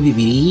imigozi y'ibiro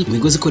bibiri,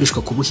 imigozi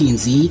ikoreshwa ku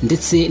buhinzi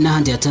ndetse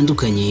n'ahandi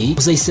hatandukanye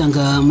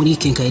uzayisanga muri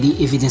Kenkayiri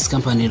Evidence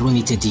Company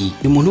Limited. Ni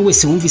umuntu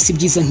wese wumvise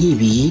ibyiza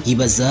nk'ibi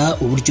yibaza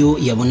uburyo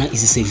yabona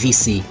izi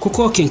service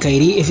kuko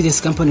Kenkayiri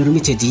Evidence Company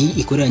Limited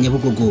ikorera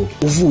Nyabugogo.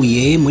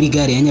 Uvuye muri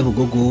gare ya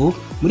Nyabugogo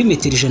muri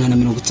metero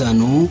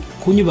 150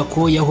 ku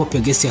nyubako ya Hope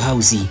Guest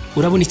House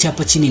urabona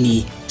icyapa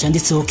kinini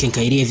cyanditseho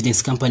Kenkayiri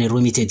Evidence Company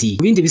Limited.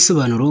 Ibindi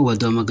bisobanuro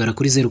waduhamagara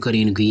kuri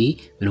 07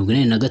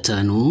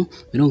 85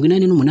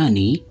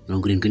 88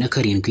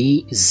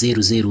 77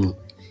 00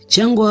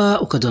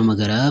 cyangwa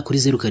ukaduhamagara kuri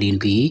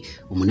 07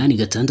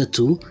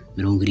 86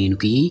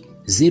 70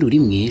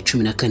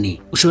 0114.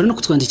 Ushobora no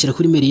kutwandikira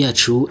kuri mail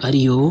yacu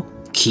ariyo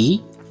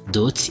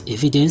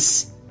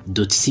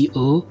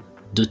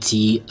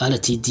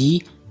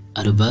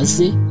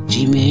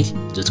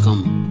key.evidence.co.rtd@gmail.com.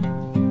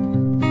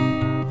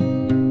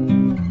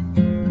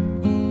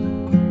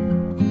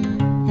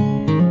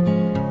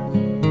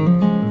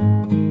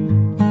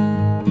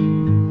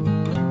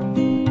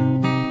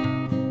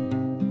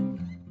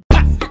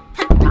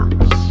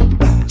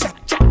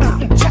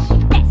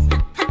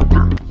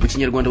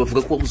 Kinyarwanda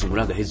bavuga ko wabuze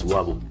umuranga hezi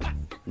wabo.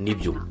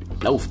 Nibyo,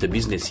 nawe ufite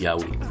business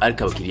yawe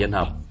ariko abakiriya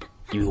ntabo.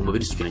 Ibihombo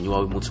birisukiranye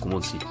wawe umunsi ku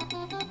munsi.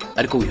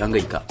 Ariko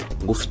wihangayika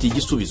ngo ufite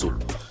igisubizo.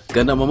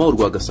 Gana mama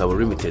urwa Gasabo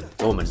Limited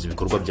wamamariza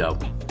ibikorwa byawe.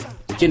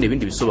 Ukeneye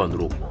ibindi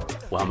bisobanuro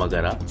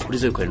wahamagara kuri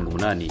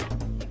 078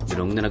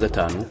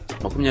 45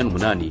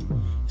 28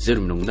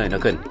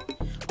 084.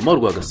 Mama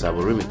urwa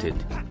Gasabo Limited,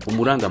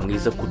 umuranga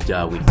mwiza ku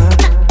byawe.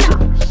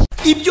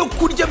 Ibyo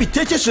kurya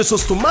bitekeshe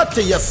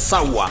sostomate ya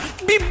sawa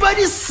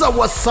bibari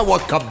sawa sawa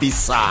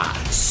kabisa.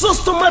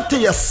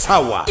 Sostomate ya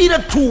sawa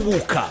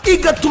iratubuka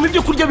igatuma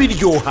ibyo kurya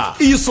biryoha.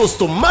 Iyi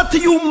sostomate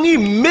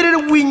y'umwimerere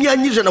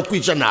w'inyanya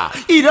 100%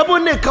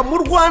 iraboneka mu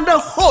Rwanda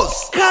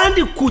hose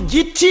kandi ku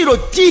giciro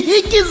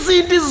gihiga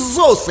izindi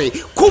zose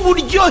ku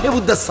buryohe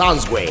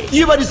budasanzwe.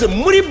 Yibarize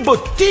muri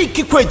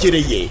boutique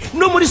kwegereye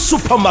no muri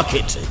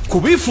supermarket.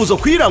 Kubifuza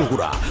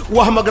kwirangura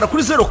wahamagara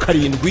kuri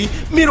 07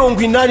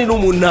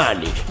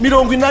 88 86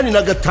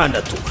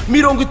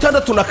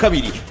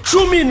 62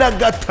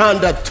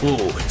 16.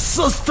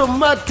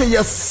 Sostomate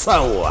ya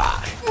sawa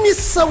ni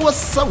sawa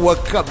sawa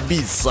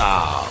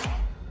kabisa.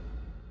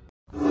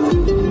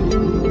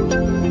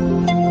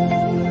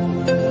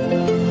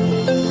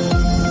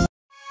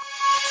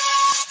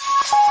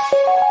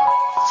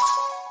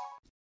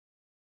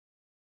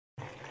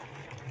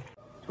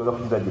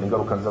 kuzagira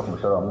ingaruka nziza ku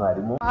mushahara wa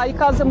mwarimu.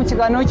 Ikaze mu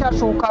kiganiro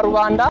cyacu ku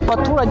Karubanda,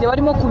 abaturage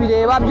barimo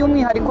kubireba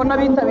by'umwihariko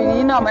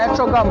n'abitabiriye inama ya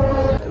Kagame.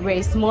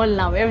 We're small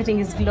now, everything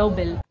is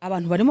global.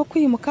 Abantu barimo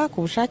kwimuka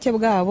ku bushake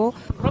bwabo.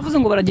 Uravuze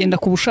ngo baragenda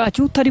ku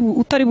bushake,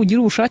 utari bugire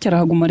ubushake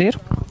arahaguma rero.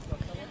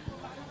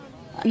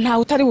 Nta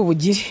utari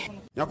bubugire.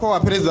 Nyakubahwa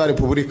Perezida wa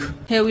Repubulika,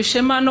 hewe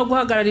ishema no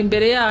guhagarara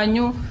imbere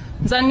yanyu,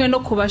 nzanywe no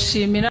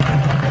kubashimira.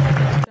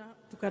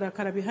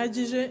 Tukarakara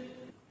bihagije.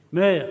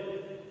 Meya,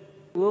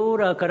 wowe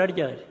urakara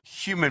ryari?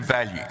 Human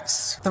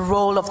values. The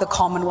role of the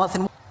Commonwealth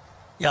in...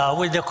 Yeah,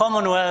 with the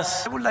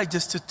Commonwealth. I would like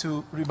just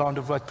to rebound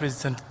of what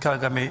President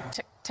Kagame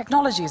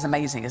Technology is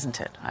amazing, isn't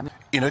it? I mean,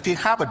 You know, if you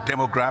have a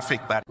demographic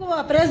that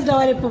kuba perezida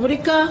wa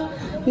repubulika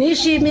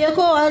nishimiye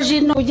ko waje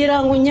ino kugira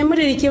ngo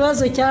unyemurire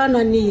ikibazo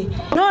cyananiye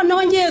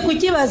noneho ngiye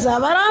kukibaza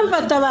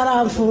baramfata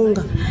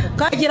baramfunga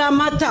kagira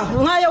amata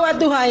nk'ayo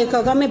waduhaye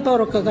Kagame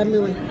Paul Kagame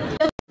we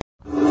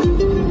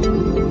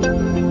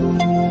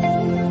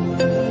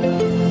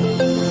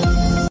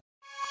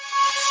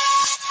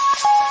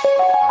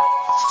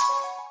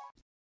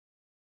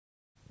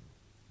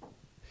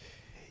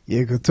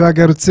yego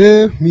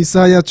tuhagarutse mu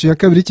isaha yacu ya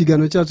kabiri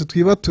ikiganiro cyacu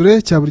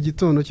twibature cya buri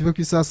gitondo kiva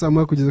ku isaha saa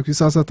moya kugeza ku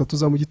isaha saa tatu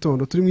za mu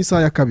gitondo turi mu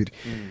isaha ya kabiri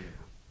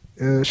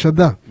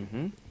Shada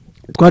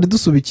twari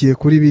dusubikiye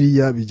kuri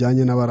biriya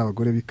bijyanye n'abari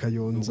abagore b'i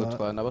Kayonza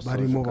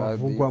barimo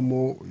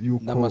bavugwamo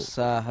yuko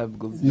n'amasaha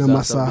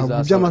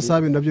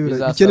by'amasaha nabyo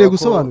bikeneye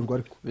gusobanurwa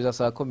ariko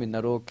bizasaba ko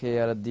Minaroke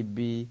RDB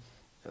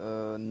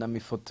na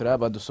mifotora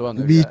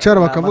badusobanurira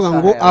bicara bakavuga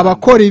ngo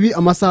abakora ibi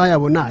amasaha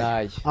yabo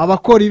nayo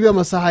abakora ibi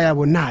amasaha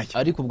yabo nayo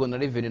ariko ubwo na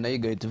revenue nayo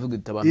igahita ivuga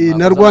itabantu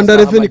na Rwanda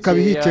revenue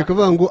kabihice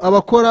kuvuga ngo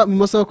abakora mu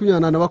masaha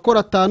 28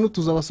 abakora 5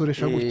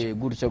 tuzabasoresha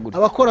gutya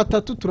abakora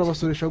 3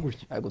 turabasoresha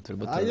gutya ariko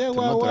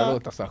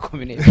turarota saa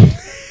 10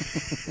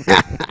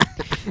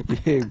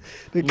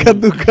 reka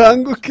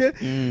dukanguke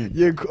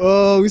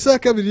yego wisa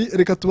kabiri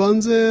reka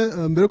tubanze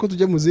mbere ko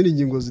tujya mu zindi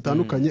ngingo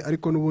zitandukanye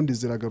ariko nubundi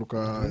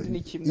ziragaruka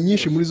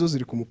nyinshi muri zo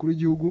ziri ku mukuru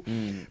w'igihugu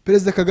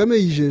Perezida Kagame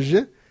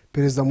yijeje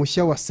perezida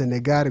mushya wa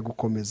Senegal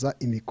gukomeza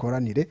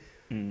imikoranire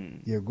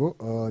yego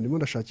nimo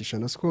ndashakisha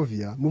na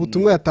Scovia mu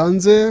butumwa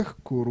yatanze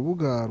ku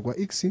rubuga rwa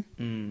X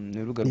ni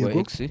rubuga rwa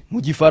X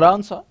mu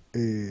gifaransa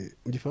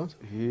mu gifaransa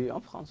en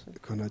français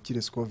kana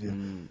kire Scovia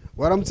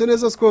waramutse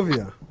neza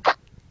Scovia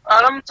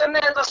aramutse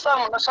neza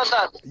Sam na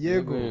Sadc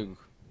yego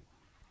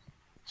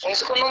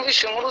Niko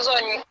numvishe inkuru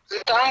zanyu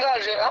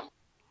zitangaje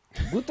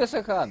gute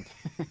se kandi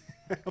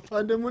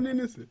afande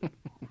munini se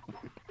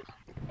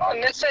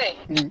nese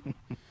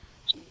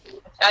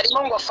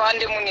arimo ngo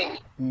afande munini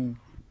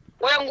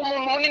oya ngo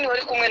umuntu munini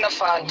wari kumwe na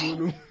fande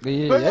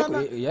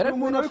yari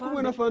umuntu ari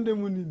kumwe na fande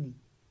munini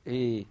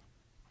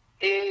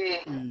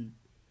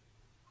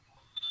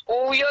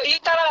uyo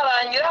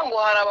itararangira ngo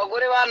hari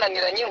abagore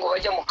bananiranye ngo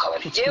bajya mu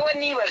kabari jewe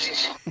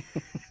nibajije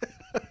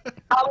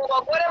abo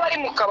bagore bari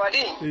mu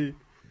kabari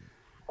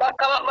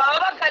baba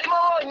bakarimo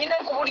bonyine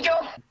ku buryo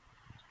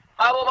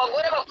abo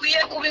bagore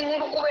bakwiye kuba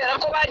inkuru kubera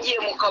ko bagiye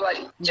mu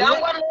kabari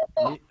cyangwa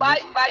nuko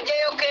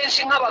bagiyeyo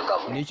kenshi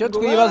nk'abagabo nicyo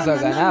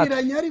twibazaga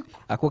natwe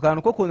ako kantu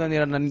ko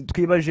kunanirana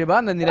twibaje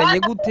bananiranye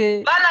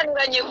gute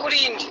bananiranye kuri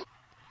indi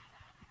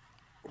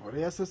ore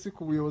yasasi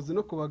ku buyobozi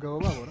no ku bagabo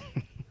babora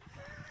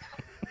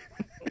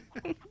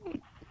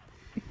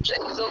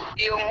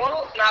iyo nkuru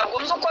ntabwo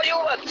nzi uko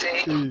yubatse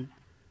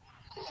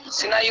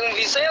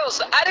sinayumvise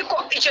yose ariko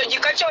icyo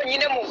gika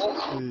cyonyine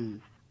muvuga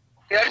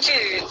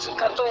iraciriritse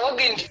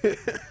katuvuga indi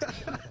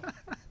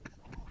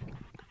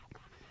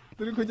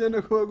turi kugenda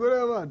ku bagore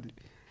b'abandi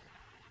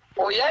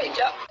oya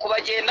ijya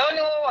kubagendaho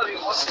niwo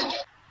wabivuze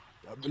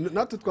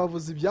natwe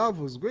twavuze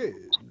ibyavuzwe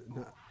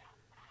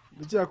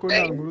ndakeka ko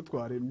nta nkuru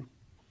twaremye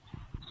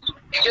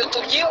ibyo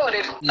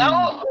tubyihorere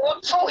naho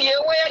uwapfuye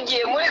we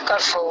yagiye muri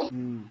kasho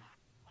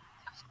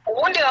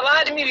ubundi haba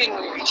harimo ibintu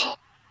bibiri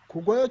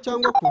kugwayo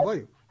cyangwa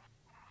kuvayo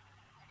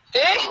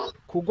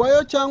kugwayo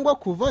cyangwa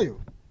kuvayo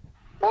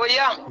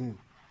oya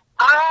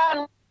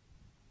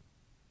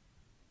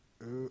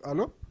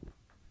alo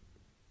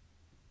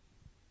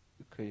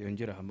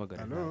yongera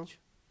ahamagara ntacyo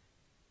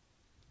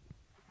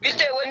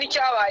bitewe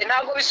n'icyabaye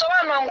ntabwo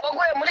bisobanura ngo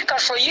waguye muri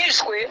kasho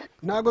yishwe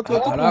ntabwo tuba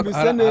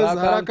twumvise neza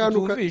hari akantu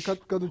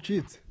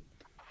kaducitse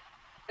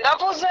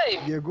ndavuze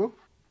yego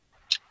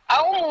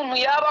aho umuntu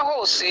yaba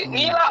hose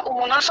niba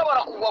umuntu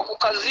ashobora kugwa ku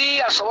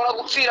kazi ashobora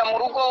gupfira mu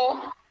rugo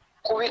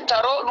ku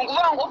bitaro ni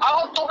ukuvuga ngo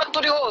aho tuba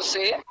turi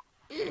hose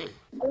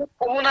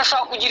umuntu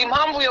ashobora kugira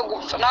impamvu yo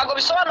gupfa ntabwo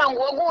bisobanura ngo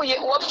uwaguye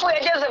uwapfuye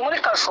ageze muri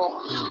kasho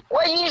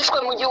we yishwe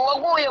mu gihe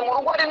uwaguye mu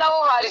rugo ari naho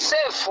hari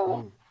sefu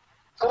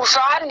kurusha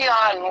ahandi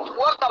hantu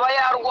we akaba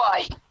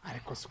yarwaye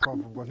ariko si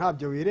ukavugwa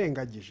ntabyo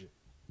wirengagije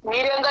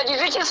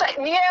wirengagije iki se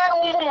niyo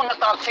wumva umuntu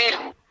atapfira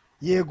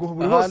yego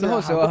buri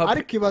hose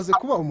ariko ibaze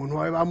kuba umuntu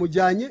wawe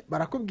bamujyanye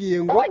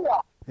barakubwiye ngo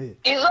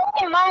izo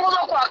ni impamvu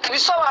zo kwaka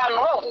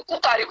ibisobanuro kuko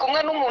utari kumwe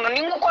n'umuntu ni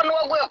nk'uko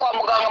n'uwaguye kwa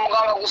muganga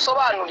muganga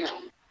gusobanurira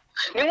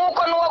ni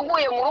nk'uko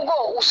n'uwaguye mu rugo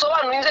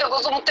usobanura inzego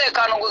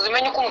z'umutekano ngo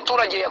zimenye uko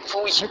umuturage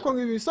yapfuye ariko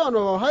nk'ibi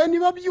bisobanuro bahaye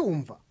niba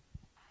byumva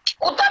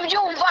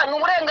utabyumva ni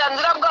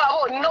uburenganzira bwabo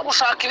ni no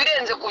gushaka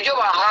ibirenze ku byo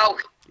bahawe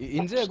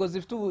inzego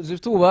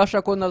zifite ububasha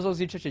ko nazo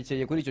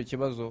zicecekeye kuri icyo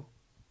kibazo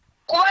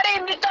kuba ari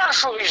indi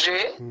itashubije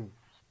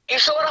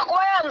ishobora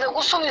kuba yanze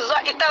gusubiza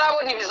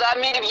itarabona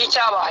ibizamini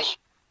by'icyabaye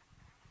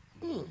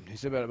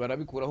ese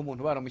barabikuraho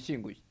umuntu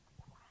baramushyinguye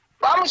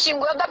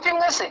bamushyinguye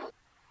adapimwe se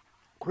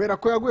kubera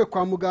ko yaguye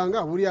kwa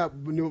muganga buriya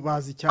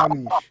bazi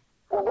icyamwishe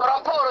ubwo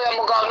raporo ya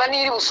muganga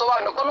niyo iri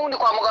busobanure ko n'ubundi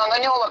kwa muganga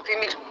niho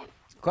bapimira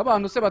ko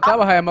abantu se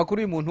batabahaye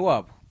amakuru y'umuntu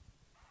wabo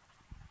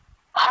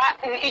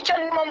icyo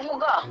ndimo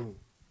mvuga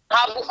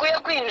ntabwo ukwiye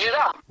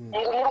kwinjira ngo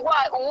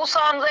umurwayi uwo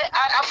usanze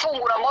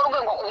afungura morgue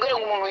ngo akubwire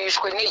ngo umuntu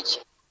yishwe n'iki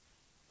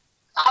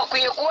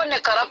hakwiye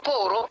kuboneka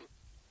raporo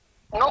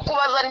no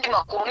kubaza andi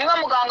makuru. Niba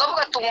muganga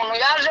avuga ati umuntu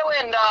yaje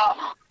wenda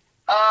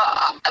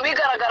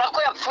bigaragara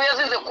ko yapfuye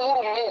azize kubura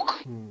umwuka,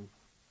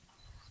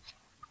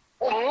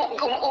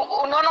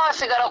 noneho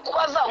hasigara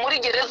kubaza muri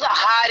gereza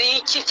hari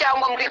iki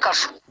cyangwa muri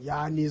kasho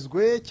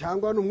yanizwe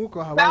cyangwa n'umwuka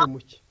wahabaye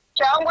muke,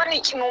 cyangwa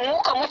ni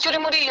umwuka muke uri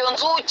muri iyo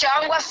nzu,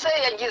 cyangwa se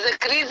yagize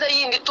crise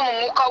yindi ituma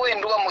umwuka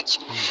wenda uba muke.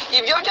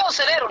 Ibyo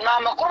byose rero ni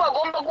amakuru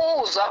bagomba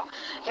guhuza.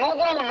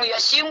 Nubwo umuntu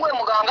yashyinguwe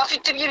muganga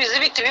afite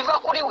iby'ibizibiti biva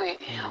kuri we,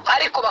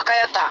 ariko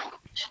bakayatanga.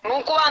 Ni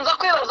ukubanza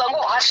kwibaza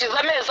ngo hashize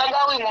amezi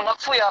angahe uyu muntu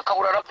apfuye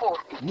hakabura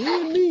raporo. Ni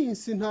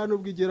iminsi nta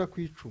nubwo igera ku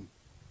 10.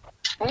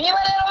 Niba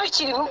rero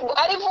bikiri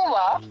ari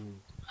vuba,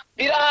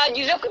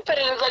 birahagije ko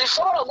iperereza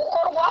rishobora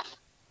gukorwa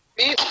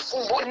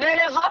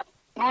neza,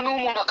 noneho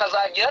umuntu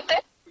akazagira ate,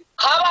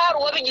 haba hari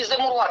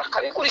uwabigizemo uruhare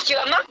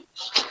akabikurikirana.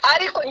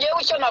 Ariko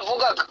ngewe icyo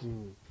navugaga,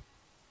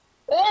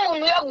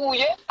 umuntu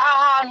yaguye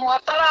ahantu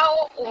hatari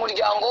aho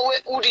umuryango we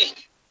uri,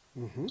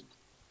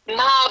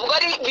 ntabwo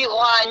ari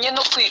bihwanye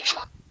no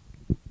kwicwa.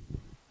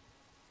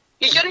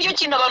 Icyo nicyo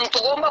kintu abantu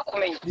tugomba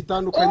kumenya.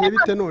 Bitandukanye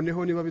bite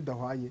noneho niba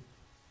bidahwanye?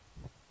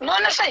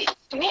 None se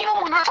niba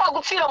umuntu ashobora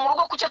gupfira mu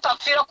rugo kuki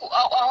atapfira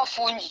aho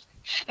afungiye?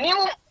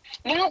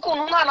 Ni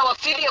nk'ukuntu umwana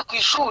wapfiriye ku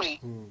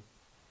ishuri,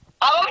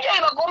 ababyeyi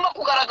bagomba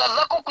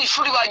kugaragaza ko ku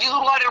ishuri bagize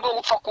uruhare rwo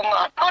gupfa ku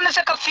mwana. None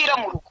se kapfira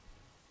mu rugo,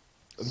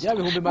 bya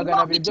bihumbi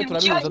 200 byo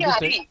turabihuza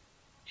dute?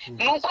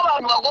 Ni uko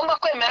abantu bagomba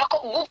kwemera ko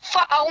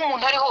gupfa aho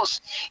umuntu ari hose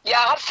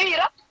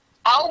yahapfira,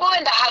 ahubwo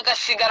wenda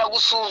hagasigara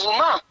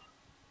gusuzuma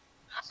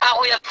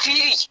aho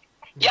yapfiriye.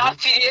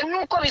 Yapfiriye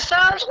nk'uko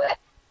bisanzwe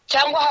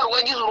cyangwa hari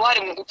uwagize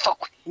uruhare mu gupfa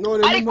kwe.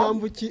 None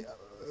n'impamvu ki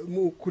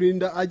mu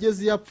kurinda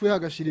ageze yapfuye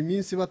hagashira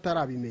iminsi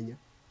batarabimenya?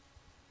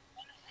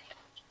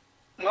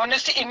 None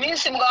se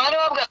iminsi muganga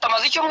niwe wabwiye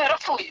atamaze icyumweru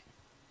apfuye?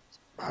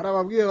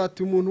 Harababwiye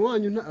bati umuntu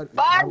wanyu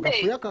ntabwo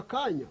apfuye aka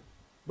kanya,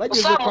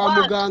 bageze kwa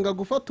muganga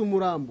gufata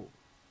umurambo.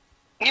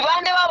 Ni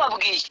bande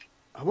bababwiye?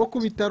 Abo ku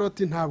bitaro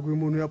ati ntabwo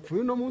uyu muntu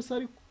yapfuye no munsi.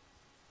 Ariko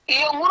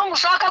iyo nkuru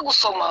mushaka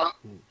gusoma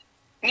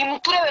ni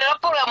muturebere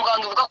raporo ya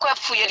muganga ivuga ko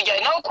yapfuye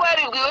ryari, naho ko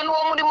yaribwiwe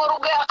n'uwo muri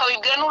moruge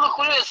akabibwira n'uri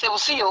kuri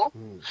resebusiyo,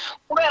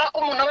 kubera ko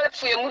umuntu aba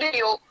yapfuye muri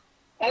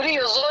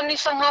iyo zone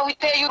isa nkaho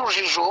iteye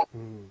urujijo,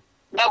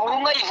 na buri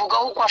umwe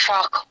yivugaho uko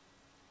ashaka.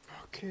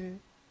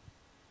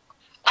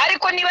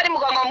 Ariko niba ari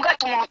muganga wambwira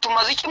ati umuntu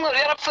tumaze icyumweru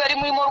yarapfuye ari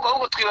muri moruge,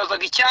 ahubwo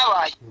twibazaga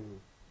icyabaye.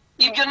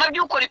 Ibyo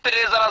nabyo ukora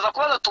iperereza araza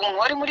kubaza ati umuntu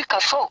wari muri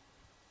kasho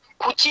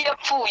kuki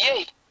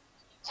yapfuye,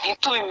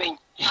 ntitubimenye.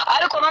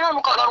 Ariko nanone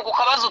ukagaruka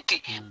ukabaza uti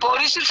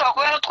polisi ishobora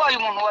kuba yaratwaye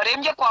umuntu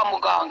warembye kwa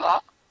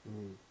muganga,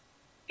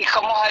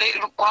 ikamuha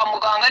kwa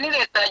muganga, ni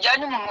leta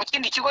yajyanye umuntu mu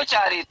kindi kigo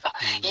cya leta,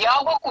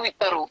 yagwa ku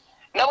bitaro,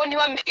 nabo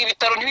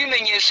ibitaro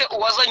ntibimenyeshe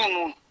uwazanye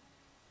umuntu.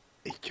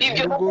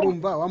 Ibyo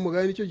urumva wa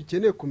muganga nicyo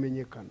gikeneye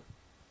kumenyekana.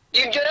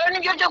 Ibyo rero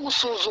nibyo byo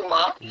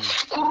gusuzuma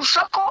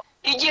kurusha ko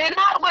igihe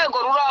nta rwego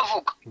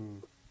ruravuga.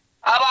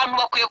 Abantu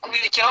bakwiye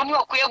kubirekeraho,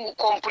 ntibakwiye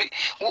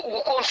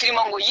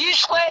gukonfirima ngo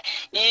yishwe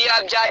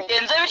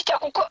byagenze bitya,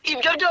 kuko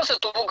ibyo byose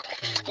tuvuga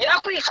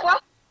yakwicwa,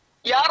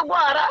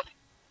 yarwara,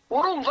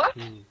 urumva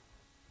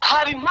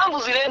haba impamvu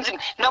zirenze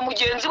imwe. Na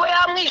mugenzi we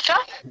yamwica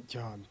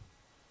cyane,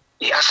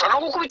 yashobora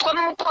no gukubitwa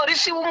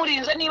n'umupolisi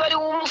w'umurinze niba ari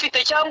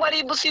umufite, cyangwa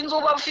ari businzi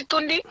uba afite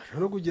undi, ashobora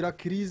no kugira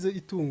crise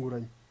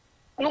itunguranye.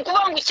 Ni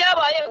ukuvuga ngo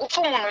icyabaye gupfa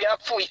umuntu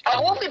yapfuye,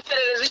 ahubwo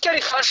iperereza icyo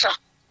rifasha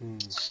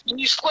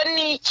yishwe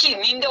n'iki,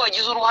 ninde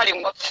wagize uruhare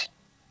ngo apfe.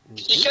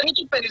 Icyo ni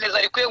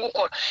iperereza rikwiye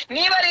gukora.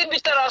 Niba ari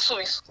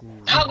bitarasubiza,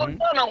 ntabwo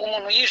mbona ngo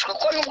umuntu yishwe,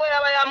 ko nubwo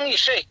yaba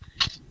yamwishe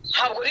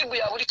ntabwo ribu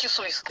yabura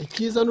ikisubizo.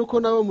 Ikiza nuko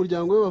nabo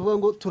umuryango we bavuga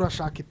ngo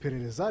turashaka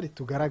iperereza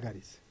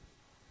ritugaragarize.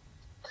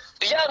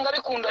 Byanga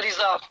bikunda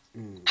rizaba.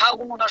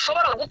 Ntabwo umuntu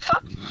ashobora gupfa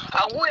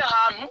aguye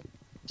ahantu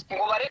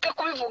ngo bareke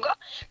kubivuga.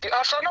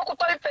 Ashobora no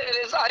kutari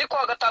iperereza, ariko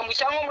hagatangwa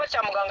icyangombwa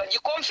cya muganga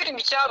gikonfirima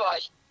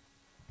icyabaye.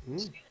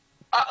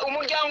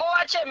 Umuryango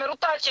wacyemera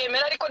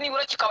utacyemera, ariko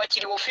nibura kikaba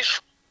kiri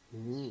official,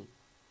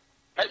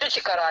 nacyo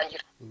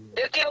kikarangira.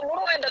 Reka iyo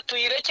nkuru wenda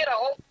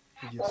tuyirekeraho,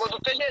 ubwo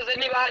dutegereze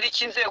niba hari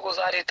icyo inzego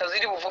za leta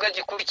ziri buvuga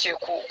gikurikiye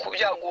ku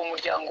byago uwo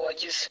muryango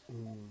wagize.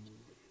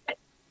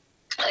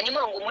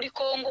 Hanyuma ngo muri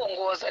Kongo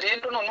ngo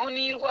wazarendo noneho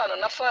nirwana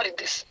na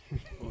FARDC.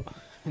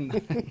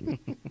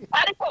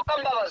 Ariko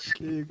kambabaza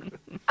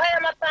aya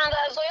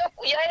matangazo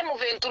ya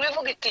M23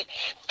 ivuga iti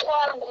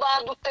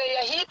baduteye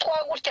ahitwa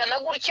gutya na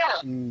gutya,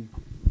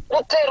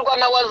 uterwa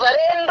na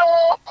wazarendo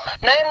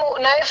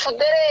na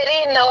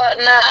FDLR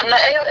na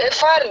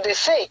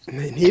FARDC,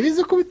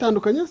 ntibizi ko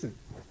bitandukanye se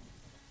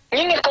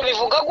nyine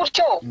kubivuga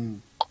gutyo,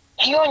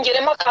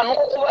 hiyongeremo akantu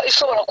ko kuba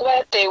ishobora kuba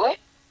yatewe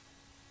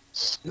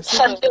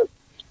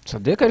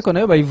Sadc, ariko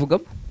nayo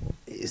bayivugamo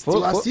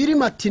situasiri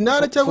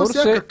matinale cyangwa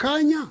se aka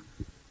kanya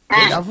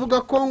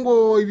avuga ko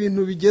ngo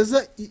ibintu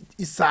bigeze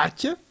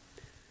isake.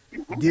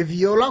 Des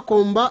violents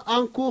combats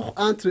en cours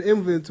entre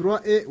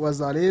M23 et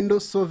Wazalendo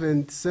so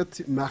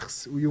 27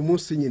 mars. Uyu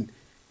munsi nyine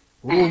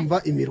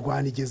urumva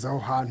imirwano igeze aho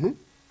hantu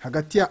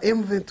hagati ya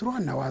M23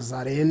 na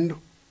Wazalendo.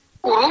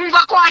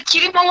 Urumva ko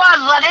hakirimo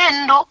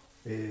Wazalendo.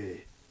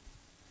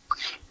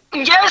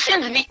 ngewe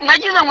sinzi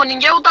nagize ngo ni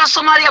ngewe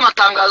udasoma ariya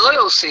matangazo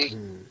yose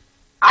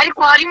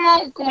ariko harimo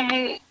ukuntu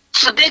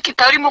Sadc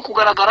itarimo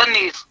kugaragara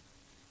neza.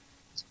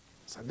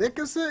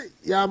 Sadc se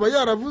yaba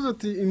yaravuze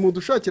ati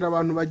imudushakira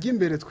abantu bajya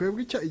imbere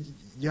twebwe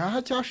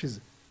igihaha cyashize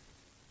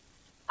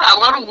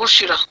ntabwo ari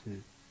ugushira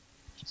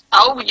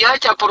ahubwo igihaha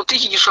cya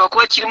politiki gishobora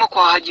kuba kirimo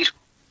kwahagira.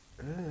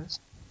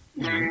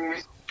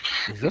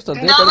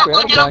 Ndaza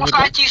kongera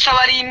gushakisha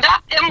barinda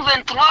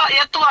M23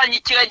 yatubanye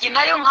ikiragi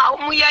nayo nka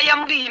umuyaya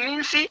muri iyi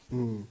minsi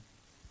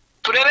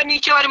turebe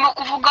n'icyo barimo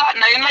kuvuga.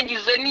 nayo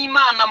nagize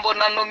n'Imana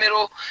mbona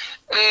nomero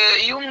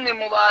y'umwe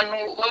mu bantu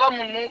baba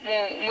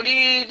muri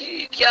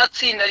rya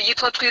tsinda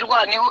ryitwa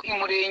Twirwaneho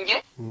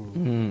imurenge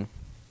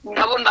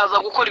nabo ndaza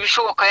gukora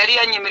ibishoboka yari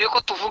yanyemereye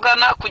ko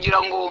tuvugana kugira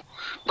ngo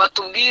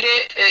batubwire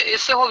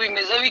ese ho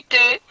bimeze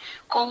bite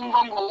ko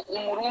bumva ngo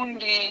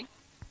umurundi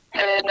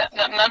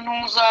na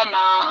ntuza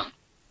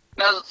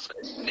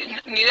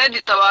ni Red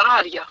Tabara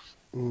harya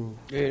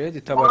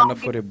Red Tabara na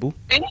Forebu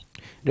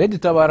Red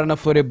Tabara na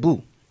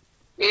Forebu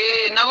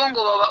nabo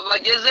ngo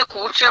bageze ku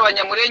buce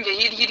abanyamurenge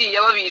hirya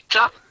iriya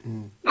babica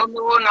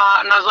noneho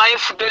na za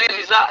FDL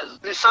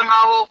zisa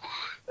nkaho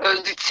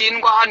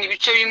zitsindwa hano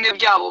ibice bimwe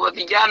byabo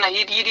babijyana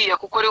hirya iriya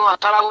kuko ariho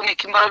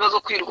hataraboneka imbaraga zo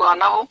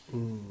kwirwanaho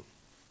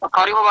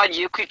bakaba ariho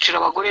bagiye kwicira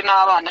abagore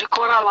n'abana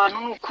ariko bari abantu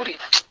n'ukuri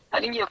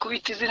ari ngiye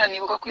kubita izina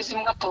nibuka ko izi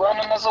mbwa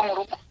tubana nazo mu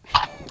rugo.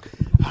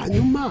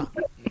 Hanyuma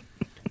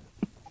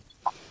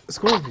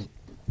Skovi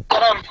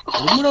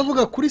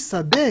muravuga kuri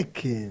Sadc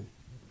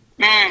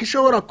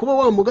ishobora kuba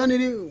wamugana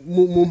iri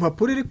mu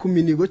mpapuro iri ku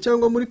minigo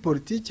cyangwa muri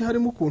politiki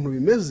harimo ukuntu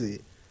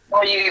bimeze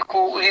iri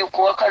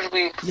kuwa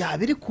Kajwiga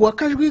yabiri kuwa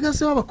Kajwiga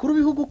se w'abakuru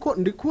b'ibihugu ko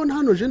ndi kubona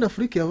hano Jeune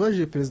Afrique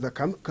yabaje Perezida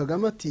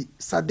Kagame ati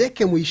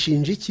Sadc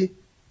muyishinja iki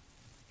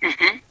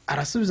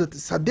arasubiza ati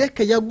Sadc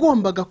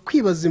yagombaga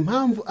kwibaza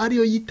impamvu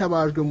ariyo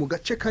yitabajwe mu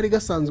gace kari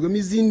gasanzwemo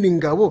izindi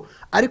ngabo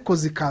ariko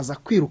zikaza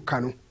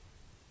kwirukanwa.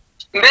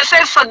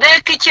 Mbese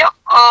Sadc icyo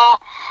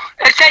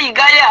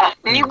yigaya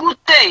ni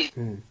gute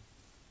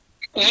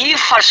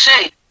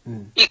yifashe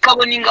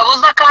ikabona ingabo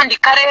z'akandi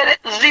karere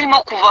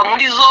zirimo kuva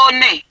muri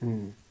zone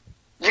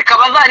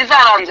zikaba zari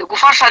zaranze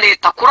gufasha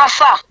leta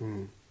kurasa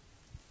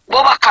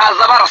bo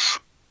bakaza barasa.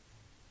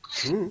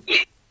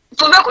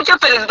 tuve ku cyo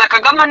Perezida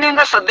Kagame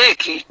nenga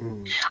Sadc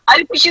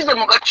ariko ushyize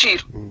mu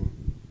gaciro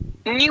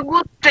ni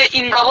gute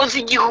ingabo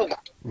z'igihugu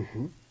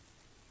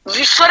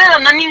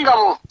zishorerana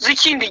n'ingabo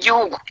z'ikindi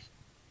gihugu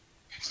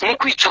mu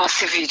kwica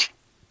abasivili.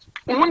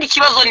 Ubundi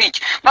ikibazo ni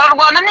iki?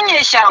 Bararwana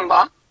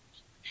n'inyeshyamba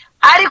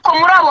ariko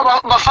muri abo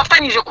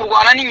bafatanyije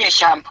kurwana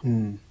n'inyeshyamba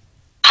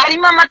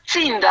harimo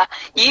amatsinda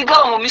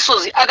yigaba mu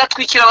misozi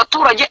agatwikira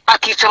abaturage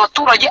akica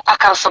abaturage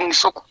akarasa mu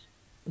isoko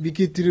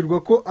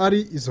bikitirirwa ko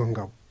ari izo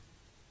ngabo.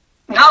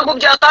 Ntabwo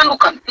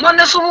byatandukana.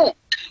 None se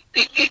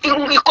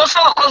ubu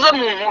ikosa wakoze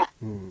mu nkuru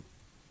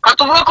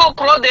atuvuga ko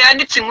Claude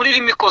yanditse inkuru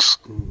irimo ikosa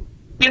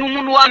ni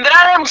umuntu wa mbere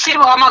ari musiri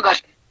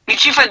bahamagare ni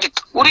chief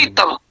editor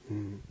uritaba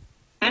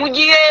mu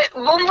gihe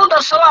bumva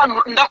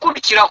udasobanura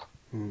ndakurikiraho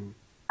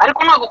ariko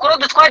ntabwo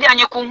Claude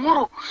twajyanye ku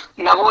nkuru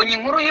nabonye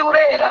inkuru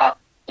y'Iburera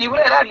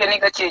bya ni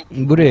gake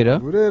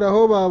Burera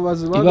aho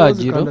babazi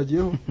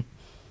bazikandagiyeho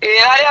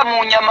hariya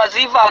mu nyama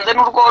zivanze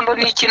n'urwondo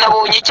n'iki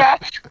nabonye cya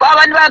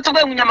babandi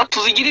batubwiye mu nyama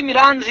tuzigira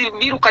imiranzi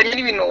birukanye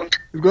n'ibinondo.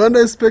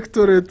 Rwanda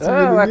Inspectorate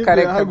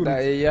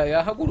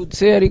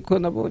yahagurutse ariko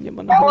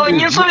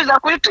nabonye nsubiza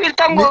kuri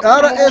Twitter ngo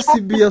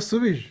RSB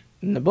yasubije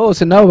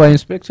bose nabo ba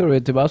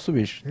Inspectorate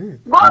basubije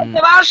bose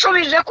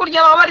bashubije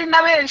kurya baba ari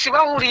na benshi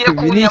bahuriye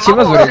ku nyama. Ni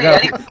ikibazo rega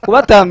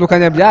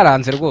kubatandukanya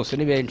byaranze rwose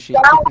ni benshi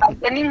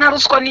ni nka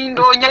ruswa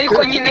n'indonya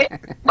ariko nyine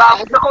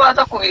bavuze ko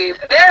baza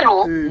kubireba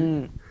rero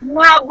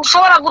ntabwo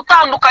ushobora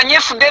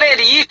gutandukanya FDL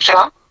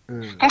yica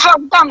ntushobora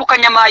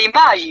gutandukanya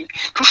mayimayi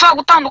ntushobora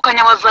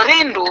gutandukanya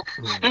Wazalendo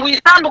ngo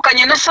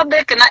uyitandukanye na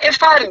Sadc na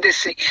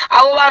FRDC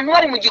abo bantu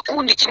bari mu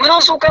gikundi kimwe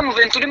no suko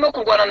M23 urimo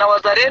kurwana na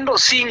Wazalendo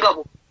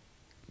singabo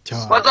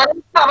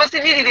Wazalendo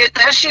abasivili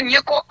leta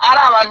yashimye ko ari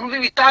abantu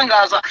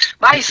b'ibitangaza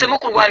bahisemo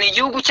kurwana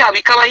igihugu cyabo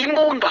ikabaha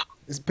imbunda.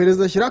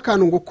 Perezida ashyira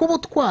akantu ngo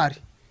kubutwari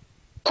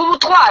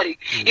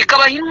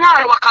ikabaha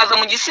intwaro bakaza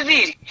mu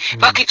gisivili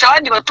bakica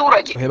abandi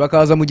baturage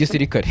bakaza mu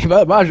gisirikare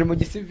baje mu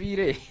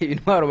gisivile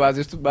intwaro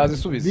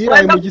bazisubiza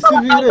biraye mu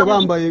gisivile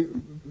bambaye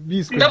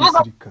biswe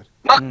gisirikare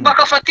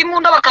bakafata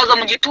imbunda bakaza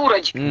mu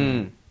giturage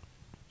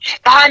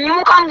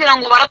hanyuma ukambwira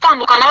ngo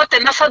baratandukana bate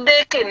na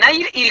Sadc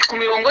nayo iri ku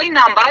mirongo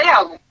y'intambara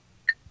yabo.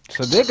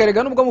 Sadc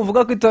rega nubwo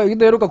muvuga ko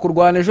idaheruka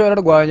kurwana ejo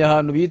yararwanya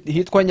ahantu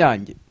hitwa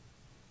Nyange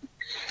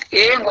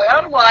ngo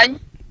yararwanye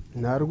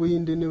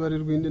Narwinde niba ari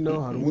rwinde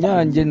naho hari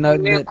Nyange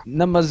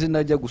n'amazina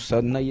ajya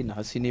gusa nayina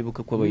hasi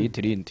nibuka ko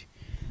bayitirindi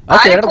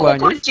ate yararwanye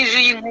kurikije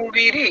iyi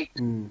nkubiri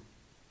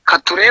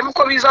katurebe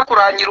uko biza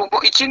kurangira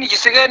ubwo ikindi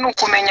gisigaye ni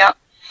ukumenya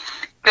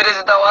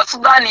Perezida wa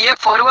Sudani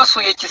y'Epfo wari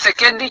wasuye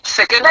Kisekedi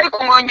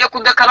ariko ngongeye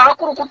kudekarara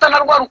ko urukuta na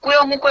rwa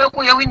rukuyeho nk'uko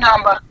yakuyeho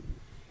intambara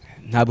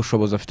nta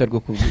bushobozi afite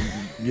rwo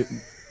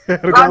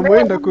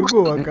rwamuhenda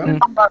kurwubaka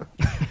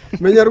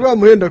menya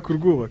rwamuhenda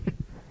kurwubaka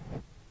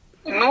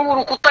n'ubu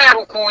urukuta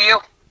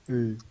yarukuyeho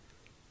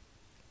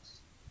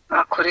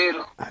ako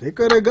rero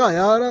ariko rega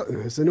yara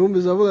ese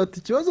niwumviza avuga ati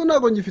ikibazo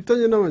ntabwo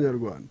ngifitanye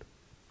n'abanyarwanda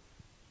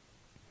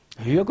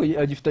yego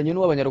agifitanye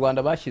n'abanyarwanda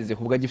bashyize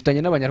ubwo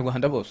agifitanye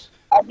n'abanyarwanda bose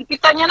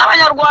agifitanye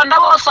n'abanyarwanda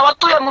bose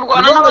abatuye mu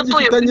Rwanda n'abatuye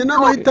agifitanye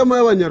n'amahitamo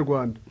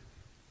y'abanyarwanda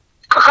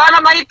kandi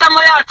amahitamo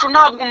yacu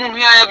ntabwo umuntu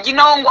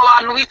yayabyinaho ngo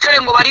abantu bicare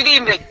ngo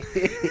baririmbe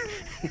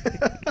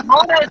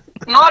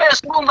Knowless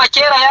urumva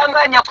kera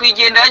yanganya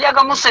kwigenda yajyaga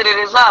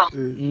amuserereza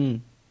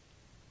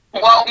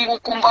ngo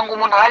ukumva ngo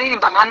umuntu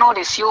aririmba nka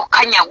Knowless yo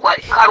kanyagwa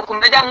hari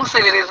ukuntu ajya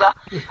amuserereza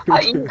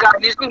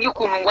inganijwe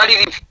y'ukuntu ngo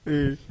aririmbe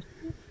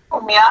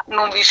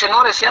numvishe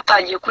Knowless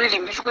yatangiye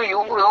kuririmba ijwi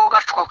yungureho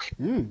gacwa kwe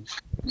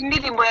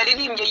indirimbo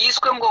yaririmbye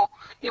yiswe ngo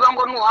niba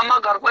ngo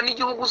nuhamagarwa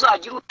n'igihugu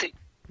uzagira ute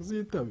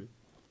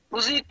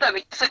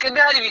uzitabe sekende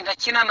hari ibintu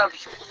akina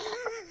nabyo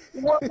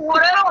uwo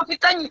rero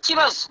bafitanye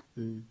ikibazo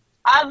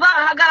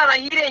azahagarara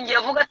hirengeye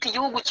avuga ati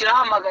igihugu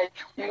kirahamagaye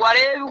ngo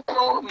arebe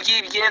uko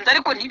byigenda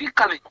ariko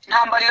ntibikabe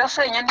intambara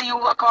irasenya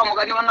ntiyubaka wa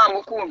mugani wa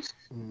ntamukunzi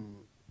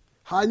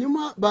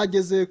hanyuma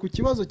bageze ku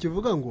kibazo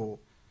kivuga ngo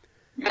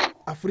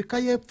Afurika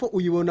y'Epfo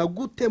uyibona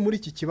gute muri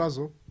iki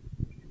kibazo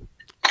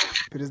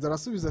perezida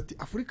arasubiza ati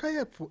Afurika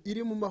y'Epfo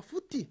iri mu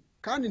mafuti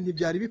kandi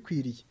ntibyari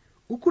bikwiriye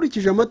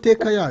ukurikije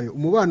amateka yayo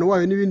umubano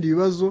wayo n'ibindi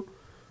bibazo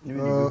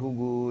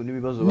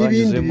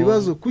n'ibindi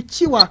bibazo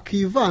kuki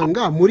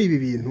wakivanga muri ibi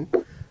bintu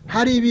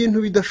hari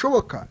ibintu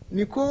bidashoboka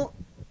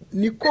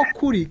niko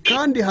kuri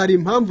kandi hari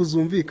impamvu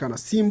zumvikana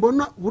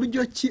simbona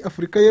buryo ki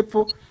Afurika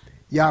y'Epfo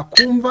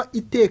yakumva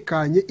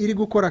itekanye iri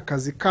gukora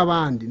akazi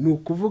k'abandi ni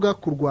ukuvuga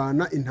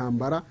kurwana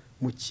intambara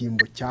mu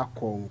cyimbo cya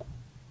Kongo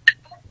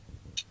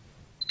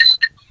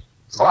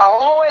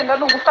aho wenda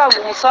no gutanga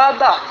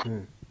umusada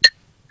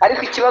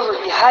ariko ikibazo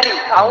gihari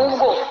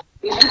ahubwo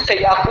igute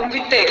yakumva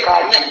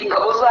itekanye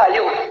ingabo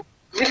zayo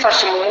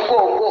zifashe mu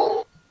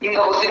mugongo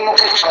ingabo zirimo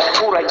kwica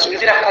abaturage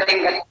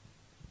inzirakarengane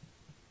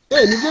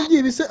nibyo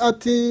byibise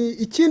ati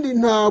ikindi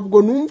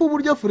ntabwo numva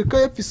uburyo Afurika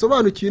y'Epfo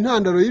isobanukiwe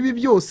intandaro y'ibi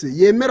byose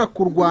yemera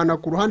kurwana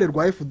ku ruhande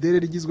rwa FDL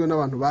rigizwe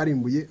n'abantu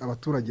barimbuye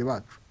abaturage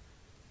bacu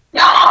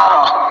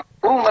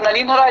urumva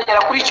nari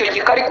ntaragera kuri icyo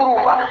gikari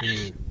kurumva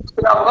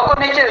navuga ko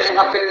ntekereje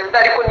nka perezida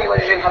ariko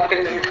nibarije nka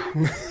perezida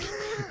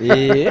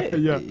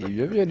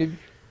ibyo byo ni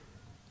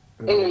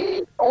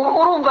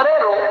urumva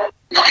rero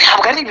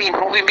ntabwo ari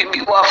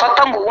ibintu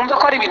wafata ngo wumve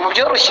ko ari ibintu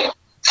byoroshye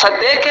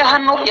Sadc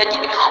hano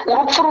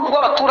urupfu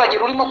rw'abaturage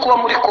rurimo kuba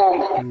muri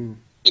Kongo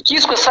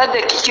ikiswe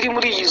Sadc kiri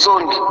muri iyi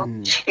zone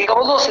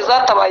ingabo zose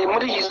zatabaye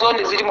muri iyi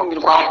zone ziri mu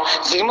mirwano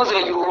zirimo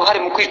ziragira uruhare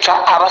mu kwica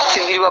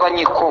abasivili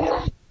b'abanyekongo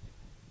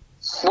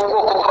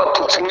n'ubwoko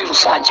bw'abatutsi muri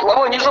rusange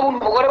wabonye ejo bundi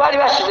umugore bari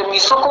bashyize mu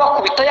isoko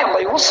bakubita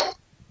yambaye ubusa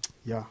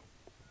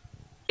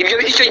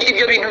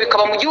ibyo bintu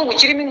bikaba mu gihugu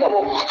kirimo ingabo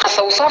nka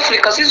South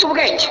Africa zize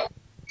ubwenge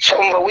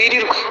umva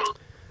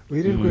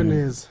wirirwe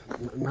neza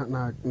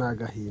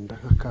n'agahinda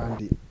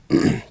nk'akandi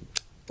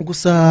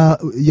gusa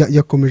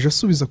yakomeje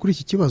asubiza kuri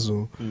iki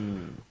kibazo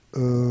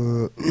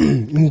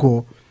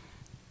ngo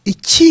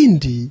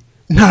ikindi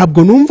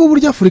ntabwo numva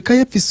uburyo Afurika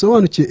y'Epfo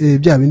isobanukiye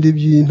bya bindi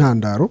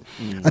by'intandaro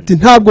ati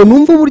ntabwo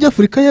numva uburyo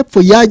Afurika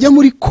y'Epfo yajya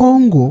muri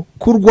Kongo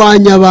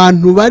kurwanya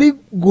abantu bari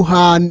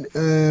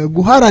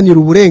guharanira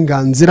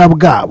uburenganzira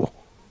bwabo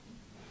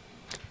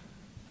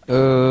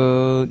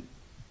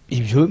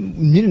ibyo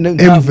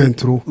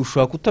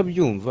ushobora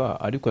kutabyumva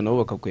ariko nabo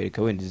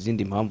bakakwereka wenda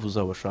izindi mpamvu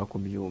zabo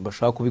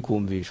bashaka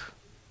kubikumvisha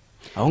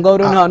aho ngaho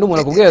rero nta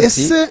n'umuntu akubwira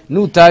ati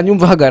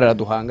nutanyumva hagarara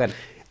duhangane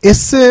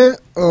ese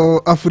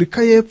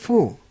Afurika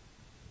y'Epfo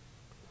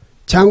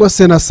cyangwa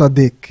se na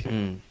Sadc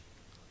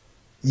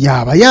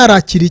yaba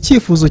yarakira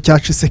icyifuzo cya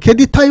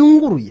Tshisekedi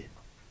itayunguruye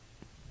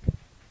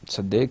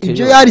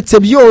ibyo yaritse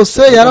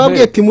byose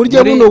yarababwiye ati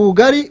murye buno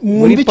bugari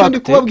mwumve icyo ndi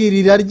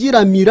kubabwirira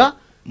ryiramira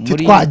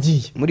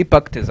twagiye muri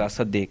pacte za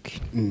Sadc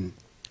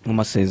mu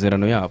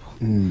masezerano yabo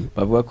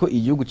bavuga ko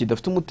igihugu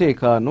kidafite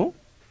umutekano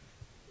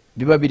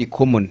biba biri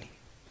common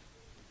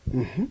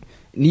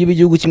niba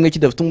igihugu kimwe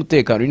kidafite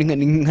umutekano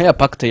ni nka ya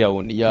pacte ya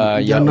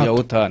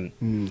OTAN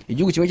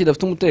igihugu kimwe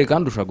kidafite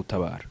umutekano ushaka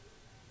gutabara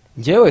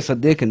njyewe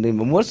Sadc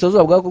ndemba mu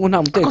burasirazuba bwa Kongo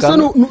nta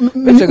mutekano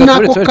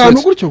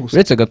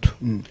uretse gato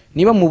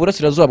niba mu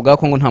burasirazuba bwa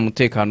Kongo nta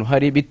mutekano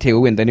hari bitewe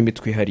wenda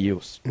n'imitwe ihari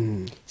yose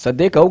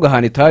Sadc ahubwo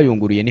ahantu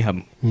itayunguriye ni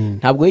hamwe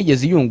ntabwo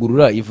yigeze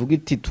iyungurura ivuga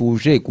iti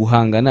tuje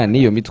guhangana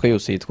n'iyo mitwe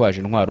yose yitwaje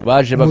intwaro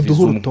baje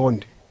baviza umwe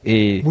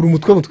buri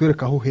mutwe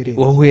mutwereka aho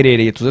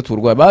uherereye tuze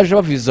turwaye baje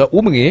baviza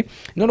umwe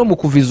none mu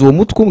kuviza uwo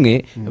mutwe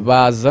umwe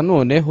baza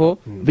noneho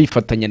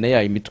bifatanya na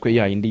ya imitwe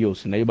ya indi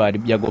yose nayo bari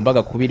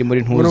yagombaga kubiri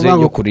muri ntuze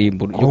yo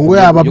kurimbura ngo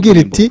yababwira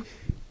iti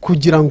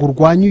kugira ngo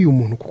urwanye uyu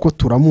muntu kuko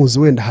turamuzi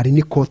wenda hari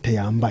n'ikote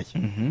yambaye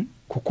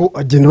kuko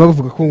agenda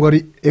bavuga ko ngo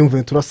ari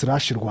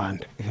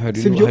M23/Rwanda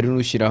sibyo hari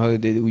n'ushyiraho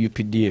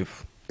UPDF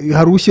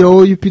hari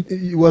ushyiraho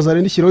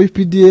wazarenda ishyiraho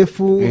UPDF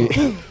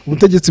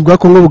ubutegetsi bwa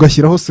Kongo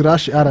bugashyiraho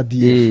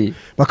 /RDF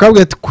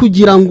bakabwira ati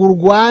kugira ngo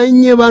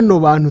urwanye bano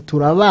bantu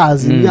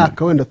turabazi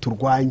imyaka wenda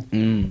turwanye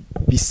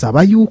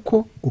bisaba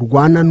yuko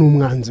urwana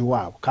n'umwanzi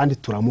wabo kandi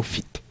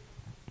turamufite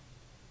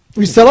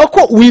bisaba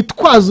ko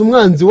witwaza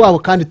umwanzi wabo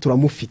kandi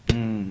turamufite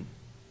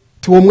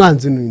tuwo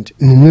mwanzi n'indi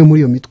ni umwe muri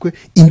iyo mitwe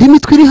indi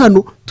mitwe iri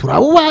hano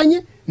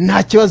turabubanye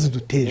nta kibazo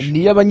duteje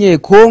niyo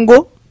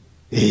abanyekongo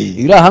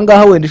iri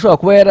ahangaha wenda ishobora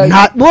kuba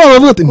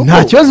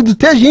nta kibazo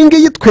duteje iyi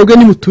ngiyi twebwe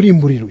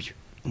nimuturimburira uyu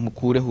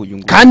mukureho uyu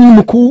nguyu kandi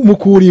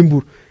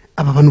mukurimbura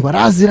aba bantu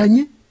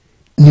baraziranye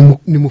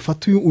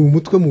nimufata uyu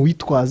mutwe mu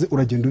witwaze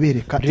uragenda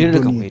ubereka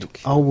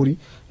aho buri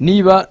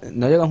niba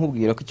najyaga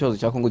nkubwira ko ikibazo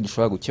cya Kongo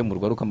gishobora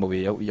gukemurwa ari uko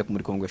amabuye ya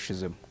muri Kongo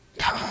yashizemo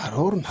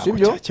ntabwo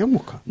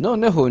cyakemuka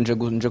noneho nje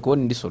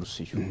kubona indi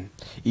solution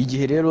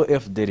igihe rero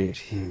FDLR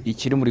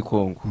ikiri muri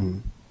Kongo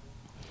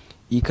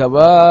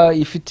ikaba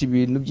ifite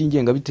ibintu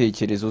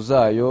by'ingengabitekerezo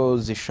zayo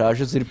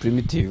zishaje ziri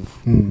primitive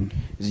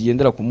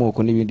zigendera ku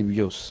moko n'ibindi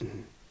byose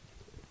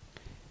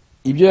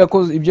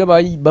ibyo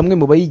bamwe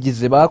mu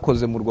bayigize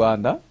bakoze mu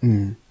Rwanda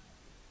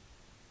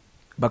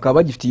bakaba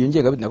bagifite iyo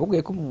ngengabitekerezo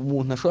nakubwiye ko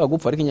umuntu ashobora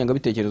gupfa ariko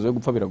ingengabitekerezo yo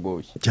gupfa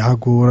biragoye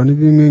cyagora ni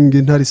bimwe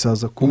ntari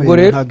saza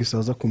kumera ntago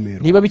isaza kumera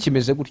niba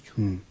bikimeze gutyo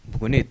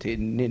ubwo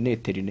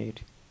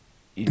neterineri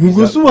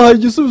ubwo subaha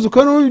igisubizo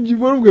kandi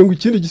baravuga ngo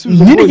ikindi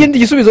gisubizo n'ikindi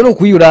gisubizo no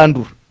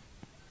kuyurandura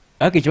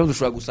ariko ikibazo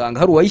ushobora gusanga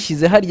hari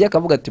uwayishyize hariya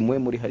akavuga ati muwe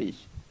muri hariya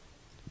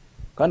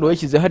kandi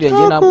uwayishyize hariya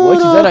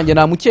nge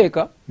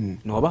namukeka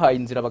ni wabahaye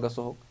inzira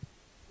bagasohoka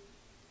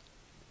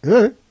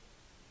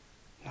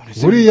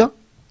buriya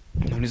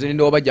none izo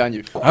ninde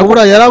wabajyanye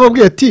buriya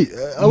yarababwiye ati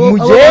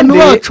abantu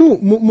bacu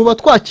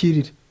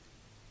mubatwakirire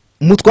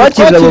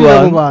mutwakirire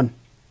abo bantu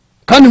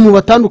kandi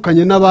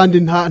mubatandukanye n'abandi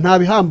nta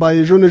bihambaye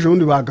ejo n'ejo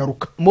bundi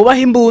bagaruka mubaha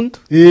imbunda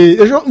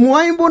ejo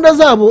mubaha imbunda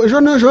zabo ejo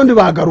n'ejo bundi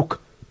bagaruka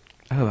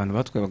abantu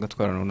batwaye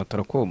bagatwarana na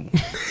tarakomu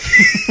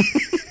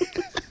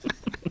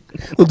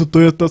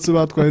udutoyota se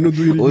batwaye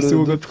n'uduhirigise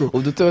ho gaco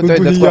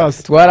udutoyota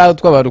twara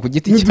tw'abantu ku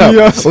giti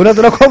cyabo una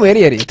tarakomu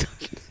yari leta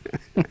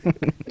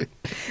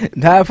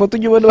nta foto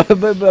ujya ubona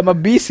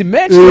amabisi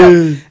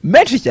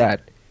menshi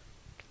cyane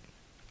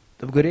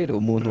ubwo rero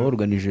umuntu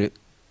waorganije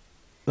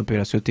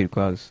operation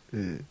Turquoise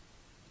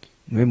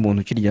niwe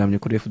muntu ukiryamye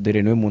kuri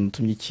FDL niwe muntu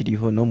utumye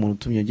ikiriho no muntu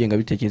utumye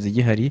ngengabitekerezo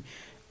igihari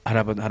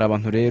hari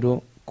abantu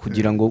rero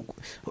kugira ngo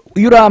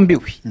iyo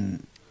urambiwe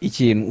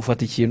ikintu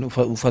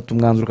ufata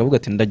umwanzuro ukavuga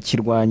ati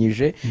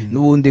ndakirwanyije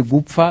n'ubundi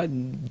gupfa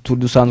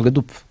dusanzwe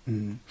dupfa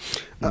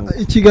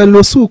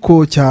ikiganiro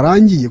suko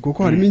cyarangiye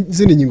kuko harimo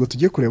izindi ngingo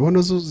tugiye kureba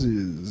nazo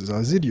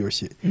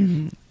zaziryoshye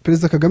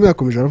Perezida Kagame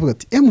yakomeje aravuga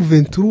ati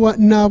M23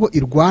 nabo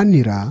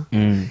irwanira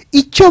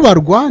icyo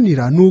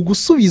barwanira ni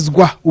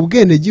ugusubizwa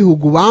ubwene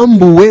gihugu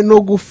bambuwe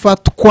no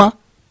gufatwa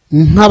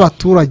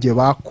nk'abaturage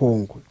ba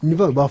Kongo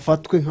niba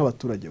bafatwe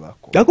nk'abaturage ba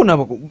Kongo ariko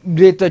nabo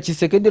leta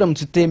Tshisekedi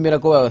iramutse itemera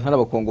ko hari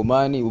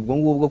abakongomani ubwo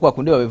ngubwo kwa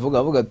kundi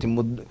bavuga ati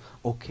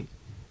okay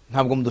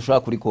ntabwo mudushaka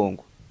kuri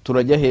Kongo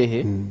turajya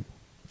hehe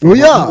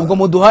ubwo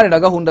muduharira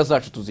gahunda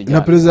zacu tuzijyana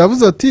na perezida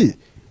yavuze ati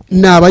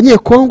ni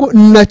abanyekongo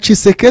na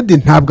Tshisekedi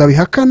ntabwo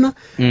abihakana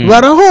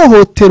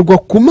barahohoterwa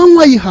ku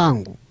manywa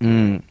y'ihangu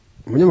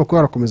umunyamakuru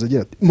arakomeza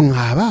agira ati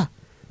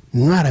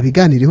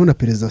mwarabiganiriyeho na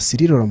perezida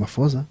Cyril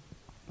Ramaphosa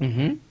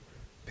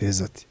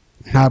perezida ati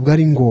ntabwo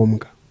ari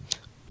ngombwa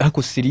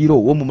ariko Cyril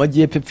wo mu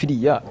majyepfo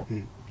pfiriya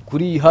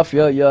kuri hafi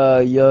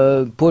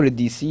ya Pole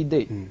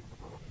Decide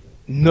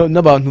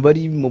n'abantu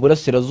bari mu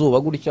burasirazuba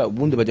gutya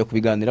ubundi bajya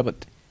kubiganira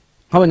bate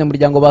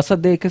nk'abanyamuryango ba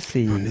Sadc se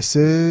none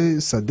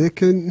se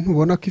Sadc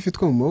ntubona ko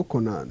ifitwa mu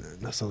maboko na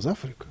South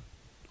Africa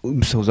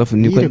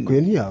niko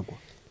ntiyagwa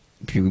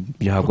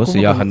yagwa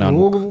se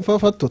yahananuka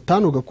ufata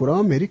tano ugakuraho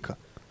Amerika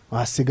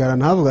wasigara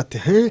navuga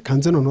ati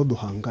kanze none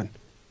duhangane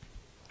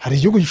hari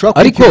igihugu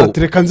gishobora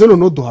kwitira kanze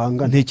none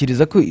duhangane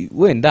ntekereza ko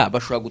wenda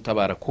bashobora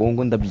gutabara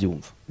Kongo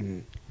ndabyumva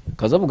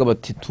kazavuga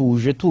bati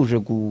tuje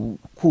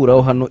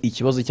gukuraho hano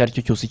ikibazo icyo ari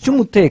cyo cyose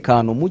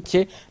cy'umutekano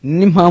muke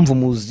n'impamvu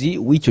muzi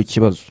w'icyo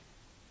kibazo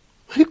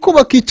ariko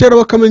bakicara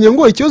bakamenya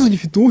ngo ikibazo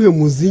gifite uwuhe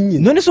muzinyi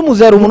none se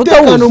umuzi hari umuntu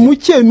utavuze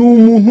muke ni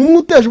umuntu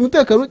umuteje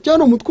umutekano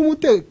cyangwa umutwe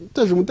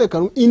umuteje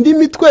umutekano indi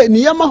mitwe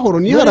ni y'amahoro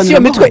ni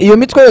haranira iyo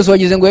mitwe yose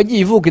wagize ngo yagiye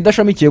ivuka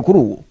idashamikiye kuri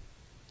uwo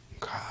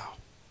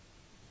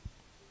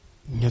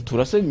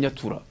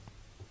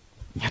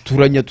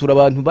nyatura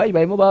abantu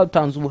bayimo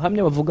batanze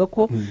ubuhamya bavuga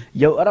ko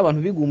ari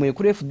abantu bigumuye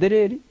kuri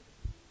FDLR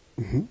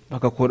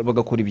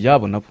bagakora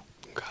ibyabo nabo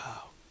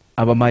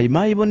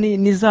abamayimayi bo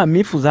ni za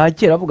mifu za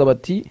kera bavuga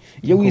bati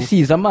iyo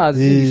wisize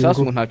amazi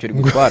isasu ngo ntacyo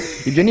rigutwara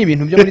ibyo ni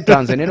ibintu byo muri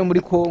Tanzania no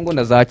muri Kongo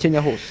na za Kenya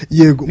hose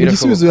yego mu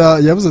gisubizo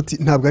yavuze ati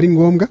ntabwo ari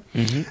ngombwa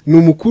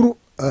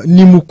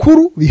ni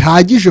mukuru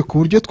bihagije ku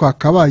buryo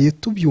twakabaye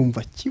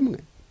tubyumva kimwe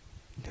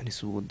none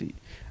se ubundi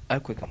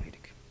ariko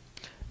kamwereke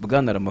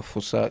Bwana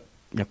Ramaphosa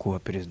nyakubahwa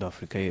perezida wa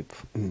Afurika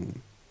y'Epfo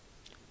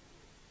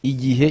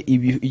igihe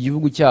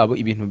igihugu cyabo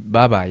ibintu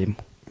babayemo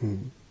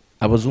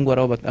abazungu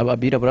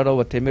abirabura aho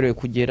batemerewe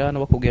kugera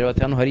n'abakubwira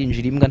bati hano hari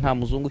injira imbwa nta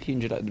muzungu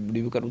hinjira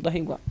bibuka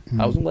rudahingwa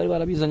abazungu bari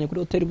barabizanye kuri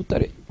hoteli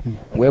Butare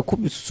ngo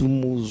yakubise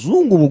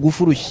umuzungu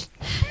mugufu rushyi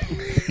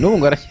n'ubu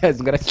ngo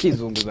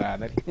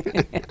arakizunguzana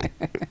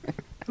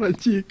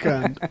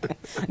arakikanda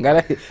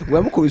ngo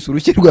yamukubise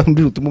urushyi rwa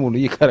rundi rutuma umuntu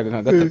yikaraga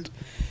nka gatatu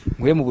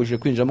ngo yamubujije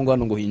kwinjiramo ngo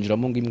hano ngo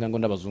hinjiramo ngo imbwa ngo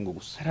n'abazungu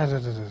gusa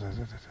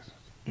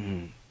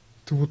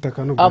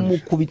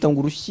amukubita ngo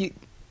urushyi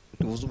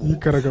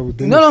yikaraga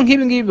budeni no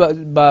nk'ibi ngibi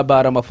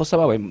bara amafosa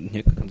babaye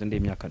ntekanze ndi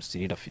imyaka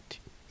Sirira afite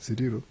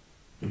Siriro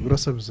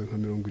urasabiza nka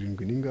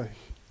 70 ningahe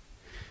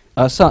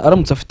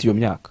aramutse afite iyo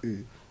myaka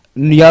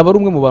yaba ari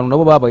umwe mu bantu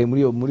nabo babaye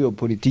muri iyo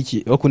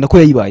politiki bakunda ko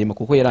yayibayemo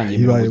kuko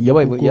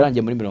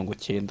yarangiye muri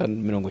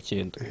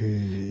 90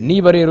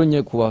 niba rero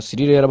nye kuba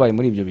Sirira yarabaye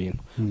muri ibyo bintu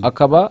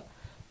akaba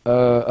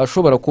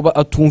ashobora kuba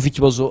atumva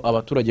ikibazo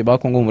abaturage ba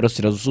Kongo mu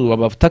burasirazuba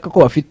bafataka ko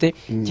bafite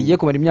kigiye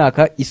kumara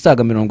imyaka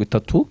isaga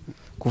 30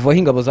 kuva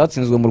ingabo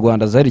zatsinzwe mu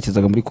Rwanda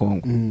zarekezaga muri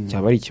Kongo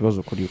cyaba ari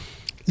ikibazo kuri we.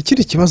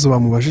 Ikiri kibazo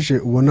bamubajije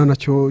ubona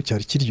nacyo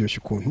cyari kiryoshye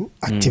ukuntu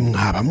ati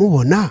mwaba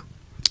mubona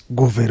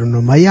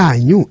guverinoma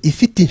yanyu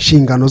ifite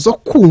inshingano zo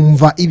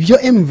kumva ibyo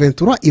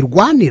M23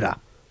 irwanira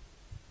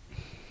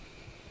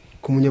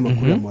ku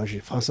munyamakuru yamaje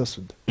François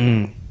Souda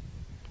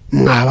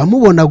mwaba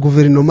mubona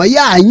guverinoma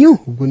yanyu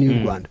ubwo ni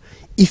y'u Rwanda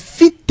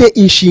ifite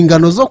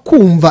inshingano zo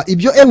kumva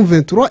ibyo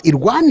M23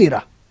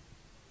 irwanira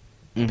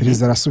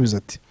perezida arasubiza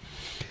ati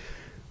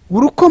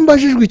uruko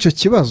mbajijwe icyo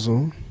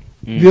kibazo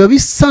biba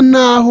bisa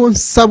naho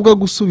nsabwa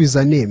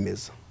gusubiza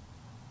nemeza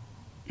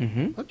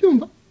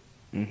abyumva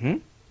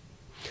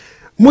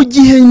mu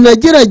gihe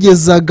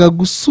nagerageza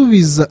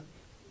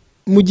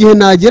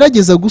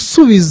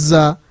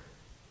gusubiza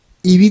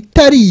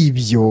ibitari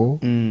ibyo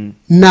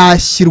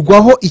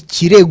nashyirwaho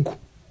ikirego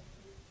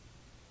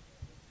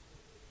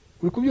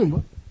uri kubyumva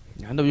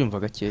ndabyumva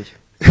gakeya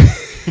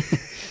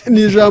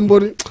ni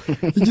ijambo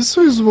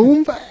igisubizo uba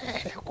wumva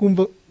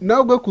kumva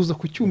nawe ugakuza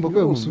kucyumva ko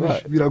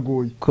yagusubije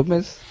biragoye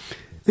komeza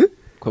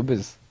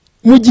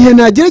mu gihe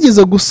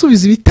nagerageza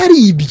gusubiza ibitari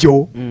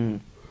ibyo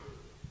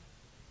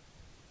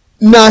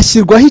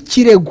nashyirwaho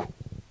ikirego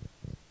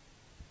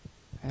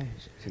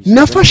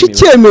nafashe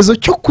icyemezo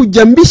cyo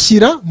kujya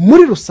mbishyira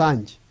muri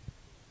rusange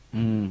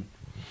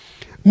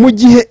mu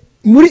gihe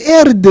muri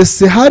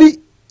RDC hari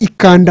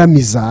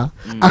ikandamiza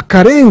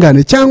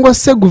akarengane cyangwa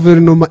se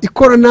guverinoma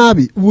ikora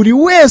nabi buri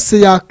wese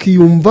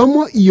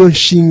yakiyumvamo iyo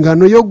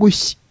nshingano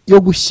yo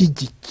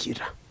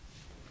gushyigikira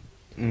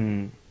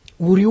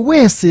buri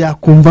wese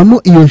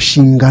yakumvamo iyo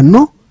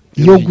nshingano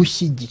yo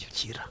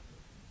gushyigikira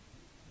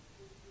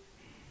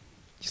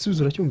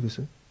igisubizo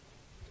uracyumvise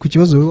ku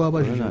kibazo wowe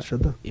wabajije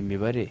Shada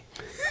imibare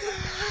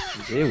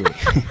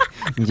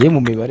ngiye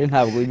mu mibare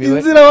ntabwo imibare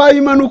inzira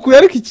wayimanuka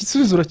ariko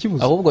igisubizo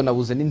urakibuze ahubwo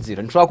nabuze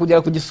n'inzira nshobora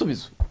kugera ku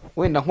gisubizo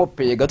wenda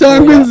nkopeye gato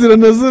cyangwa inzira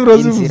nazo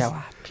urazibuze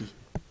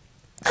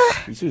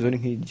igisubizo ni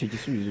nk'icyo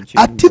gisubizo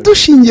ati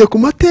dushingiye ku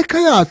mateka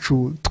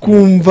yacu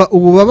twumva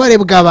ububabare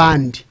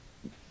bw'abandi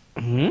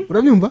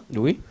urabyumva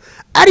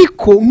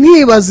ariko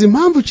mwibaza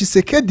impamvu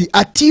Tshisekedi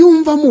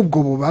atiyumvamo ubwo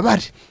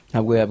bubabare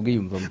ntabwo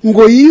yabwiyumvamo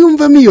ngo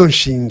yiyumvamo iyo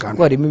nshingano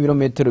ko harimo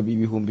ibirometero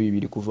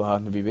 2,000 kuva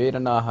ahantu bibera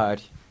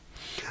n'ahari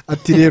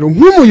ati rero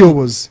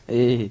nk'umuyobozi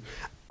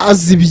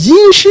azi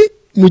byinshi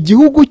mu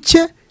gihugu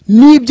cye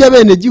n'ibyo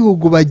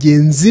abenegihugu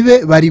bagenzi be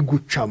bari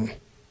gucamo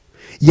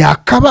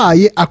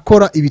yakabaye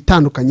akora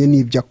ibitandukanye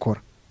n'ibyo akora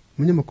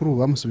umunyamakuru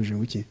bamusubije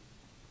ngo iki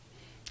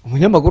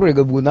umunyamakuru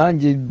rega bwo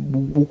nanjye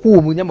uko uwo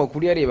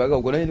munyamakuru yarebaga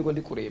ubwo nanjye niko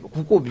ndi kureba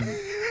kuko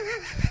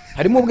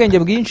harimo ubwenge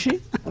bwinshi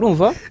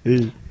urumva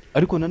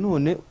ariko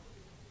nanone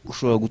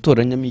ushobora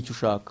gutoranyamo icyo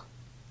ushaka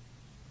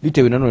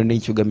bitewe nanone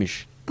n'icyo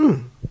ugamije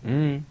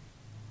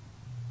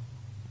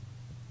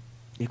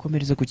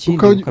ikomereza ku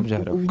kindi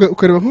ukabyara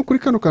ukareba nko kuri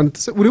kano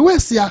kantu buri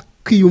wese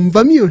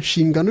yakwiyumvamo iyo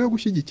nshingano yo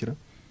gushyigikira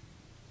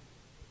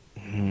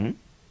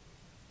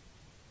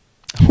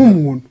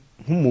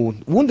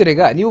nk'umuntu ubundi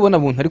rega niba ubona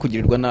umuntu ari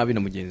kugirirwa nabi na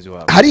mugenzi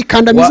wawe hari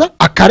ikandamiza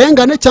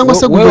akarengane cyangwa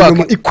se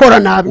guverinoma ikora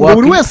nabi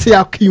buri wese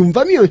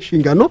yakwiyumvamo iyo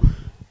nshingano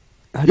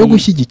yo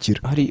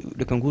gushyigikira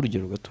reka nguhe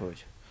urugero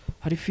gatoya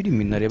hari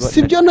filimi nareba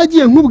sibyo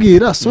nagiye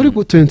nkubwira sorry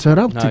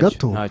gutentarapti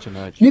gato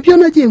nibyo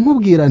nagiye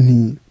nkubwira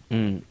nti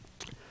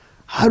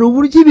hari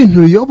uburyo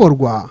ibintu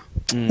biyoborwa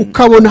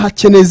ukabona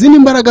hakeneye izindi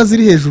imbaraga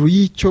ziri hejuru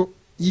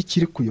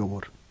y'ikiri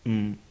kuyobora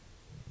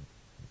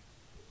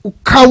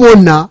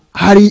ukabona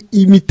hari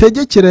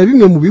imitegekere ya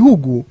bimwe mu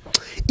bihugu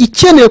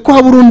ikeneye ko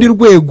haba urundi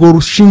rwego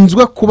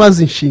rushinzwe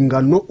kubaza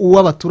inshingano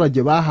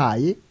uw'abaturage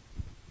bahaye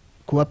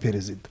kuba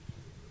perezida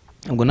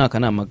ngo ni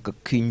akanama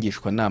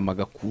kingishwa nama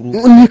gakuru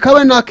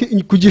ntikabe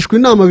kugishwa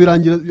inama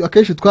birangira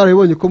akenshi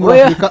twarabibonye ko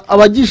muri Afurika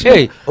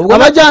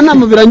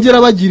abajyanama birangira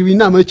bagiriwe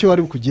inama y'icyo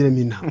bari bukugiremo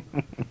inama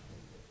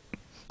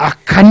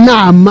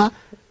akanama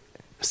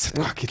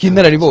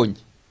k'inararibonye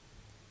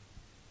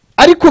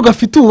ariko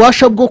gafite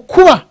ububasha bwo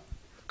kuba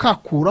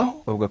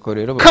kakuraho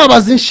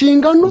kabaza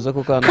inshingano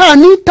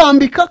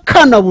kanitambika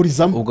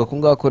kanaburizamo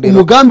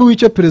umugambi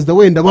w'icyo perezida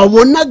wenda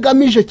babona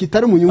agamije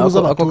kitari mu nyungu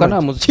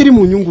z'abaturage kiri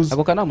mu nyungu ze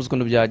ako kanama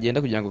ukuntu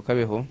byagenda kugira ngo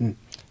kabeho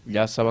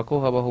byasaba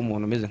ko habaho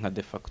umuntu umeze nka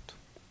de facto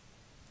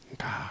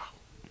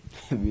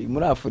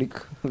muri Afurika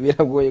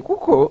biragoye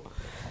kuko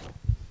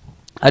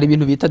hari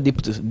ibintu bita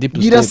deep state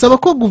birasaba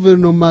ko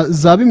guverinoma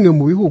za bimwe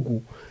mu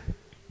bihugu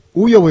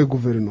uyoboye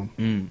guverinoma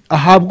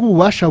ahabwa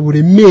ububasha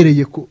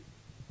buremereye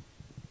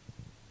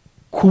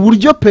ku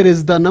buryo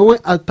perezida nawe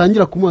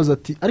atangira kumubaza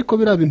ati ariko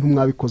biriya bintu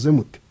mwabikoze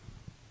mute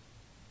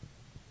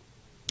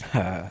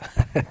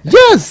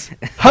yes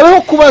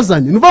habeho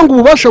kubazanya ni ukuvuga ngo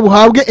ububasha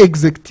buhabwe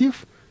executive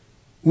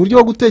uburyo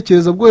bwo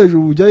gutekereza bwo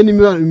hejuru bujyanye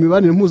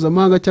n'imibanire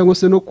mpuzamahanga cyangwa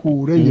se no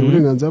kurengera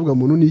uburenganzira bwa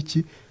muntu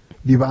n'iki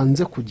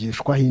bibanze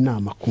kugishwaho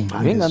inama ku mpande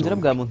uburenganzira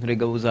bwa muntu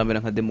rega buzamera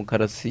nka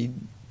demokarasi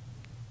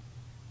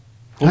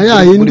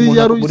aya yindi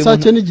ya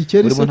rusake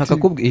n'igikeri se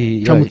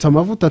camutsa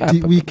amavuta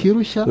ati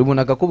wikirushya buri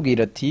muntu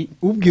akakubwira ati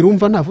ubwira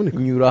umva ntavunika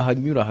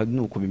nyura aha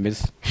nuko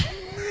bimeze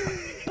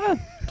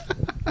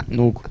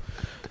nuko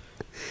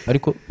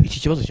ariko iki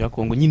kibazo cya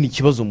Kongo nyine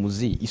ikibazo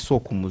muzi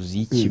isoko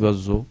muzi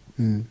ikibazo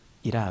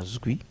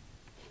irazwi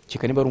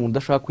kikaniba ari umuntu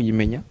udashaka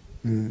kuyimenya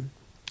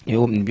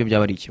iyo nibyo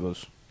byaba ari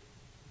ikibazo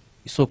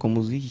isoko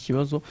muzi iki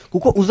kibazo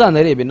kuko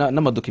uzanarebe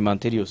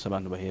n'amadokumentari yose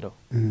abantu baheraho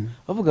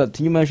bavuga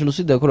ati nyuma ya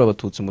jenoside yakorewe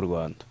abatutsi mu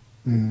Rwanda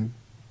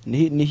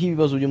niho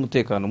ibibazo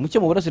by'umutekano muke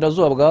mu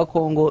burasirazuba bwa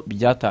Kongo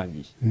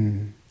byatangiye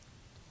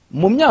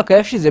mu myaka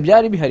yashize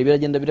byari bihari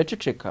biragenda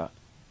biraceceka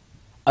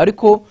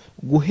ariko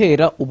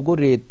guhera ubwo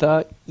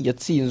leta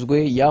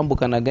yatsinzwe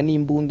yambukanaga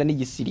n'imbunda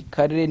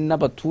n'igisirikare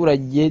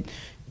n'abaturage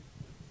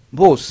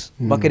bose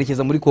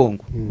bakerekeza muri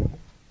Kongo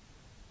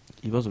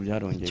ibibazo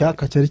byarongeye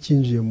cyaka cyari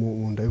kinjiye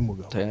mu nda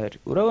y'umugabo tayari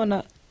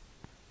urabona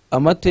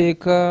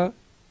amateka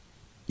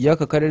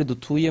y'aka karere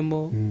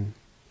dutuyemo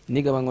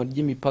n'igabanywa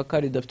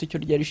ry'imipaka ridafite icyo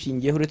ryari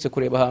rishingiyeho uretse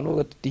kureba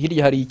ahantu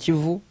hirya hari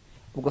ikivu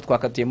ubwo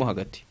twakatiyemo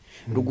hagati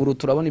ruguru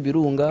turabona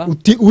ibirunga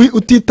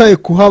utitaye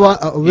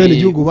kuhaba bene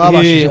igihugu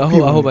babashije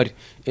aho bari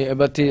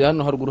bati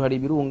hano haruguru hari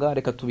ibirunga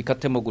reka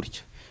tubikatemo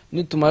gutya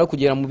nitumara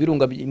kugera mu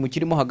birunga mu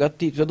kirimo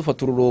hagati tuza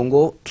dufata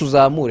ururongo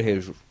tuzamure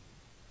hejuru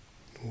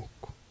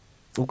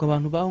ubwo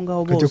abantu baho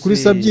ngaho bose kuri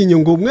Sabyinyo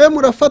ngo mwe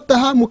murafata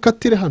ha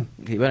mukatire hano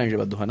baranje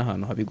baduhana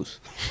ahantu habi gusa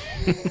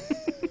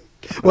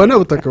wana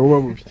butaka buba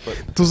bubi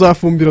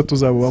tuzafumbira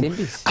tuzabubamo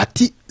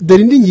ati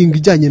dore indi ngingo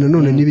ijyanye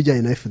nanone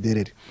n'ibijyanye na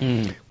FDLR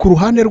ku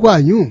ruhande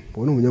rwanyu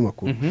ubona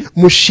umunyamakuru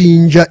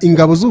mushinja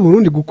ingabo z'u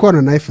Burundi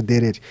gukorana na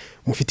FDLR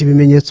mufite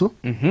ibimenyetso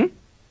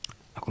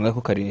ako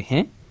ngako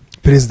kari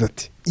President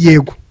ati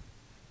yego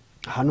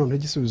aha none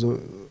igisubizo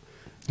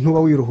ntuba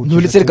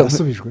wiruhukije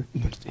asubijwe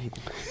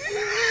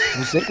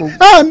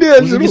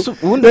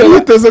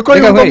witeze ko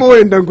yumvamo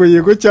wenda ngo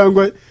yego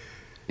cyangwa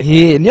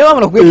niyo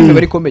bamara kuvuga ko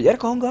bari komeye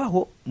ariko aho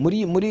ngaho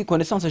muri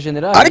connaissance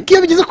générale ariko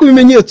iyo bigize ku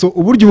bimenyetso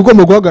uburyo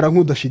bugomba guhagarara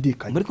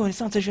nk'udashidikanya muri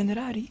connaissance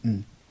générale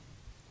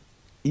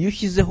iyo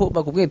ushyizeho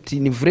bakubwira ati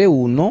ni vrai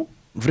ou non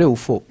vrai ou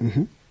faux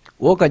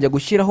wowe ukajya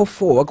gushyiraho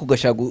faux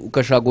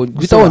ugashaka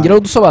guhita wongeraho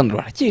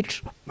udusobanuro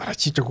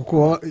barakica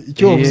kuko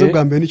icyo wavuze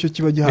bwa mbere nicyo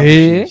kiba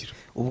gihabwa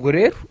ubwo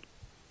rero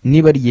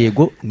niba ari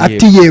yego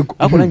ati yego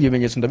ariko nanjye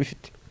ibimenyetso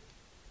ndabifite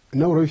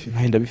nawe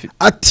urabifite ndabifite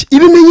ati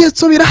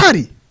ibimenyetso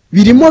birahari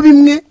birimo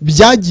bimwe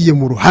byagiye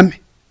mu ruhame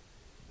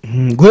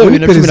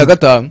guhera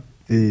 2015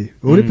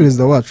 uri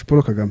perezida wacu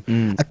Paul Kagame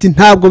ati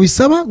ntabwo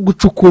bisaba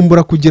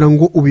gucukumbura kugira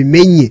ngo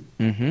ubimenye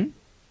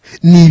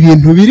ni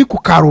ibintu biri ku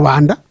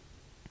karubanda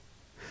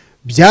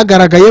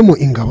byagaragayemo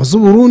ingabo z'u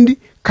Burundi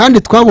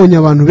kandi twabonye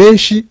abantu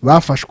benshi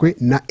bafashwe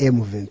na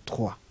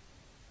M23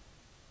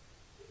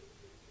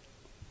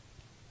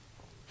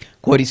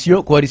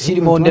 coalition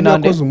irimo nande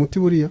yakoze umuti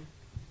buriya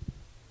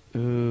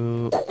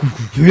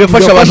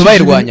yafasha abantu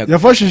bayirwanyaga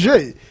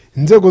yafashije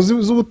inzego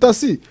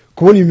z'ubutasi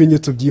kubona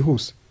ibimenyetso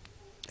byihuse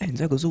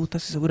inzego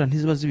z'ubutasi zabura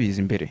ntiziba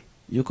zibiza imbere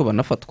yuko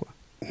banafatwa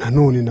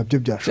nanone nabyo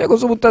byashoboka inzego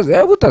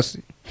z'ubutasi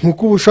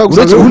nkuko ubushaka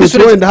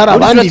gusaba wenda hari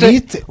abandi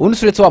bite undi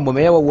suretse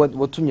wamumeya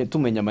watumye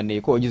tumenya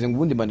amaneko wagize ngo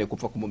ubundi maneko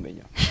upfa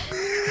kumumenya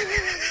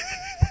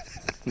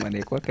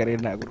maneko akarere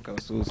naguruka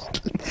basuza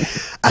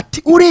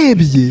ati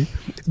urebye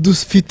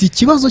dufite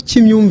ikibazo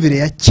cy'imyumvire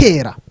ya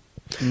kera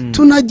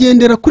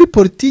tunagendera kuri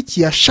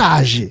politiki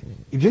yashaje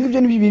ibyo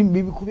ngibyo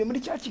bikubiye muri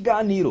cya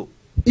kiganiro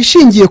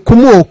ishingiye ku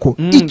moko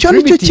icyo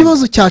nicyo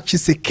kibazo cya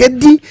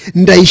Tshisekedi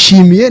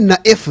Ndayishimiye na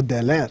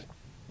FDLR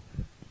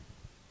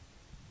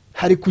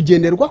hari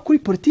kugenderwa kuri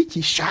politiki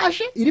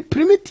ishaje iri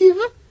primitive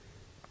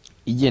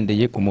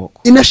igendeye ku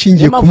moko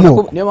inashingiye ku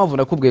moko niyo mpamvu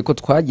nakubwiye ko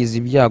twagize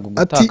ibyago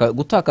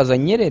gutakaza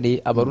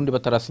Nyerere abarundi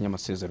batarasinya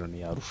amasezerano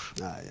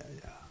yarusha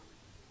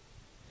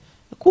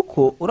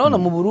kuko urabona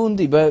mu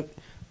Burundi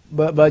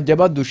bajya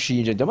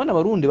badushinja jamana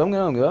abarundi bamwe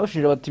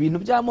babashinja bati ibintu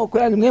by'amoko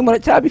yanyu mwe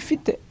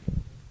muracyabifite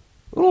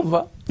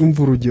urumva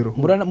urugero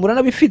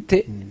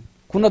muranabifite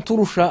kuna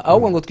turusha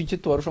ahubwo ngo twike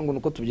tubarusha ngo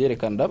nuko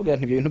tubyerekana ndabwira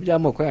nti ibintu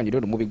by'amoko yanyu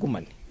rero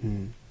mubigumane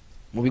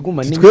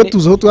twe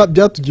tuzo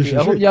byatugesheje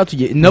aho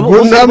byatugiye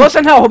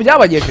bose ntaho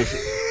byabagesheje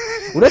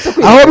uretse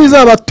aho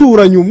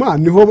bizabatura nyuma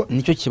niho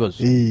nicyo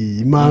kibazo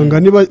imanga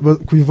niba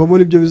kuyivamo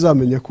nibyo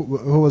bizamenya ko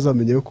aho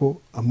bazamenye ko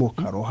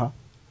amoko aroha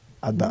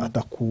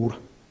adakura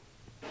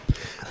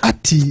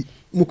ati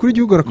mukuru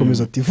w'igihugu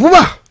arakomeza ati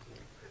vuba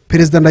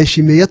perezida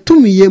Ndayishimiye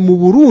yatumiye mu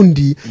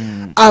Burundi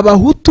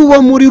abahutu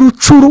bo muri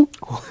Rucuru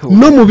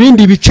no mu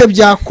bindi bice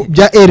bya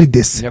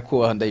RDC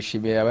nyakubaha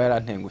Ndayishimiye yaba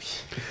yarantengushye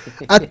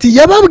ati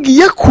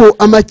yababwiye ko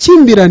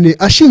amakimbirane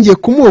ashingiye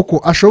ku moko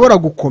ashobora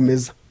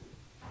gukomeza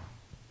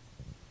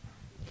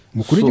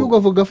mukuru w'igihugu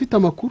avuga afite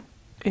amakuru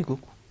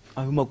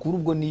ayo makuru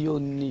ubwo niyo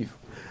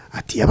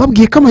ati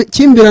yababwiye ko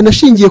amakimbirane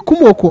ashingiye ku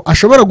moko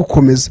ashobora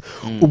gukomeza.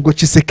 ubwo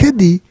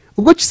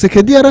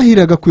Tshisekedi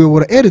yarahiraga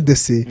kuyobora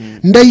RDC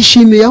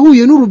Ndayishimiye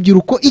yahuye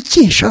n'urubyiruko i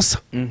Kinshasa.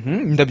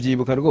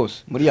 ndabyibuka rwose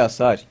muri ya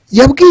sare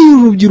yabwiye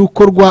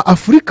urubyiruko rwa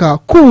Afurika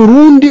ko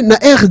Burundi na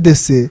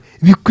RDC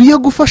bikwiye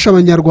gufasha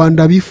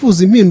abanyarwanda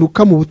bifuza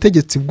impinduka mu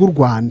butegetsi bw'u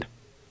Rwanda.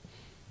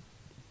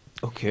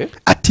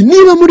 ati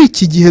niba muri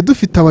iki gihe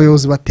dufite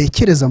abayobozi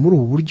batekereza muri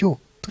ubu buryo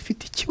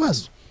dufite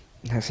ikibazo.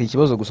 si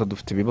ikibazo gusa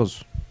dufite ibibazo.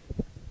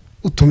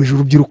 utumije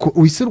urubyiruko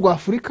wise rwa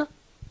Afurika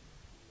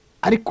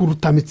ariko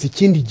rutamitse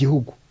ikindi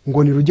gihugu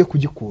ngo nirujye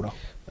kugikuraho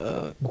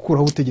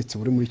gukuraho ubutegetsi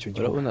buri muri icyo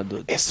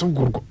gihugu. ese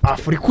ubwo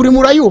Afurika urimo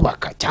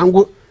urayubaka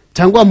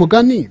cyangwa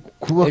mugani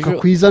kubaka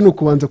kwiza ni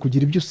ukubanza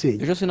kugira ibyo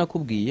usenya. ejo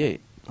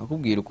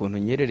sinakubwira ukuntu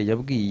Nyerere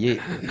yabwiye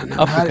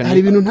hari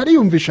ibintu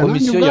ntariyumvisha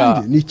nanjye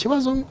ubwanjye ni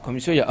ikibazo.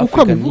 komisiyo ya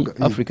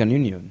African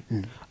Union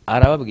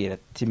arababwira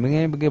ati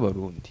mwebwe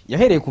Barundi,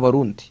 yahereye ku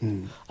Barundi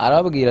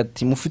arababwira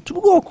ati mufite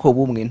ubwoko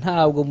bumwe,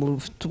 ntabwo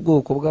mufite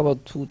ubwoko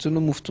bw'Abatutsi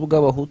n'umufite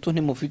ubw'Abahutu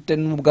ntimufite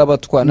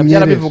n'ubw'Abatwa. nabyo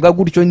arabivuga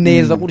gutyo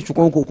neza gutyo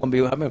uko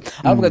ukomeye hamwe.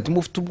 aravuga ati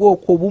mufite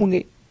ubwoko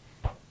bumwe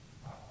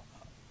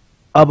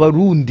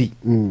Abarundi.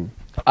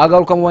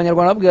 agaruka mu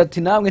Banyarwanda arababwira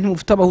ati namwe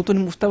ntimufite Abahutu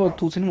ntimufite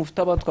Abatutsi ntimufite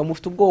Abatwa,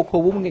 mufite ubwoko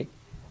bumwe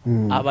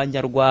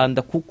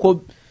Abanyarwanda.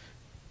 kuko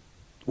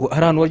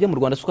hari ahantu bajya mu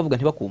Rwanda si ukavuga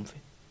ntibakumve.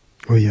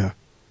 oya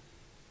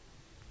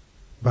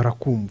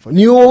barakumva,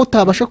 niyo wowe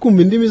utabasha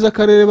kumva indimi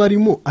z'akarere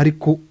barimo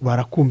ariko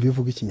barakumva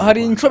ivuga Ikinyarwanda.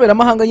 hari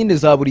inshoberamahanga nyine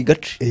za buri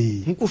gace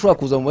nk'uko ushobora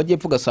kuza mu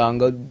majyepfo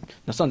ugasanga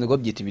nasanze ngo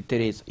babyita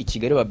ibitereza, i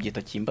Kigali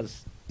babyita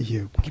Kimbazi.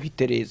 yego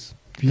ibitereza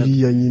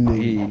biriya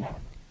nyine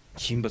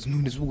Kimbazi.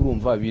 none ubwo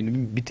urumva ibintu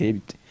biteye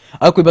bite?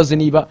 ariko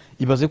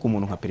ibaze ku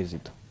muntu nka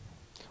perezida.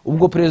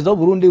 ubwo perezida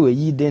w'u Burundi we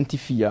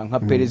yidentifiya nka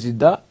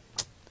perezida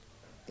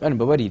yani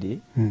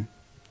mbabarire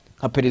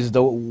nka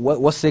perezida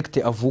wa secte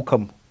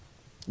avukamo.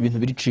 ibintu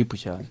biri cheap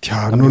cyane.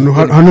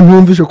 hano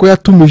ntumvishe ko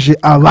yatumije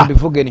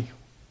bivuge ni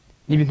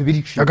ibintu biri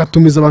cheap,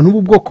 agatumiza abantu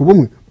b'ubwoko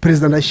bumwe.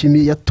 Perezida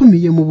Ndayishimiye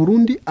yatumiye mu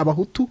Burundi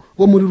Abahutu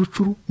bo muri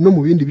Rucuru no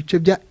mu bindi bice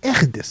bya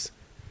RDC.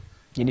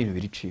 ni ibintu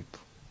biri cheap.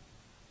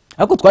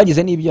 ariko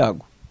twagize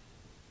n'ibyago.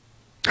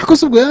 ariko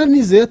subwo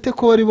yanizeye ate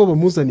ko bari bo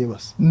bamuzaniye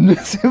basa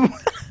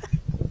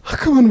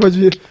akabantu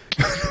bagiye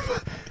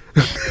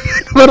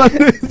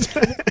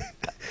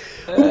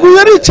ubwo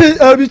yaricaye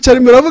abicara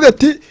imbere avuga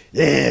ati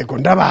yego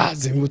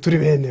ndabazi turi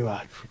bene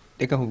bacu.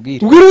 reka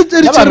nkubwire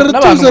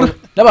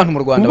n'abantu mu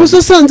Rwanda ubwo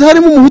usanze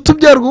harimo umuhutu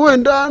byarwo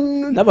wenda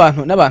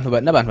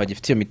n'abantu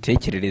bagifite iyo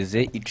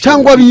mitekerereze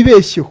cyangwa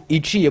bibeshyeho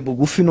iciye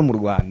bugufi no mu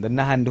Rwanda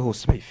n'ahandi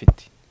hose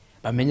bayifite,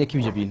 bamenye ko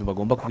ibyo bintu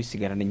bagomba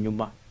kubisigarana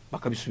inyuma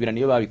bakabisubirana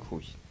iyo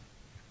babikuye.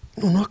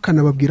 noneho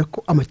akanababwira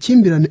ko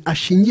amakimbirane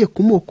ashingiye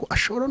ku moko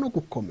ashobora no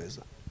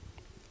gukomeza.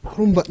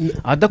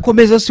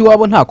 adakomeza si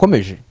wabo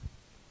ntakomeje.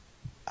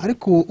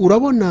 ariko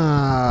urabona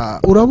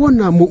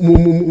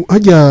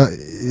hajya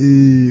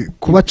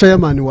kuba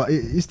chairman wa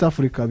East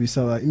Africa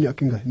bisaba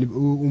imyaka ingahe?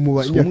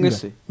 umuba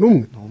imyaka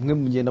numwe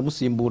mugenda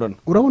musimburana.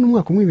 urabona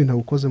umwaka umwe ibintu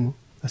ukozemo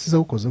asiza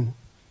ukozemo.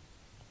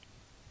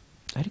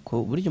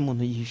 ariko buryo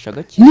umuntu yihisha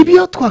gake.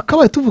 nibyo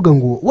twakabaye tuvuga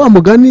ngo wa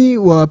mugani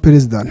wa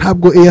perezida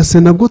ntabwo EAC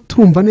nabwo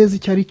turumva neza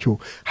icyo ari cyo.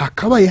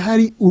 hakabaye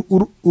hari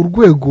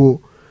urwego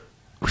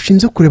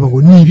rushinzwe kureba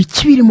ngo ni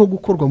ibiki birimo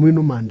gukorwa muri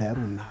no manda ya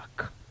runaka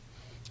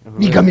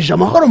bigamije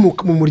amahoro mu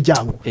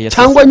muryango,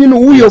 cyangwa nyine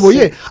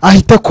uyoboye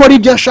ahita akora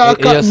ibyo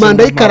ashaka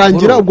manda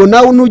ikarangira ubwo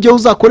nawe nujye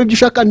uzakora ibyo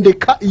ushaka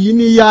ndeka iyi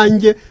ni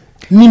yanjye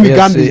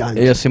n'imigambi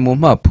yanjye. EAC mu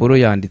mpapuro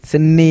yanditse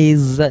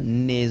neza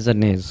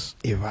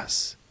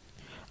ibaze,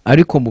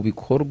 ariko mu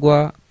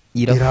bikorwa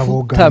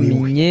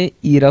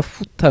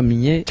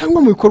irafutamye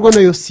cyangwa mu bikorwa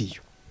nayo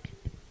siyo.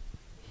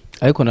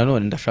 ariko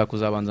nanone ndashaka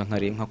kuzabanza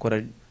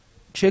nkakora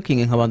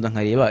checking nkabanza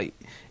nkareba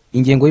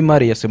ingengo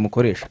y'imari EAC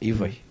mukoresha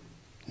ivaye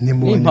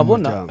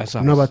nimpabona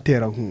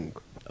n'abaterankunga.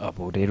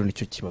 abo rero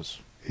nicyo kibazo,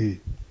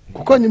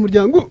 kuko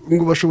abanyamuryango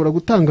ngo bashobora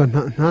gutanga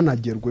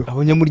ntanagerweho.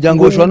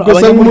 abanyamuryango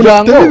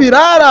bashobora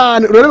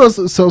birarane. urareba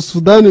South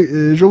Sudan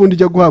ejo bundi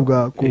ijya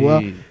guhabwa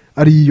kuba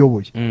ari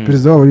iyoboye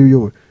perezida wabo ari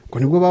iyoboye ngo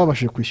nibwo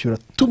babashije kwishyura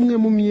tumwe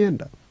mu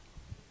myenda.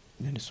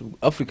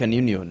 African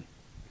Union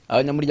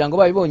abanyamuryango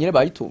babibonye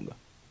bayitunga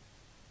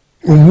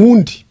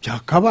ubundi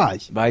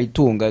byakabaye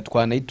bayitunga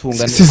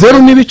twanayitunga si zero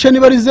n'ibice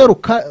niba ari zero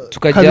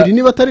kabiri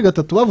niba atari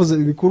gatatu bavuze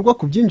bikurwa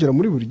kubyinjira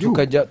muri buri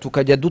gihugu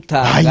tukajya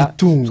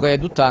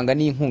dutanga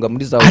n'inkunga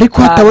muri za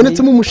ariko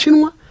hatabonetsemo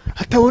umushinwa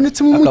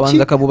hatabonetsemo umuki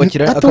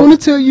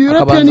hatabonetse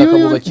European Union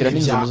akabubakira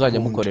n'inzu muzajya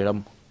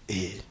mukoreramo.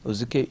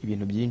 uzike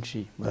ibintu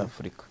byinshi muri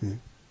Afurika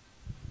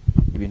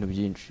ibintu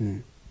byinshi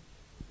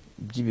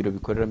by'ibiro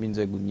bikoreramo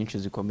inzego nyinshi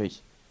zikomeye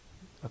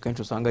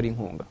akenshi usanga ari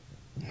inkunga.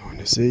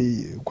 none se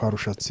kwa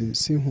rushatsi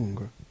si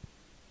inkunga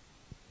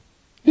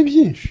ni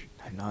byinshi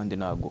n'ahandi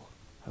nago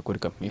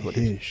hakoreka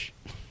mwihoreye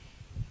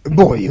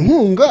boy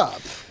inkunga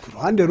ku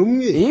ruhande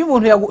rumwe. iyo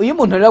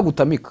umuntu ari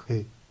yagutamika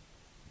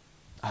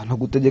ahantu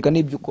gutegeka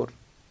n'ibyo ukora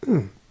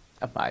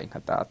abaye nka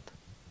data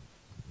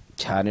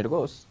cyane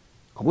rwose.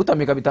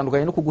 kugutamika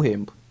bitandukanye no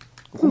kuguhemba.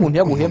 kuko umuntu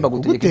yaguhemba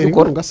gutegeka gutera icyo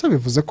ukora inkunga se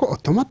bivuze ko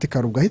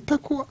automatically ugahita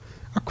ko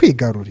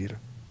akwigarurira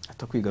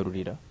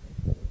atakwigarurira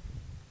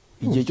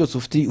igihe cyose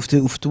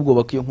ufite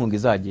ubwoba ko iyo nkunga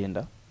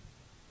izagenda.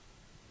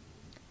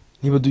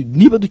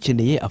 Niba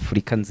dukeneye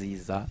Afurika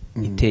nziza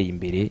iteye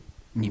imbere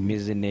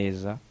imeze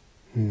neza,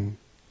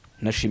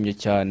 nashimye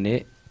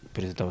cyane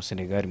perezida wa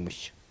Senegal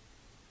mushya,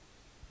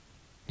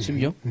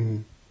 sibyo?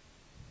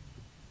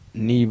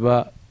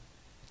 Niba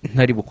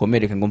ntari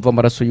bukomereke ngo mva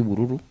amaraso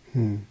y'ubururu,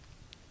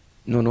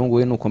 noneho ngo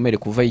we nukomere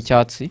kuva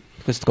y'icyatsi,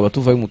 twese tukaba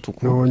tuva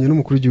y'umutuku. Nabonye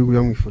n'umukuru w'igihugu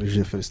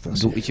yamwifurije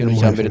felicitation.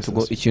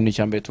 Ikintu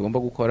cya mbere tugomba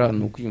gukora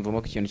ni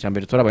ukwiyumvamo ko ikintu cya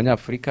mbere turi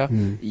abanyafurika,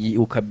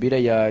 ukabira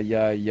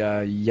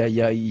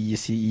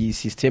iyi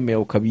systeme ya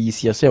ukabira, iyi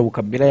siyasa ya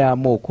ukabira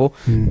y'amoko,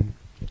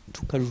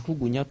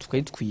 tukajugunya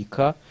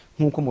tukayitwika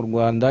nk'uko mu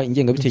Rwanda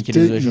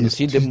ingengabitekerezo ya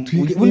jenoside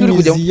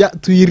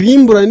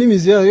tuyirimbura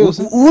n'imizi yayo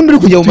yose, ubundi uri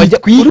kujya mu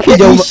majyaruguru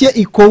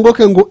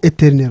ikongoke ngo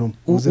eternero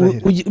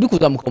uri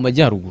kuzamuka mu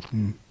majyaruguru,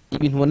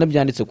 ibintu ubona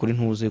byanditse kuri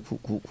ntuze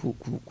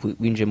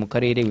winje mu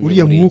karere,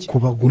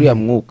 uriya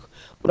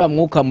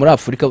mwuka muri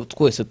Afurika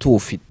twese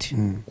tuwufite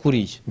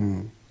kuriya,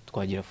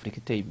 twagira Afurika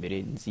iteye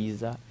imbere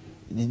nziza,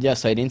 njya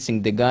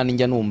silencing the gun,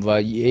 njya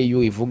numva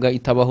EU ivuga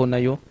itabaho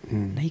nayo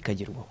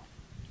ikagerwaho.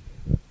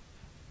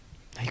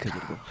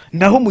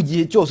 Naho mu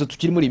gihe cyose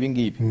tukiri muri ibi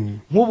ngibi,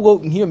 nk'ubwo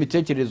nk'iyo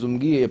mitekerezo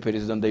umbwiye ya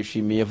perezida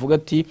Ndayishimiye avuga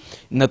ati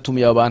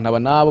natumiye abantu aba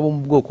n'abo bo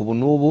mu bwoko ubu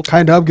n'ubu,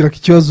 kandi ababwira ko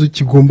ikibazo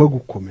kigomba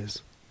gukomeza.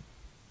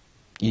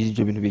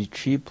 Ibyo bintu biri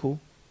cheap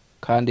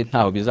kandi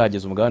ntaho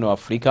bizageza umugabane wa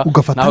Afurika,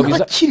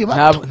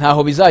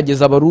 ntaho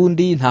bizageza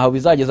Abarundi, ntaho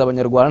bizageza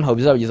Abanyarwanda, ntaho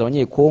bizageza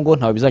Abanyekongo,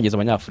 ntaho bizageza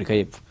Abanyafurika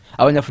y'Epfo.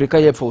 Abanyafurika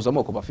y'Epfo uza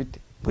amoko bafite,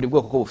 buri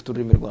bwoko ko bufite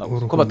ururimi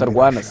rwabo, ko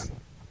batarwana,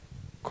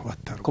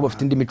 ko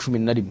bafite indimi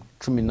 11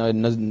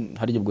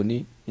 hari ubwo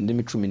ni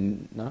indimi 10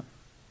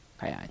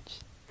 nkayange,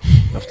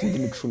 bafite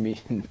indimi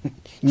 10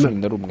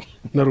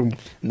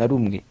 na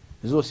rumwe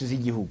zose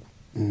z'igihugu.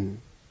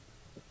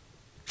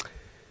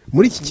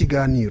 Muri iki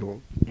kiganiro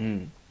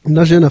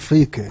na Jeune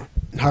Afrique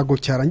ntago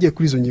cyarangiye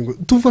kuri izo ngingo,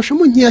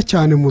 tufashemo nkiya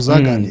cyane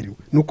muzaganiriwe,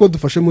 nuko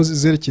dufashemo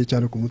zerekeye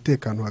cyane ku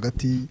mutekano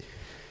hagati,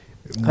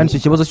 kandi icyo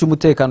kibazo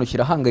cy'umutekano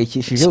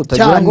kirahangayikishije,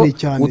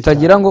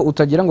 utagira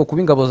ngo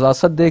kuba ingabo za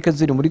Sadc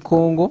ziri muri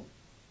Kongo,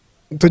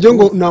 utagira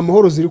ngo nta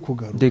mahoro ziri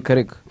kugaruka.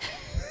 Reka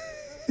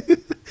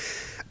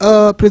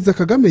Perezida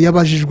Kagame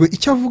yabajijwe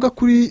icyo avuga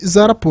kuri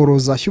za raporo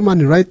za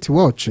Human Rights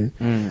Watch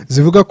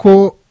zivuga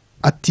ko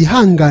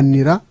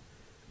atihanganira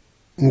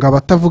ngo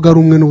abatavuga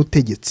rumwe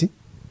n'ubutegetsi,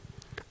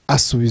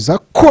 asubiza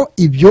ko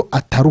ibyo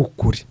atari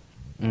ukuri.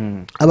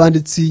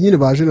 Abanditsi nyine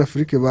ba Jeune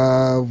Afrique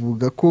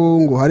bavuga ko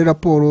ngo hari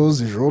raporo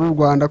zijora u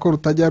Rwanda ko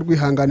rutajya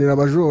rwihanganira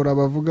abajora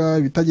bavuga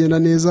ibitagenda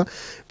neza.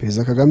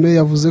 Perezida Kagame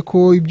yavuze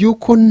ko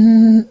ibyuko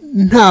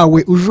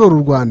ntawe ujora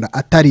u Rwanda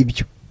atari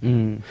byo.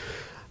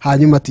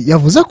 Hanyuma ati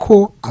yavuze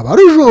ko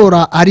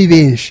abarujora ari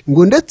benshi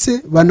ngo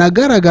ndetse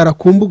banagaragara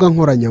ku mbuga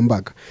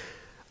nkoranyambaga.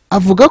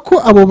 Avuga ko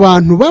abo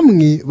bantu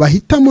bamwe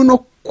bahitamo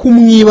no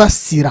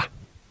kumwibasira,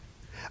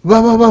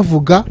 baba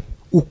bavuga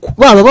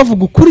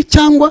ukuri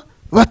cyangwa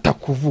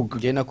batakuvuga.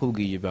 Ngiye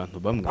nakubwiye abantu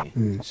bamwe,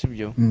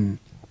 sibyo?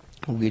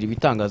 Ubwira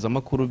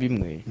ibitangazamakuru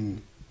bimwe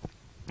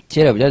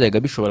kera byajyaga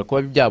bishobora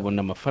kuba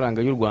byabona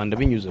amafaranga y'u Rwanda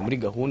binyuze muri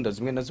gahunda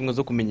zimwe na zimwe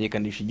zo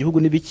kumenyekanisha igihugu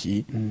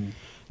n'ibiki,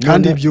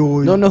 kandi ibyo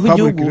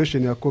public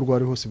relation yakorwa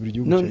ari hose buri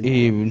gihugu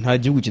nta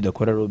gihugu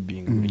kidakora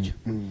lobbying buryo.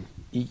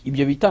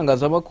 Ibyo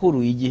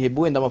bitangazamakuru igihe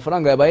wenda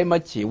amafaranga yabaye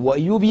make,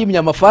 iyo ubimye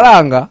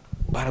amafaranga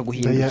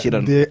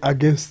baraguhindukirana,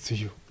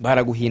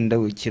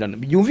 baraguhindukirana.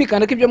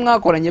 Byumvikana ko ibyo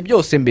mwakoranye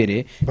byose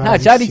mbere nta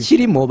cyari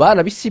kirimo,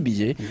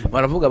 barabisibye,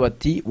 baravuga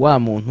bati wa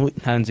muntu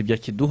ntanze ibyo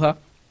akiduha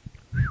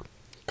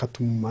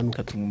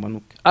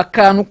katumumanuke.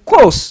 Akantu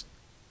kose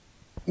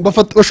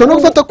bashobora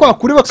gufata kwa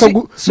kuri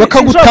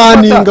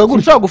bakagutaninga gutya.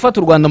 Ushobora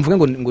gufata u Rwanda mvuge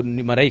ngo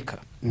ni marayika,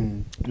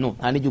 no,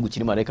 nta n'igihugu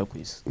kiri marayika ku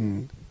isi,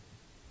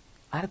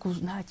 ariko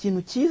nta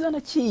kintu cyiza na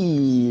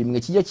kimwe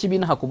kijya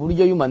kibinaha ku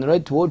buryo Human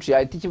Rights Watch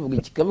yahita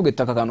kikavuga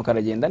ati aka kantu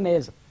karagenda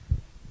neza.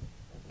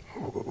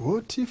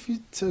 What if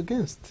it's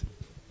against?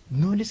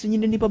 None se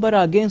nyine niba bari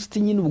against,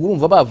 nyine ubwo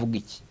urumva bavuga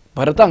iki?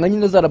 Baratanga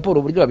nyine za raporo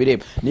uburyo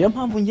babireba. Niyo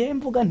mpamvu ngiye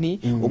mvuga nti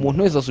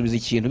umuntu wese asubiza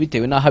ikintu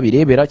bitewe n'aho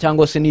abirebera,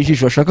 cyangwa se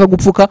n'ijisho ashaka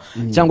gupfuka,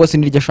 cyangwa se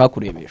n'iryo ashaka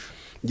kurebesha.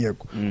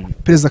 Yego.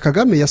 Perezida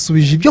Kagame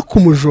yasubije ibyo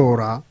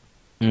kumujora,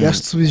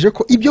 yasubije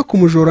ko ibyo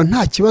kumujora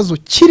nta kibazo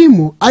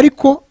kirimo,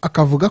 ariko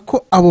akavuga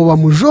ko abo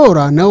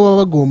bamujora nabo baba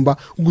bagomba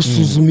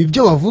gusuzuma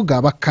ibyo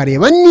bavuga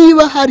bakareba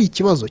niba hari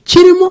ikibazo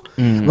kirimo,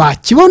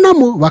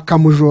 bakibonamo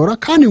bakamujora,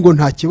 kandi ngo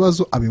nta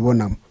kibazo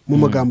abibonamo. Mu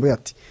magambo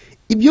yati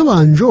ibyo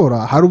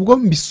banjora hari ubwo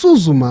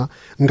mbisuzuma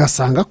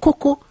ngasanga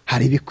koko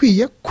hari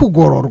bikwiye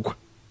kugororwa,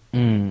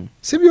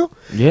 sibyo?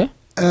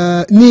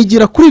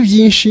 Nigira kuri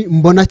byinshi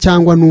mbona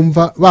cyangwa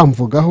numva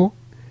bamvugaho,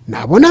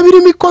 nabona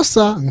birimo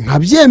ikosa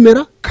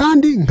nkabyemera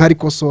kandi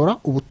nkarikosora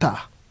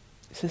ubutaha.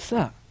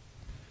 Sesa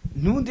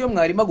nundi yo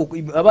mwarima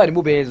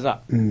abarimu beza,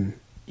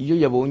 iyo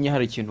yabonye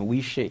hari ikintu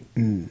wishe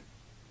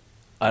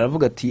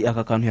aravuga ati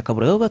aka kantu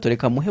yakaburaho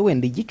gatoreka muhe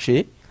wenda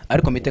igice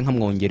ariko mpite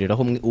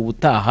nkamwongereraho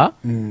ubutaha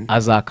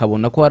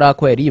azakabona ko hari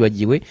ako yari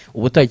yibagiwe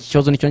ubutaha iki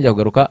kibazo nicyo njya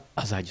kugaruka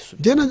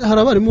azagisubiza.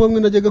 Hari abarimu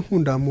bamwe najyaga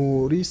nkunda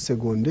muri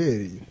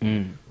segonderi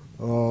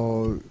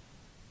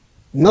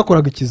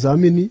mwakoraga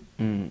ikizamini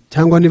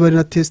cyangwa niba ari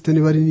na tesite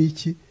niba ari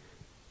n'iki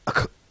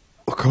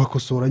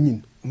akabakosora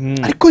nyine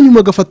ariko nyuma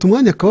agafata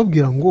umwanya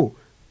akababwira ngo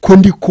ko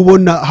ndi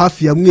kubona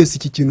hafi ya mwese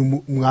iki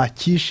kintu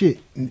mwakishe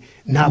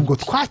ntabwo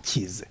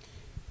twakize.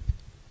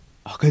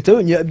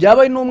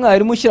 Byabaye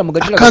n'umwarimu ushyira mu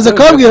gaciro akaza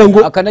akababwira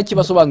ngo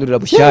akanakibasobanurira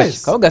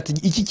bushyashya akavuga ati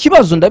iki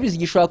kibazo ndabizi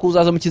gishobora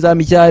kuzaza mu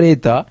kizami cya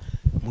leta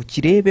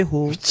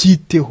mukirebeho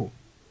cyiteho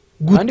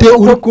gute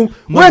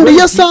wenda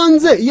iyo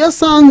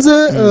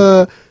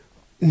asanze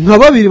nka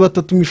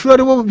 2-3 mu ishuri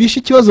aribo bishe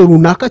ikibazo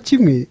runaka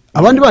kimwe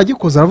abandi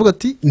bagikoze aravuga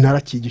ati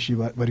narakigisha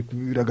bari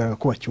biragaragara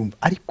ko bacyumva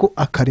ariko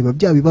akareba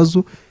bya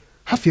bibazo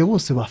hafi ya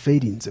bose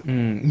bafeirinze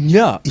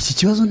iki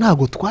kibazo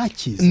ntago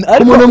twakize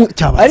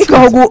ariko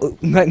aho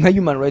nka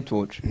Human Rights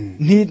Watch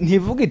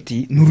ntivuga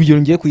iti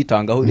n'urugero ngiye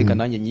kuyitangaho reka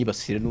nanjye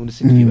nyibasire n'undi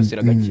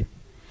sinibasira gake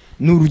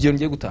n'urugero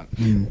ngiye gutanga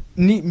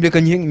ni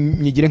reka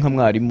nyigire nka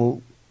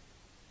mwarimu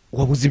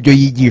wabuze ibyo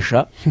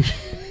yigisha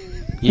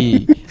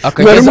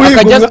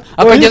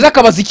akageza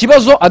akabaza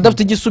ikibazo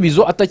adafite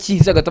igisubizo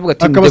atakize agatavuga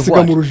ati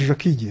akabasiga mu rujijo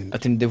akigenda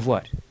ati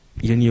devoir.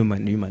 Iyo ni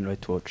Human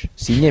Rights Watch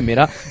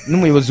sinyemera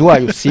n'umuyobozi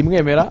wayo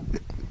simwemera.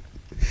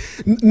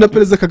 Na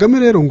Perezida Kagame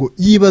rero ngo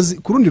yibaze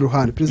ku rundi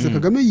ruhande Perezida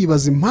Kagame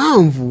yibaza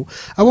impamvu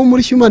abo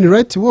muri Human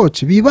Rights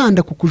Watch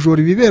bibanda ku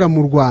kujora ibibera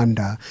mu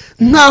Rwanda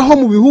nkaho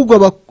mu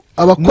bihugu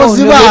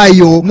abakozi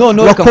bayo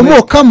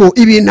bakomokamo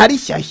ibintu ari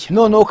shyashya.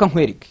 Noneho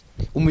kankwereke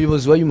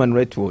umuyobozi wa Human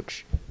Rights Watch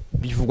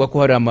bivugwa ko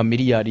hari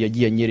amamiliyari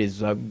yagiye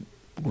anyereza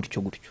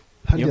gutyo.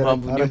 Niyo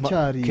mpamvu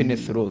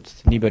Kenneth Rhodes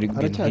niba ari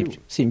ibintu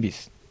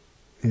simbisi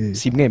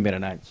simwemera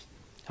nanjye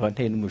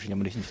abanteye n'umujinya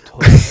muri iki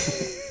gitondo.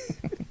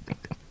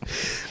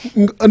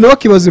 Nawe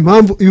akibaza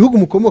impamvu ibihugu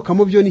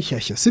mukomokamo byo ni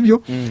shyashya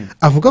sibyo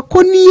avuga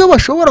ko niyo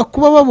bashobora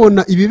kuba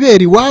babona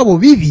ibibera iwabo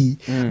bibi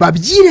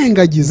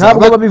babyirengagiza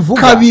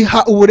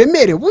bakabiha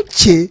uburemere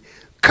buke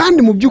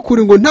kandi mu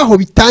by'ukuri ngo ntaho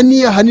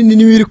bitaniye ahanini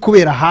n'ibiri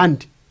kubera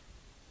ahandi.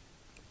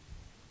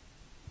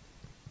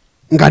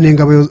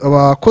 Nganenga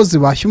abakozi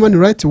ba Human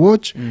Rights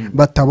Watch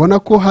batabona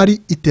ko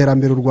hari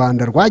iterambere u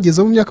Rwanda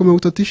rwageze mu myaka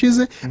 30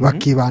 ishize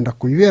bakibanda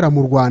ku bibera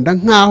mu Rwanda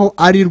nkaho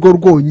ari rwo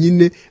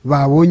rwonyine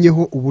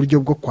babonyeho uburyo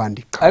bwo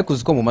kwandika. Ariko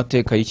uziko mu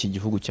mateka y'iki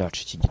gihugu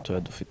cyacu iki gitoya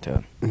dufite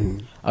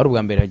ari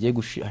ubwa mbere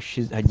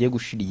hagiye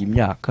gushira iyi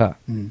myaka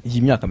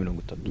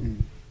 30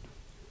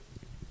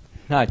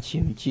 nta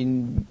kintu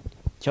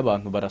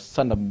cy'abantu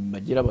barasana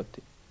bagira bate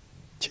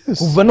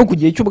kuva no ku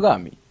gihe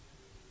cy'ubwami.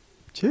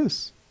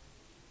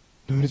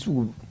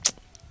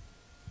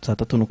 Saa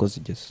 3 nuko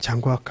zigeze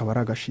cyangwa akaba ari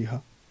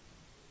agashiha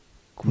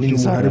ku buryo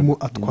umuntu arimo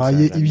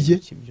atwaye ibye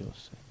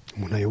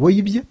umuntu ayoboye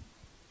ibye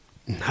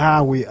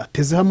ntawe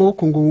atezeho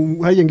amaboko ngo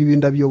hayenga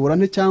ibinda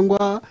biyoborane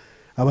cyangwa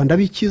abandi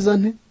abikiza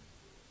nte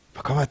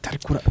bakaba batari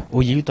kura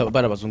uyi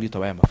barabazungu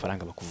yitabaye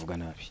amafaranga bakuvuga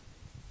nabi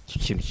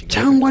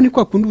cyangwa ni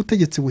kwa kundi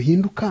ubutegetsi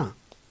buhinduka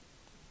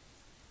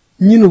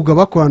nyine ubwo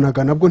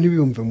bakoranaga nabwo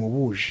ntibiyumve mu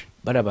buje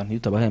bari abantu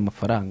yitabaye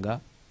amafaranga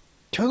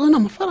cyazo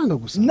n'amafaranga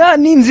gusa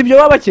ninzi ibyo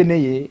baba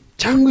bakeneye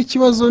cyangwa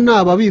ikibazo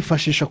naba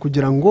bifashisha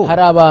kugira ngo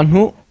hari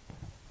abantu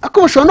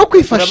ako bashobora no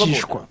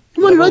kwifashishwa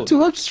Human Rights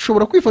Watch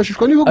ushobora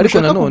kwifashishwa niba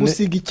gushaka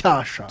kugusiga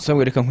icyasha.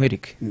 Samwe reka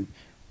nkwereke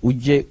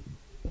ujye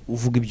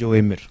uvuga ibyo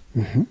wemera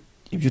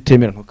ibyo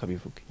utemera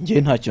ntukabivuge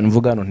ngiye nta kintu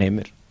mvuga hano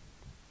ntemera.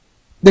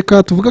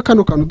 Reka tuvuga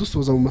kano kantu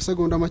dusoza mu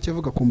masegonda make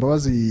avuga ku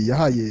mbabazi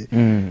yahaye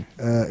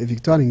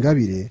Victoire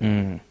Ingabire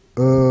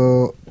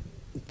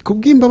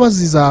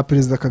kubw'imbabazi za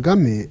Perezida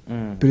Kagame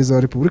Perezida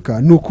wa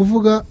Repubulika ni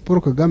ukuvuga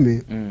Paul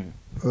Kagame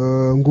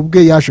ngo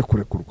ubwe yaje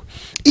kurekurwa.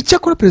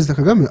 Icyakora Perezida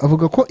Kagame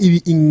avuga ko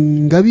ibi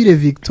Ingabire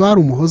Victoire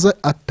Umuhoza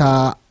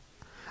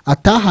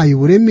atahaye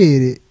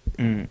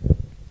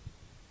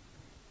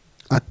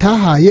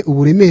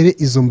uburemere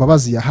izo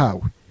mbabazi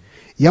yahawe.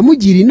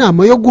 Yamugira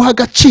inama yo guha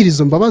agaciro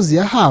izo mbabazi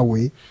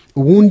yahawe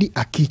ubundi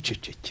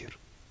akicecekera.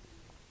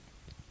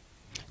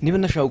 Niba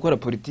nashaka gukora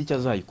politiki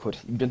azayikore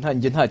ibyo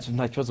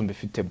nta kibazo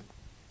mbifitemo.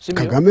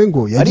 Kagame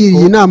ngo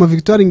yagiriye inama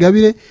Victoire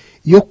Ingabire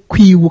yo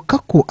kwibuka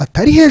ko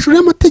atari hejuru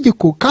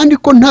y'amategeko kandi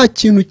ko nta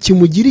kintu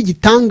kimugira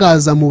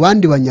igitangaza mu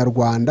bandi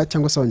banyarwanda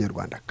cyangwa se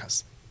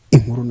abanyarwandakazi.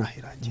 Inkuru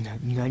nahirangira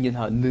ngange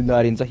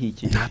narenza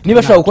hiki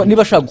niba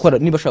shaka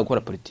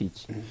gukora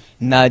politiki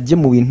najye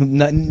mu bintu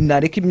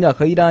nareka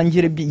imyaka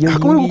y'irangire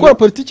gukora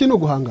politiki no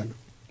guhangana.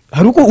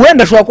 Haruko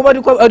wenda ashobora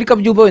kuba ariko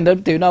byuba wenda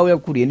bitewe nawe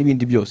yakuriye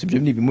n'ibindi byose ibyo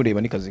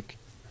nibimureba nikazike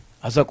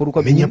azakora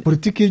uko menya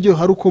politiki iryo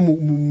haruko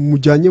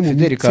mujyanye mu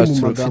mitsi mu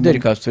magambo. Fidel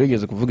Castro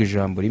yigeze kuvuga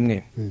ijambo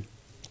rimwe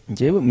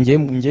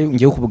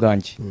ngiye ku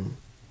bwanjye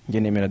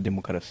ngiye nemera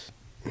demokarasi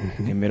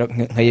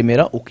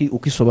nkayemera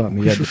uko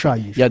isobanuye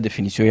ya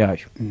definition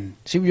yayo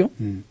sibyo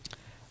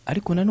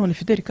ariko nanone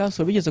Fidel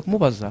Castro bigeze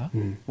kumubaza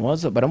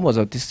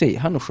baramubaza ati se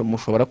hano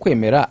mushobora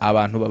kwemera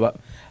abantu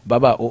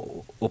baba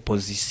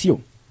opposition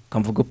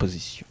kamvuga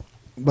opposition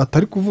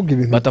batari kuvuga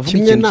ibintu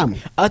kimwe namwe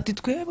ati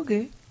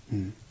twebwe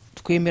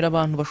twemera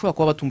abantu bashobora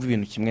kuba batumva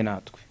ibintu kimwe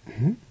natwe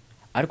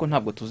ariko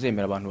ntabwo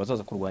tuzemera abantu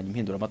bazaza kurwanya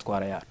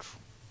impinduramatwara yacu.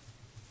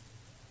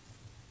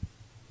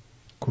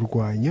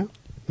 Kurwanya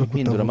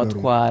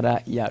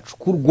impinduramatwara yacu,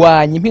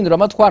 kurwanya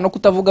impinduramatwara no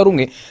kutavuga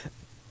rumwe.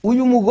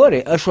 Uyu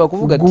mugore ashobora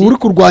kuvuga ati uri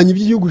kurwanya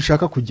iby'igihugu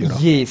ushaka kugera.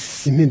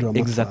 Yes,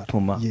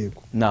 exactement.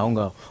 Yego. Naho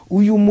ngaho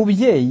uyu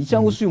mubyeyi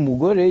cyangwa se uyu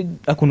mugore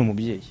akuna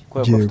umubyeyi ko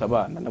yakofita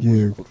abana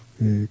n'abuzukuru.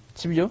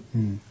 Sibyo?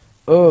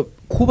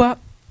 Kuba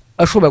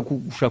ashobora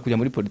gushaka kujya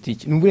muri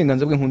politiki ni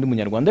uburenganzira bwe nk'undi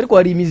munyarwanda, ariko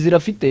hari imizira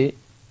afite.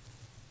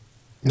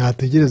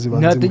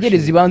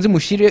 Ntategereze ibanze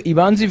mushire,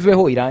 ibanze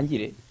iveho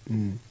irangire.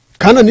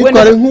 Kana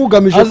nitware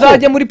nk'ugamije ko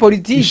azajya muri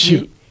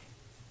politiki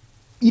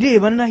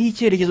ireba naho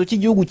icyerekezo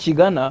cy'igihugu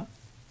kigana,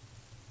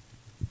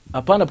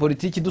 apana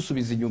politiki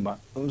dusubiza inyuma.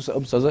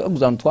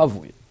 Uzantu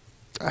twavuye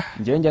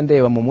njye njya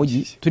ndeba mu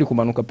mujyi turi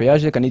kumanuka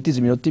peage kanitiza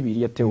iminota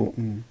 2 yatewo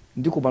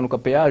ndi kumanuka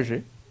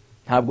peage,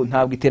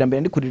 ntabwo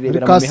iterambere ndi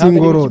kurirebera mu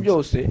mihanda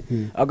byose.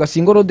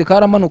 Agasingorode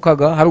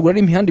karamanukaga, haruguru ari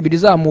imihanda 2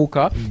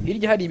 izamuka,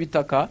 hirya hari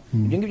ibitaka.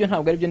 Ibyo ngibyo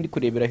ntabwo ari byo ndi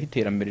kurebera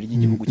iterambere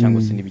ry'igihugu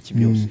cyangwa se n'ibiki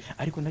byose,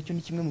 ariko nacyo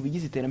ni kimwe mu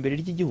bigize iterambere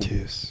ry'igihugu.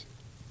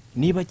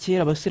 Niba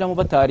kera abasiramu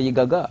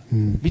batarigaga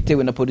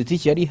bitewe na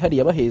politiki yari ihari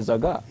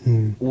yabahezaga,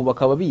 ubu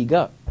bakaba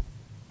biga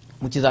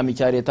mu kizami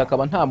cya leta,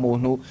 akaba nta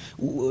muntu,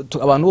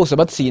 abantu bose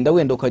batsinda,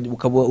 wenda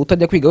ukaba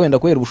utajya kwiga wenda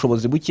kubera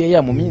ubushobozi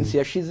bukeya. Mu minsi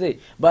yashize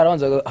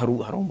barabanzaga hari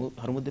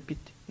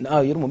umudepite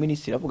yari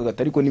umuminisitiri avuga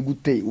ati ariko ni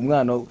gute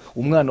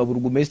umwana wa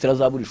burugumesitiri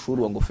azabura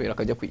ishuri wa ngofero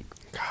akajya kwiga.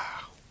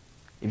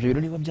 Ibyo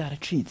rero niba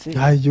byaracitse,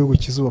 nta igihugu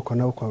kizubakwa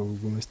nawe kwa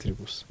burugumesitiri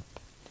gusa.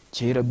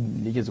 Kera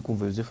nigeze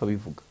kumva Yozefu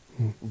abivuga,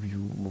 uyu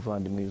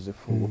muvandimwe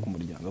Yozefu wo ku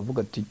muryango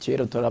avuga ati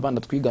kera turi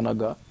abana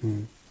twiganaga,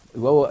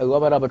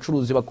 iwabo ari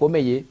abacuruzi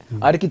bakomeye,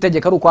 ariko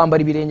itegeko ari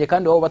ukwambara ibirenge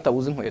kandi wabo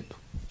batabuze inkweto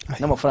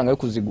n'amafaranga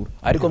yo kuzigura,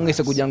 ariko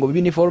mwese kugira ngo bibe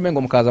uniforme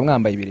ngo mukaza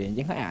mwambaye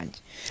ibirenge nka yanjye.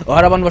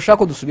 Hari abantu bashaka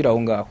ko dusubira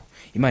aho ngaho.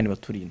 Imana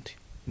ibaturinde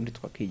muri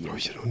twakigira.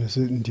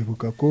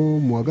 Ndibuka ko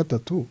mu wa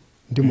gatatu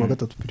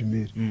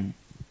primaire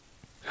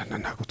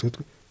ntabwo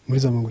twetwe muri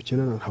za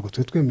 90 ntabwo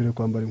twemerewe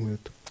kwambara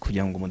inkweto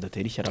kugira ngo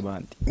mudatera ishyara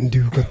abandi.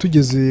 Ndibuka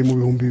tugeze mu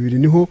 2000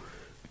 niho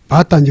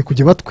batangiye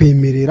kujya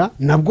batwemerera,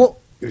 nabwo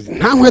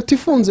nta nkweto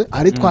ifunze,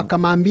 ari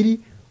twakamambiri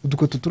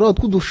udukweto turaho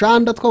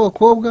tw'udushanda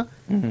tw'abakobwa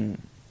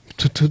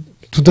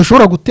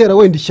tudashobora gutera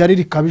wenda ishyari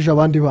rikabije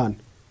abandi bana,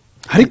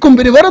 ariko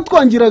mbere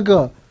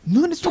baratwangiraga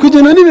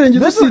twigena n'ibirenge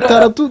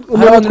dusitara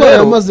umuntu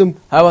twayamazemo.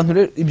 Abantu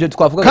rero ibyo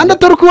twavuga kandi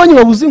atari ko iwanyu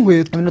babuze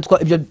inkweto.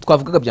 Ibyo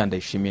twavugaga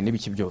byandayishimiye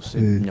n'ibiki byose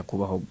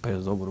nyakubaho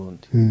perezida w'u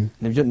Burundi.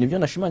 Nibyo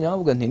nashimanye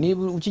avuga nti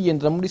niba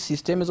ukigendera muri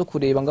systeme zo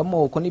kureba ngo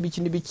amoko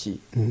n'ibiki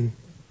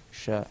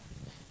sha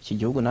iki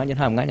gihugu nanjye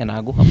nta mwanya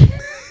naguhamo.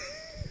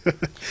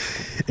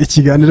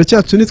 Ikiganiro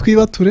cyacu ni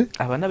twibature,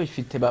 abana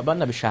bifite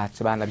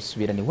banabishatse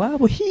banabisubirane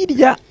wabo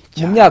hirya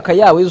mu myaka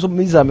yawe zo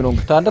muri za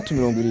 60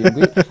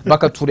 70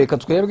 bakatureka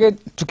twebwe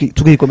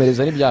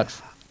tukikomereza n'ibyacu.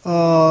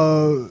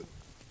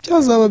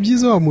 Byazaba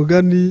byiza wa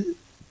mugani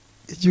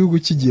igihugu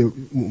kigiye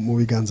mu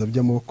biganza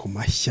by'amaboko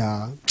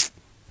mashya,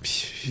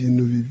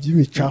 ibintu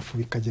by'imicafu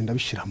bikagenda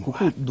bishiramo.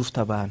 Kuko dufite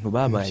abantu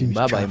babaye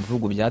mu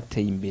bihugu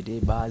byateye imbere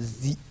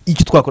bazi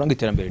icyo twakora ngo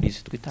iterambere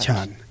risi twitanga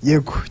cyane.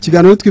 Yego,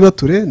 ikiganiro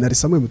twibature na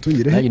Risamwe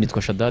Mutungire. Nanjye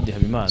nitwa Sadc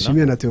Habimana.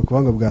 Shimiye natwe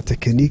kubanga bwa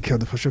tekinike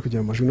adufashe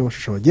kugira amajwi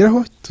n'amashusho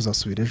bageraho.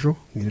 Tuzasubira ejo,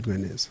 mwirirwe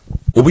neza.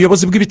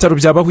 Ubuyobozi bw'ibitaro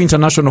bya Bahu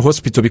International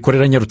Hospital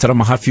bikorera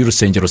Nyarutarama hafi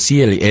y'urusengero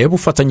CLA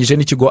bufatanyije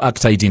n'ikigo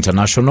Actide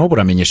International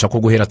buramenyesha ko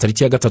guhera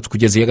tariki ya 3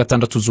 kugeza ya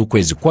 6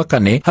 z'ukwezi kwa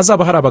 4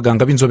 hazaba hari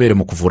abaganga b'inzobere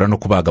mu kuvura no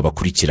kubaga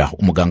bakurikira: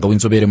 umuganga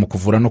w'inzobere mu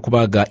kuvura no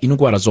kubaga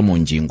indwara zo mu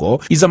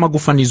ngingo,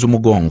 iz'amagufa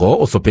n'iz'umugongo,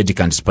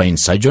 orthopedic and spine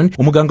surgeon,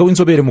 umuganga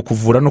w'inzobere mu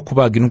kuvura no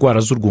kubaga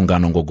indwara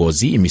z'urwungano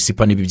ngogozi,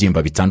 imisipa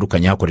n'ibibyimba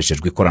bitandukanye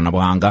hakoreshejwe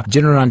ikoranabuhanga,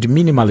 general and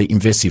minimally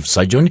invasive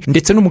surgeon,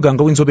 ndetse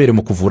n'umuganga w'inzobere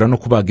mu kuvura no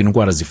kubaga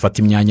indwara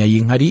zifata imyanya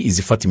y'inkari,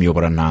 izifata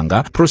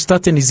imiyoborantanga,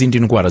 prostate n'izindi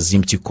ndwara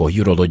z'impyiko,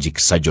 urologic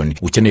surgeon.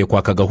 Ukeneye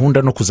kwaka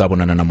gahunda no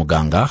kuzabonana na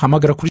muganga,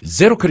 hamagara kuri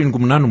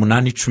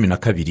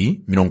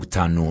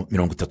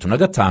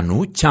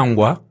 0788125035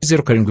 cyangwa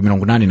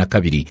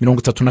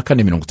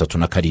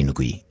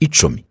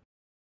 0782343710.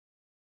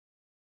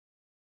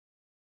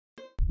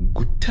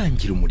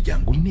 Gutangira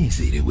umuryango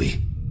unezerewe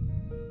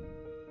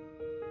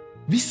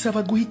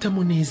bisaba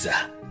guhitamo neza.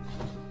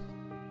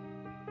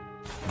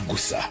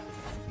 Gusa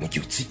mu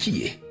gihe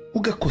utsikiye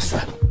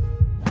ugakosa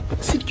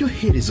siryo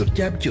herezo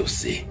rya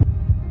byose.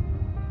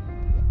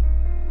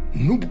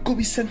 Nubwo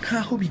bisa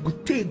nkaho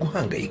biguteye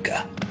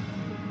guhangayika,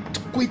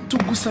 twe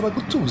tugusaba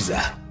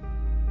gutuza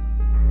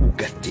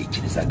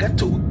ugatekereza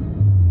gato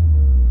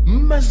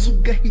maze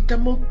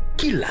ugahitamo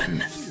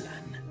Kilan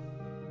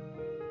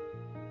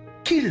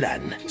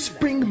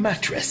Spring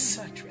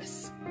Mattress,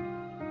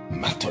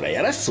 matora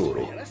ya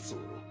rasoro,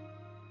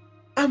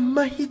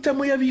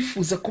 amahitamo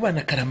y'abifuza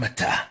kubana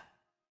karamata.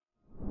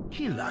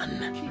 Kilan,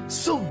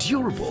 so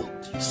durable,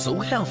 so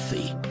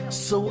healthy,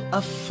 so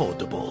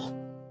affordable.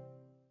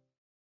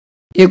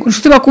 Yego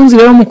nshuti bakunzi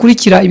rero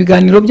mukurikira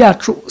ibiganiro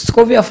byacu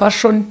Kubyo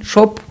Fashion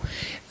Shop,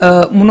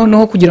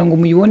 noneho kugira ngo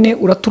muyibone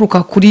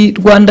uraturuka kuri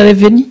Rwanda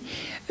Revenue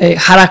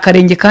hari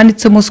akarenge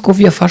kanditsemo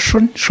Kubyo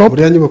fashion shop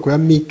muri ya nyubako ya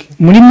Mike,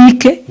 muri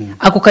Mike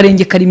ako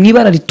karenge kari mu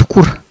ibara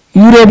ritukura.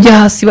 Iyo urebye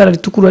hasi ibara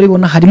ritukura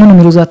ribona harimo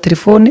nomero za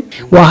telefone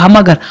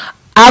wahamagara.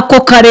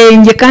 Ako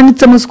karenge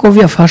kanditsemo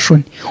Kubyo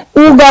fashion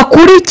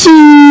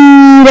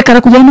ugakurikire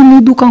karakujyana mu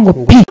iduka ngo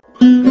pi.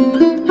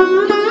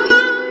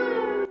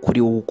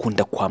 Kuri wowe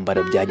ukunda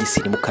kwambara bya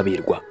gisirimu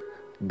kaberwa,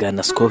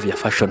 gana Kubyo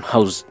Fashion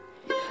House.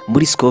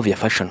 Muri Kubyo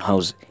Fashion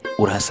House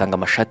urahasanga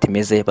amashati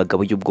meza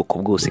y'abagabo y'ubwoko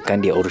bwose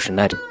kandi ya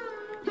original.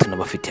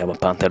 Tunabafitiye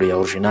amapantaro ya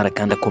original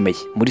kandi akomeye.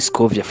 Muri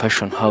Kubyo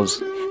Fashion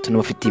House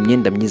tunabafitiye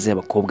imyenda myiza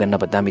y'abakobwa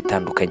n'abadamu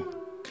itandukanye.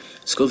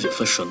 Kubyo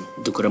Fashion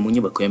dukora mu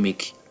nyubako ya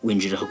Mike.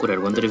 Winjira ahakorera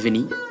Rwanda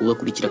Revenue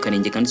ugakurikira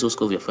akarenge kanditseho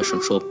Kubyo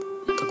Fashion Shop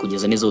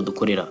kakugeza neza aho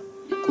dukorera.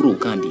 Kuri ubu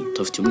kandi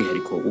tubafitiye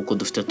umwihariko uko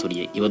dufite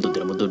atelier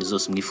ibadodera modeli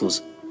zose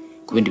mwifuza.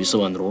 Ku bindi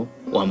bisobanuro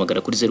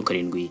wahamagara kuri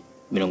 07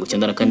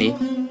 94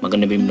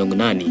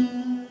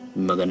 280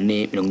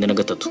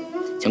 443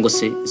 cyangwa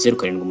se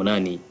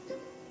 07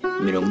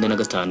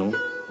 45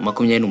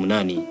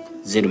 28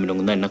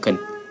 084.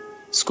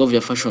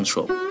 Kubyo Fashion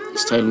Shop,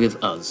 style with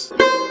us.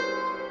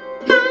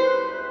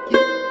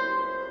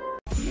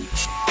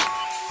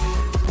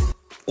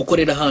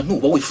 Ukorera ahantu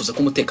uba wifuza ko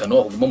umutekano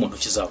wawe uguma mu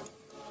ntoki zawe.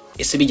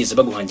 Ese bigeze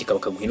baguhangika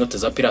bakaguha inote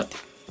za pirate?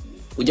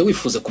 Ujya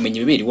wifuza kumenya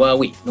ibibera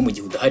iwawe no mu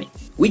gihe udahari?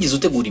 Wigeze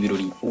utegura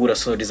ibirori ubura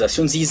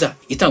sonorisation nziza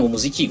itanga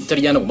umuziki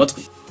utaryana mu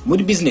matwi?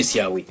 Muri business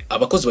yawe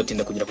abakozi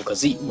batinda kugera ku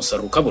kazi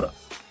umusaruro ukabura?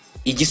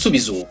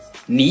 Igisubizo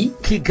ni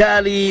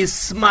Kigali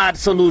Smart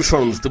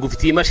Solutions.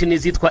 Tugufitiye imashini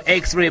zitwa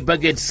X-ray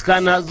baggage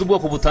scanner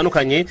z'ubwoko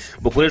butandukanye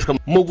bukoreshwa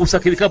mu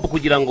gusaka ibikapu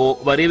kugira ngo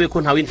barebe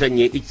ko nta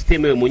winjanye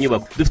ikitemewe mu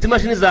nyubako. Dufite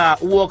imashini za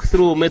walk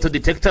through metal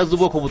detectors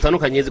z'ubwoko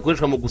butandukanye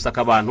zikoreshwa mu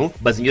gusaka abantu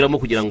bazinyuramo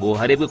kugira ngo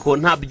harebwe ko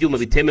nta byuma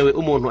bitemewe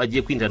umuntu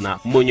agiye kwinjana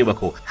mu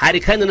nyubako. Hari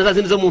kandi na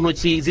zindi zo mu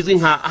ntoki zizwi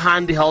nka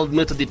handheld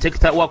metal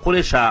detector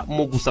wakoresha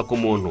mu gusaka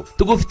umuntu.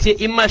 Tugufitiye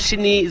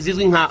imashini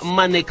zizwi nka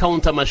money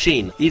counter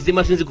machine. Izi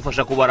mashini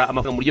zigufasha kubara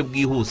amafaranga mu buryo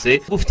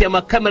bwihuse. Gufitiye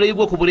amakamera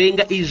y'ubwoko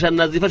burenga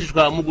 100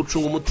 zifashishwa mu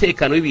gucunga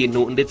umutekano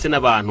w'ibintu ndetse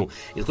n'abantu.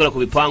 Izikora ku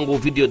bipangu,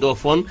 video door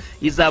phone,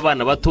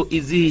 iz'abana bato,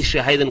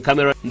 izihishe hidden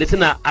camera ndetse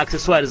na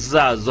accessoires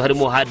zazo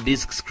harimo hard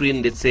disk screen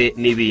ndetse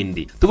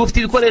n'ibindi. Tugufite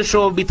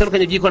ibikoresho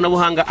bitandukanye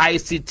by'ikoranabuhanga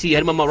ICT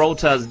harimo ama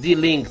routers,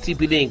 D-Link,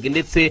 TP-Link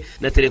ndetse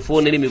na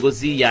telefone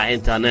n'imigozi ya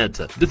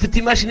internet. Dufite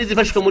imashini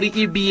zifashishwa muri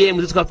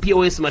EBM zitwa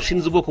POS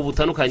machines z'ubwoko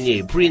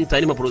butandukanye, printer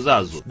n'impapuro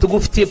zazo.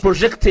 Tugufite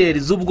projector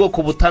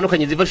z'ubwoko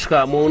butandukanye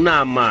zifashishwa mu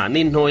nama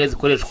n'intoya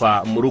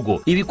zikoreshwa mu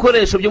rugo.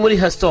 Ibikoresho byo muri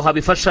Hasto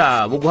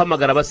bifasha mu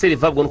guhamagara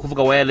abaseriva bwo no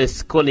kuvuga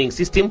wireless calling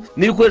system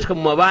n'ibikoreshwa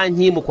mu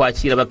mabanki mu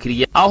kwakira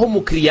abakiriya aho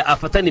umukiriya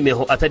afata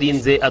nimero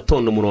atarinze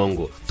atonda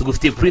umurongo.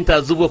 Tugufite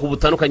printers z'ubwoko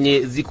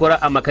butandukanye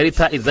zikora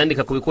amakarita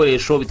izandika ku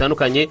bikoresho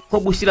bitandukanye nko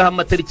gushyiraho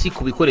amatariki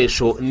ku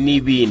bikoresho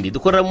n'ibindi.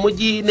 Dukorera mu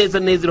mujyi neza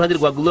neza iruhande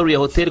rwa Gloria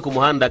Hotel ku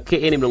muhanda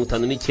KN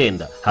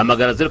 59.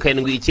 Hamagara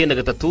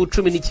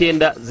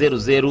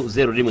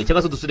 0793190001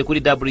 cyangwa se dusure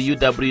kuri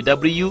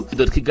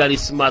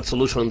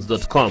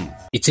www.kigalismartsolutions.com.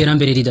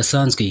 Iterambere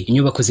ridasanzwe,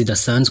 inyubako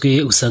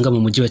zidasanzwe usanga mu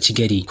mujyi wa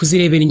Kigali.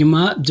 Kuzirebera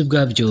inyuma byo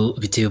bwabyo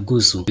biteye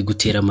ubwuzu,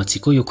 bigutera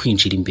amatsiko yo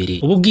kwinjira imbere.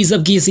 Ubu bwiza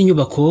bw'izi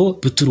nyubako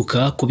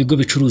buturuka ku bigo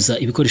bicuruza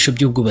ibikoresho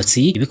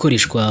by'ubwubatsi,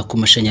 ibikoreshwa ku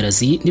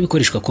mashanyarazi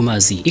n'ibikoreshwa ku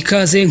mazi.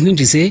 Ikaze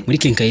nkwinjize muri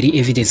Kenkayiri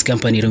Evidence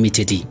Company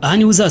Limited. Aha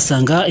ni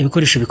uzasanga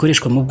ibikoresho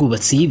bikoreshwa mu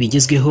bwubatsi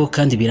bigezweho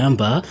kandi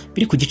biramba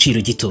biri ku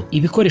giciro gito.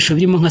 Ibikoresho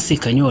birimo nka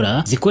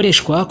sekanyora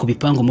zikoreshwa ku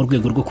bipangu mu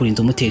rwego rwo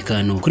kurinda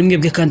umutekano. Kuri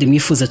mwebwe kandi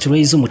mwifuza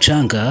turoyi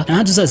z'umucanga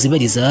nta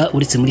tuzazibariza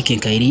uretse muri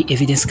Kenkayiri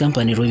Evidence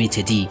Company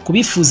Limited.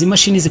 Kubifuza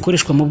imashini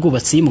zikoreshwa mu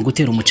bwubatsi mu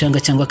gutera umucanga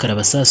cyangwa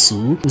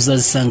karabasasu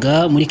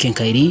uzazisanga muri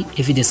Kenkayiri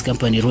Evidence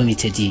Company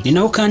Limited. Ni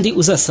naho kandi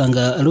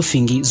uzasanga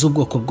roofing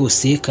z'ubwoko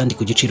bwose kandi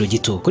ku giciro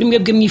gito. Kuri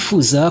mwebwe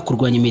mwifuza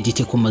kurwanya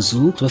medite ku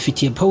mazu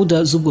tubafitiye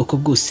powder z'ubwoko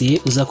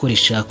bwose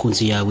uzakoresha ku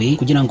nzu yawe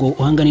kugira ngo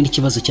uhangane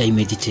n'ikibazo cya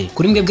humidity.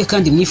 Kuri mwebwe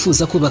kandi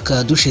mwifuza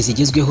kubaka dushe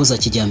zigezweho za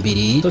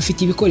kijyambere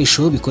tubafitiye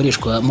ibikoresho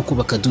bikoreshwa mu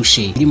kubaka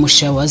dushe birimo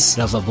showers,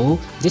 lavabo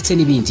ndetse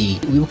n'ibindi.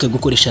 Wibuke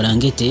gukoresha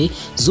rangete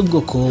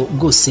z'ubwoko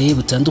bwose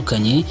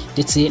butandukanye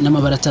ndetse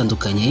n'amabara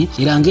atandukanye.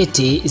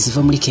 Irangete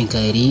ziva muri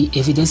Kenkayiri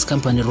Evidence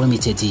Company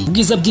Limited.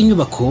 Ubwiza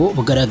bw'inyubako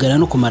bugaragara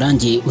no ku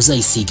marangi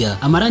uzayisiga.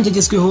 Amarangi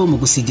agezweho mu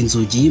gusiga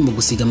inzugi, mu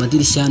gusiga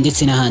amadirishya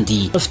ndetse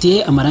n'ahandi.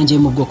 Bafitiye amarangi yo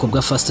mu bwoko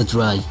bwa Fast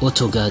Dry,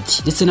 Autoguard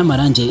ndetse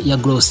n'amarangi ya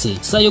Gloss.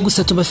 Sayo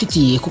gusa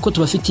tubafitiye kuko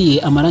tubafitiye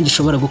amarangi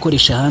ushobora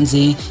gukoresha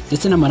hanze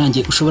ndetse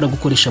n'amarangi ushobora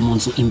gukoresha mu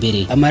nzu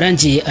imbere.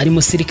 Amarangi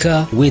arimo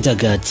Silica,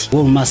 Weatherguard,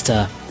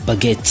 Wallmaster,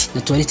 Baguette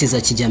na toilette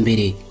za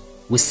kijyambere,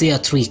 Wese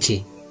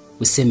Atrike,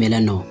 Wese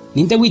Melano.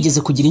 Ninde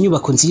wigeze kugira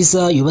inyubako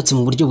nziza yubatse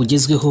mu buryo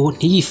bugezweho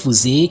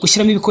ntiyifuze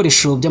gushyiramo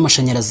ibikoresho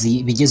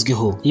by'amashanyarazi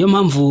bigezweho? Iyo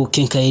mpamvu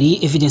Kenkayiri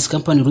Evidence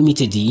Company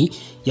Limited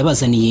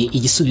yabazaniye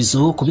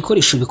igisubizo ku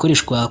bikoresho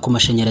bikoreshwa ku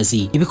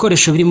mashanyarazi.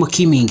 Ibikoresho birimo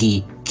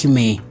Kimingi,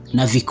 Kime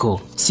na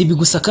Vico. Si ibi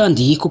gusa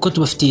kandi kuko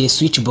tubafitiye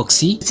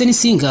switchbox ndetse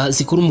n'insinga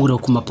zikora umuriro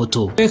ku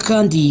mapoto.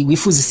 Kandi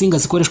wifuza insinga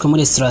zikoreshwa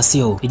muri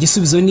installation,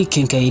 igisubizo ni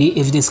Kenkayiri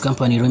Evidence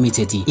Company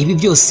Limited. Ibi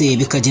byose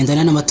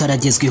bikagendana n'amatara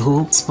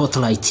agezweho,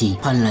 spotlight,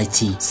 pan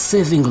light,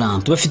 saving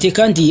lamp. Tubafitiye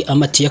kandi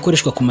amatiyo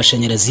akoreshwa ku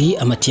mashanyarazi,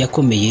 amatiyo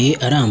akomeye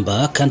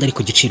aramba kandi ari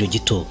ku giciro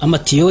gito.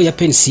 Amatiyo ya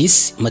pen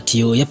 6,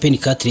 amatiyo ya pen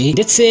 4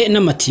 ndetse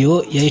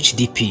n'amatiyo ya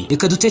HDP.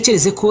 Reka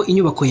dutekereze ko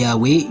inyubako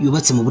yawe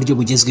yubatse mu buryo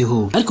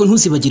bugezweho, ariko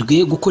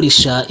ntuzibagirwe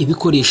gukoresha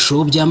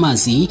ibikoresho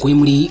by'amazi kuye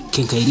muri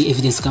Kenkayiri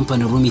Evidence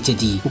Company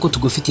Limited kuko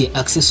tugufitiye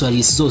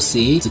accessories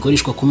zose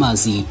zikoreshwa ku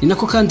mazi. Ni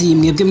nako kandi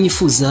mwebwe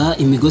mwifuza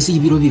imigozi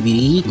y'ibiro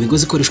 2,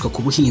 imigozi ikoreshwa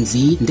ku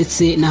buhinzi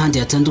ndetse n'ahandi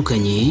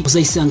hatandukanye,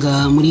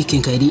 uzayisanga muri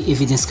Kenkayiri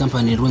Evidence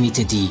Company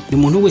Limited. Buri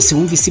muntu wese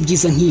wumvise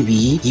ibyiza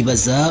nk'ibi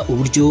yibaza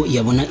uburyo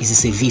yabona izi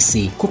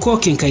service, kuko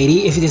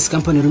Kenkayiri Evidence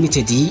Company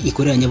Limited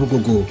ikorera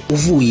Nyabugogo.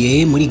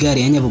 Uvuye muri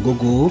gare ya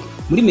Nyabugogo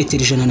muri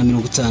metero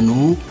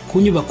 150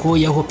 ku nyubako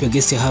ya Hope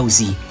Guest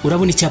House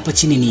urabona icyapa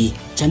kinini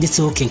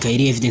cyanditseho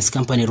Kenkayiri Evidence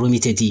Company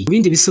Limited.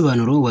 Ibindi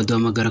bisobanuro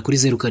waduhamagara kuri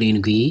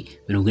 07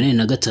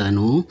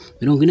 85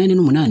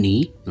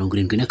 88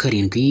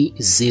 77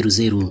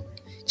 00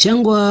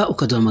 cyangwa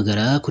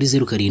ukaduhamagara kuri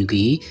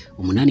 07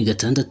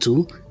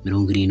 86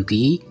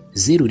 70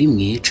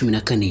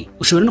 0114.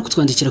 Ushobora no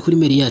kutwandikira kuri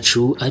mail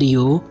yacu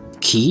ariyo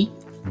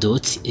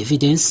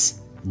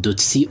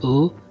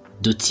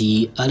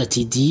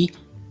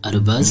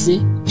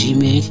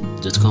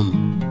key.evidence.co.rtd@gmail.com.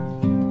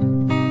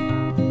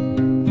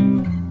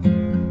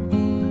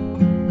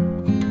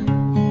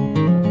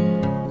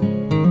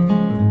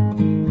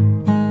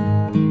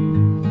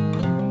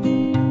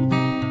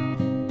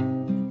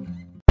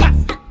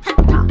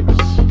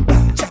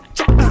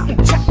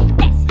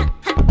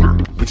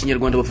 Mu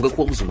Kinyarwanda bavuga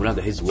ko wabuze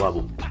umurangahezi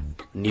wabo.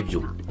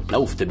 Nibyo,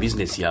 nawe ufite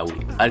business yawe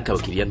ariko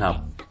abakiriya ntabo.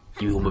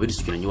 Ibihumbi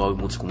birisukiranye wawe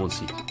umunsi ku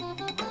munsi.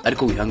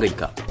 Ariko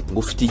wihangayika ngo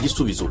ufite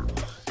igisubizo.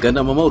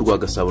 Gana mama urwa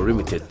Gasabo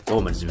Limited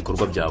wamamariza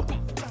ibikorwa byawe.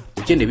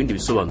 Ukeneye ibindi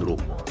bisobanuro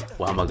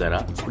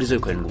wahamagara kuri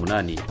 07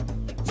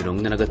 45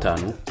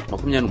 28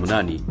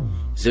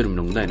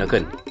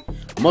 084.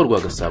 Mama urwa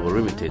Gasabo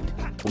Limited,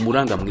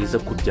 umuranga mwiza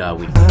ku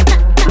byawe.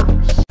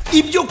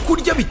 Ibyo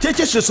kurya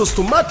bitekeshe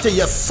sostomate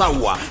ya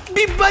sawa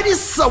bibari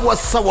sawa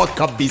sawa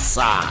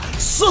kabisa.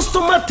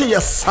 Sostomate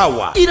ya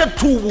sawa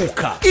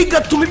iratubuka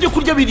igatuma ibyo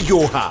kurya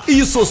biryoha.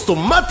 Iyi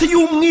sostomate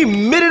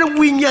y'umwimerere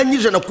w'inyanya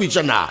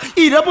 100%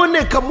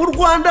 iraboneka mu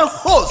Rwanda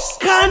hose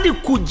kandi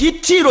ku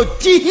giciro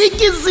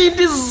gihiga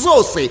izindi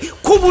zose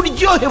ku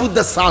buryohe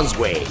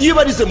budasanzwe.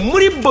 Yibarize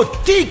muri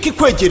boutique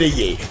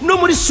ikwegereye no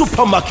muri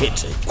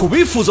supermarket.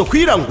 Kubifuza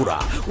kwirangura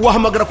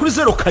wahamagara kuri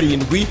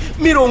 07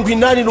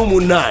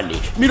 88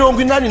 86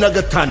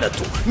 62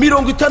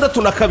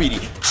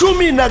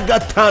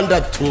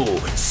 16.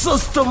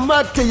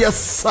 Sostomate ya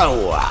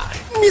sawa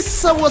ni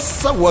sawa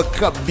sawa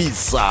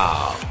kabisa.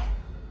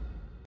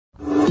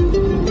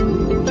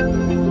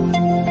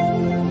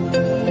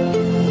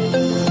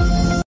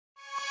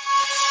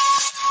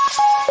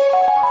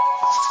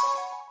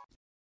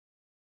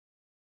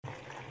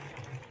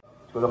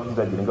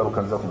 kuzagira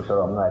ingaruka nziza ku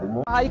mushahara wa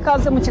mwarimu. Aha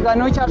ikaze mu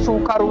kiganiro cyacu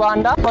ka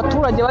rubanda,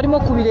 abaturage barimo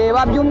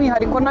kubireba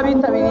by'umwihariko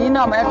n'abitabiriye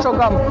inama ya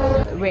Kagame.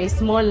 We're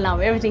small now,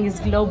 everything is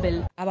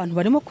global. Abantu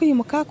barimo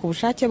kwimuka ku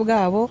bushake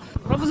bwabo.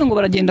 Uravuze ngo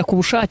baragenda ku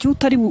bushake,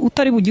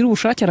 utari bugire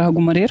ubushake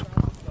arahaguma rero.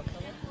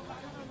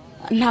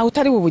 Nta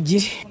utari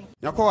bubugire.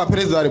 Nyakubahwa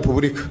Perezida wa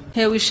Repubulika.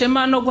 Hewe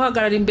ishema no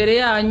guhagarara imbere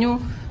yanyu,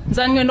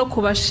 nzanywe no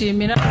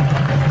kubashimira.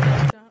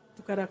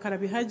 Tukarakara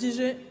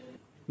bihagije.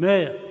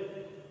 Meya,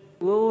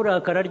 wowe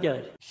urakara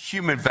ryari?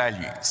 Human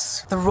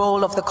values. The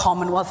role of the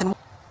Commonwealth in...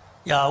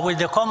 Yeah, with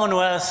the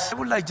Commonwealth. I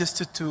would like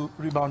just to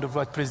rebound of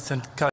what President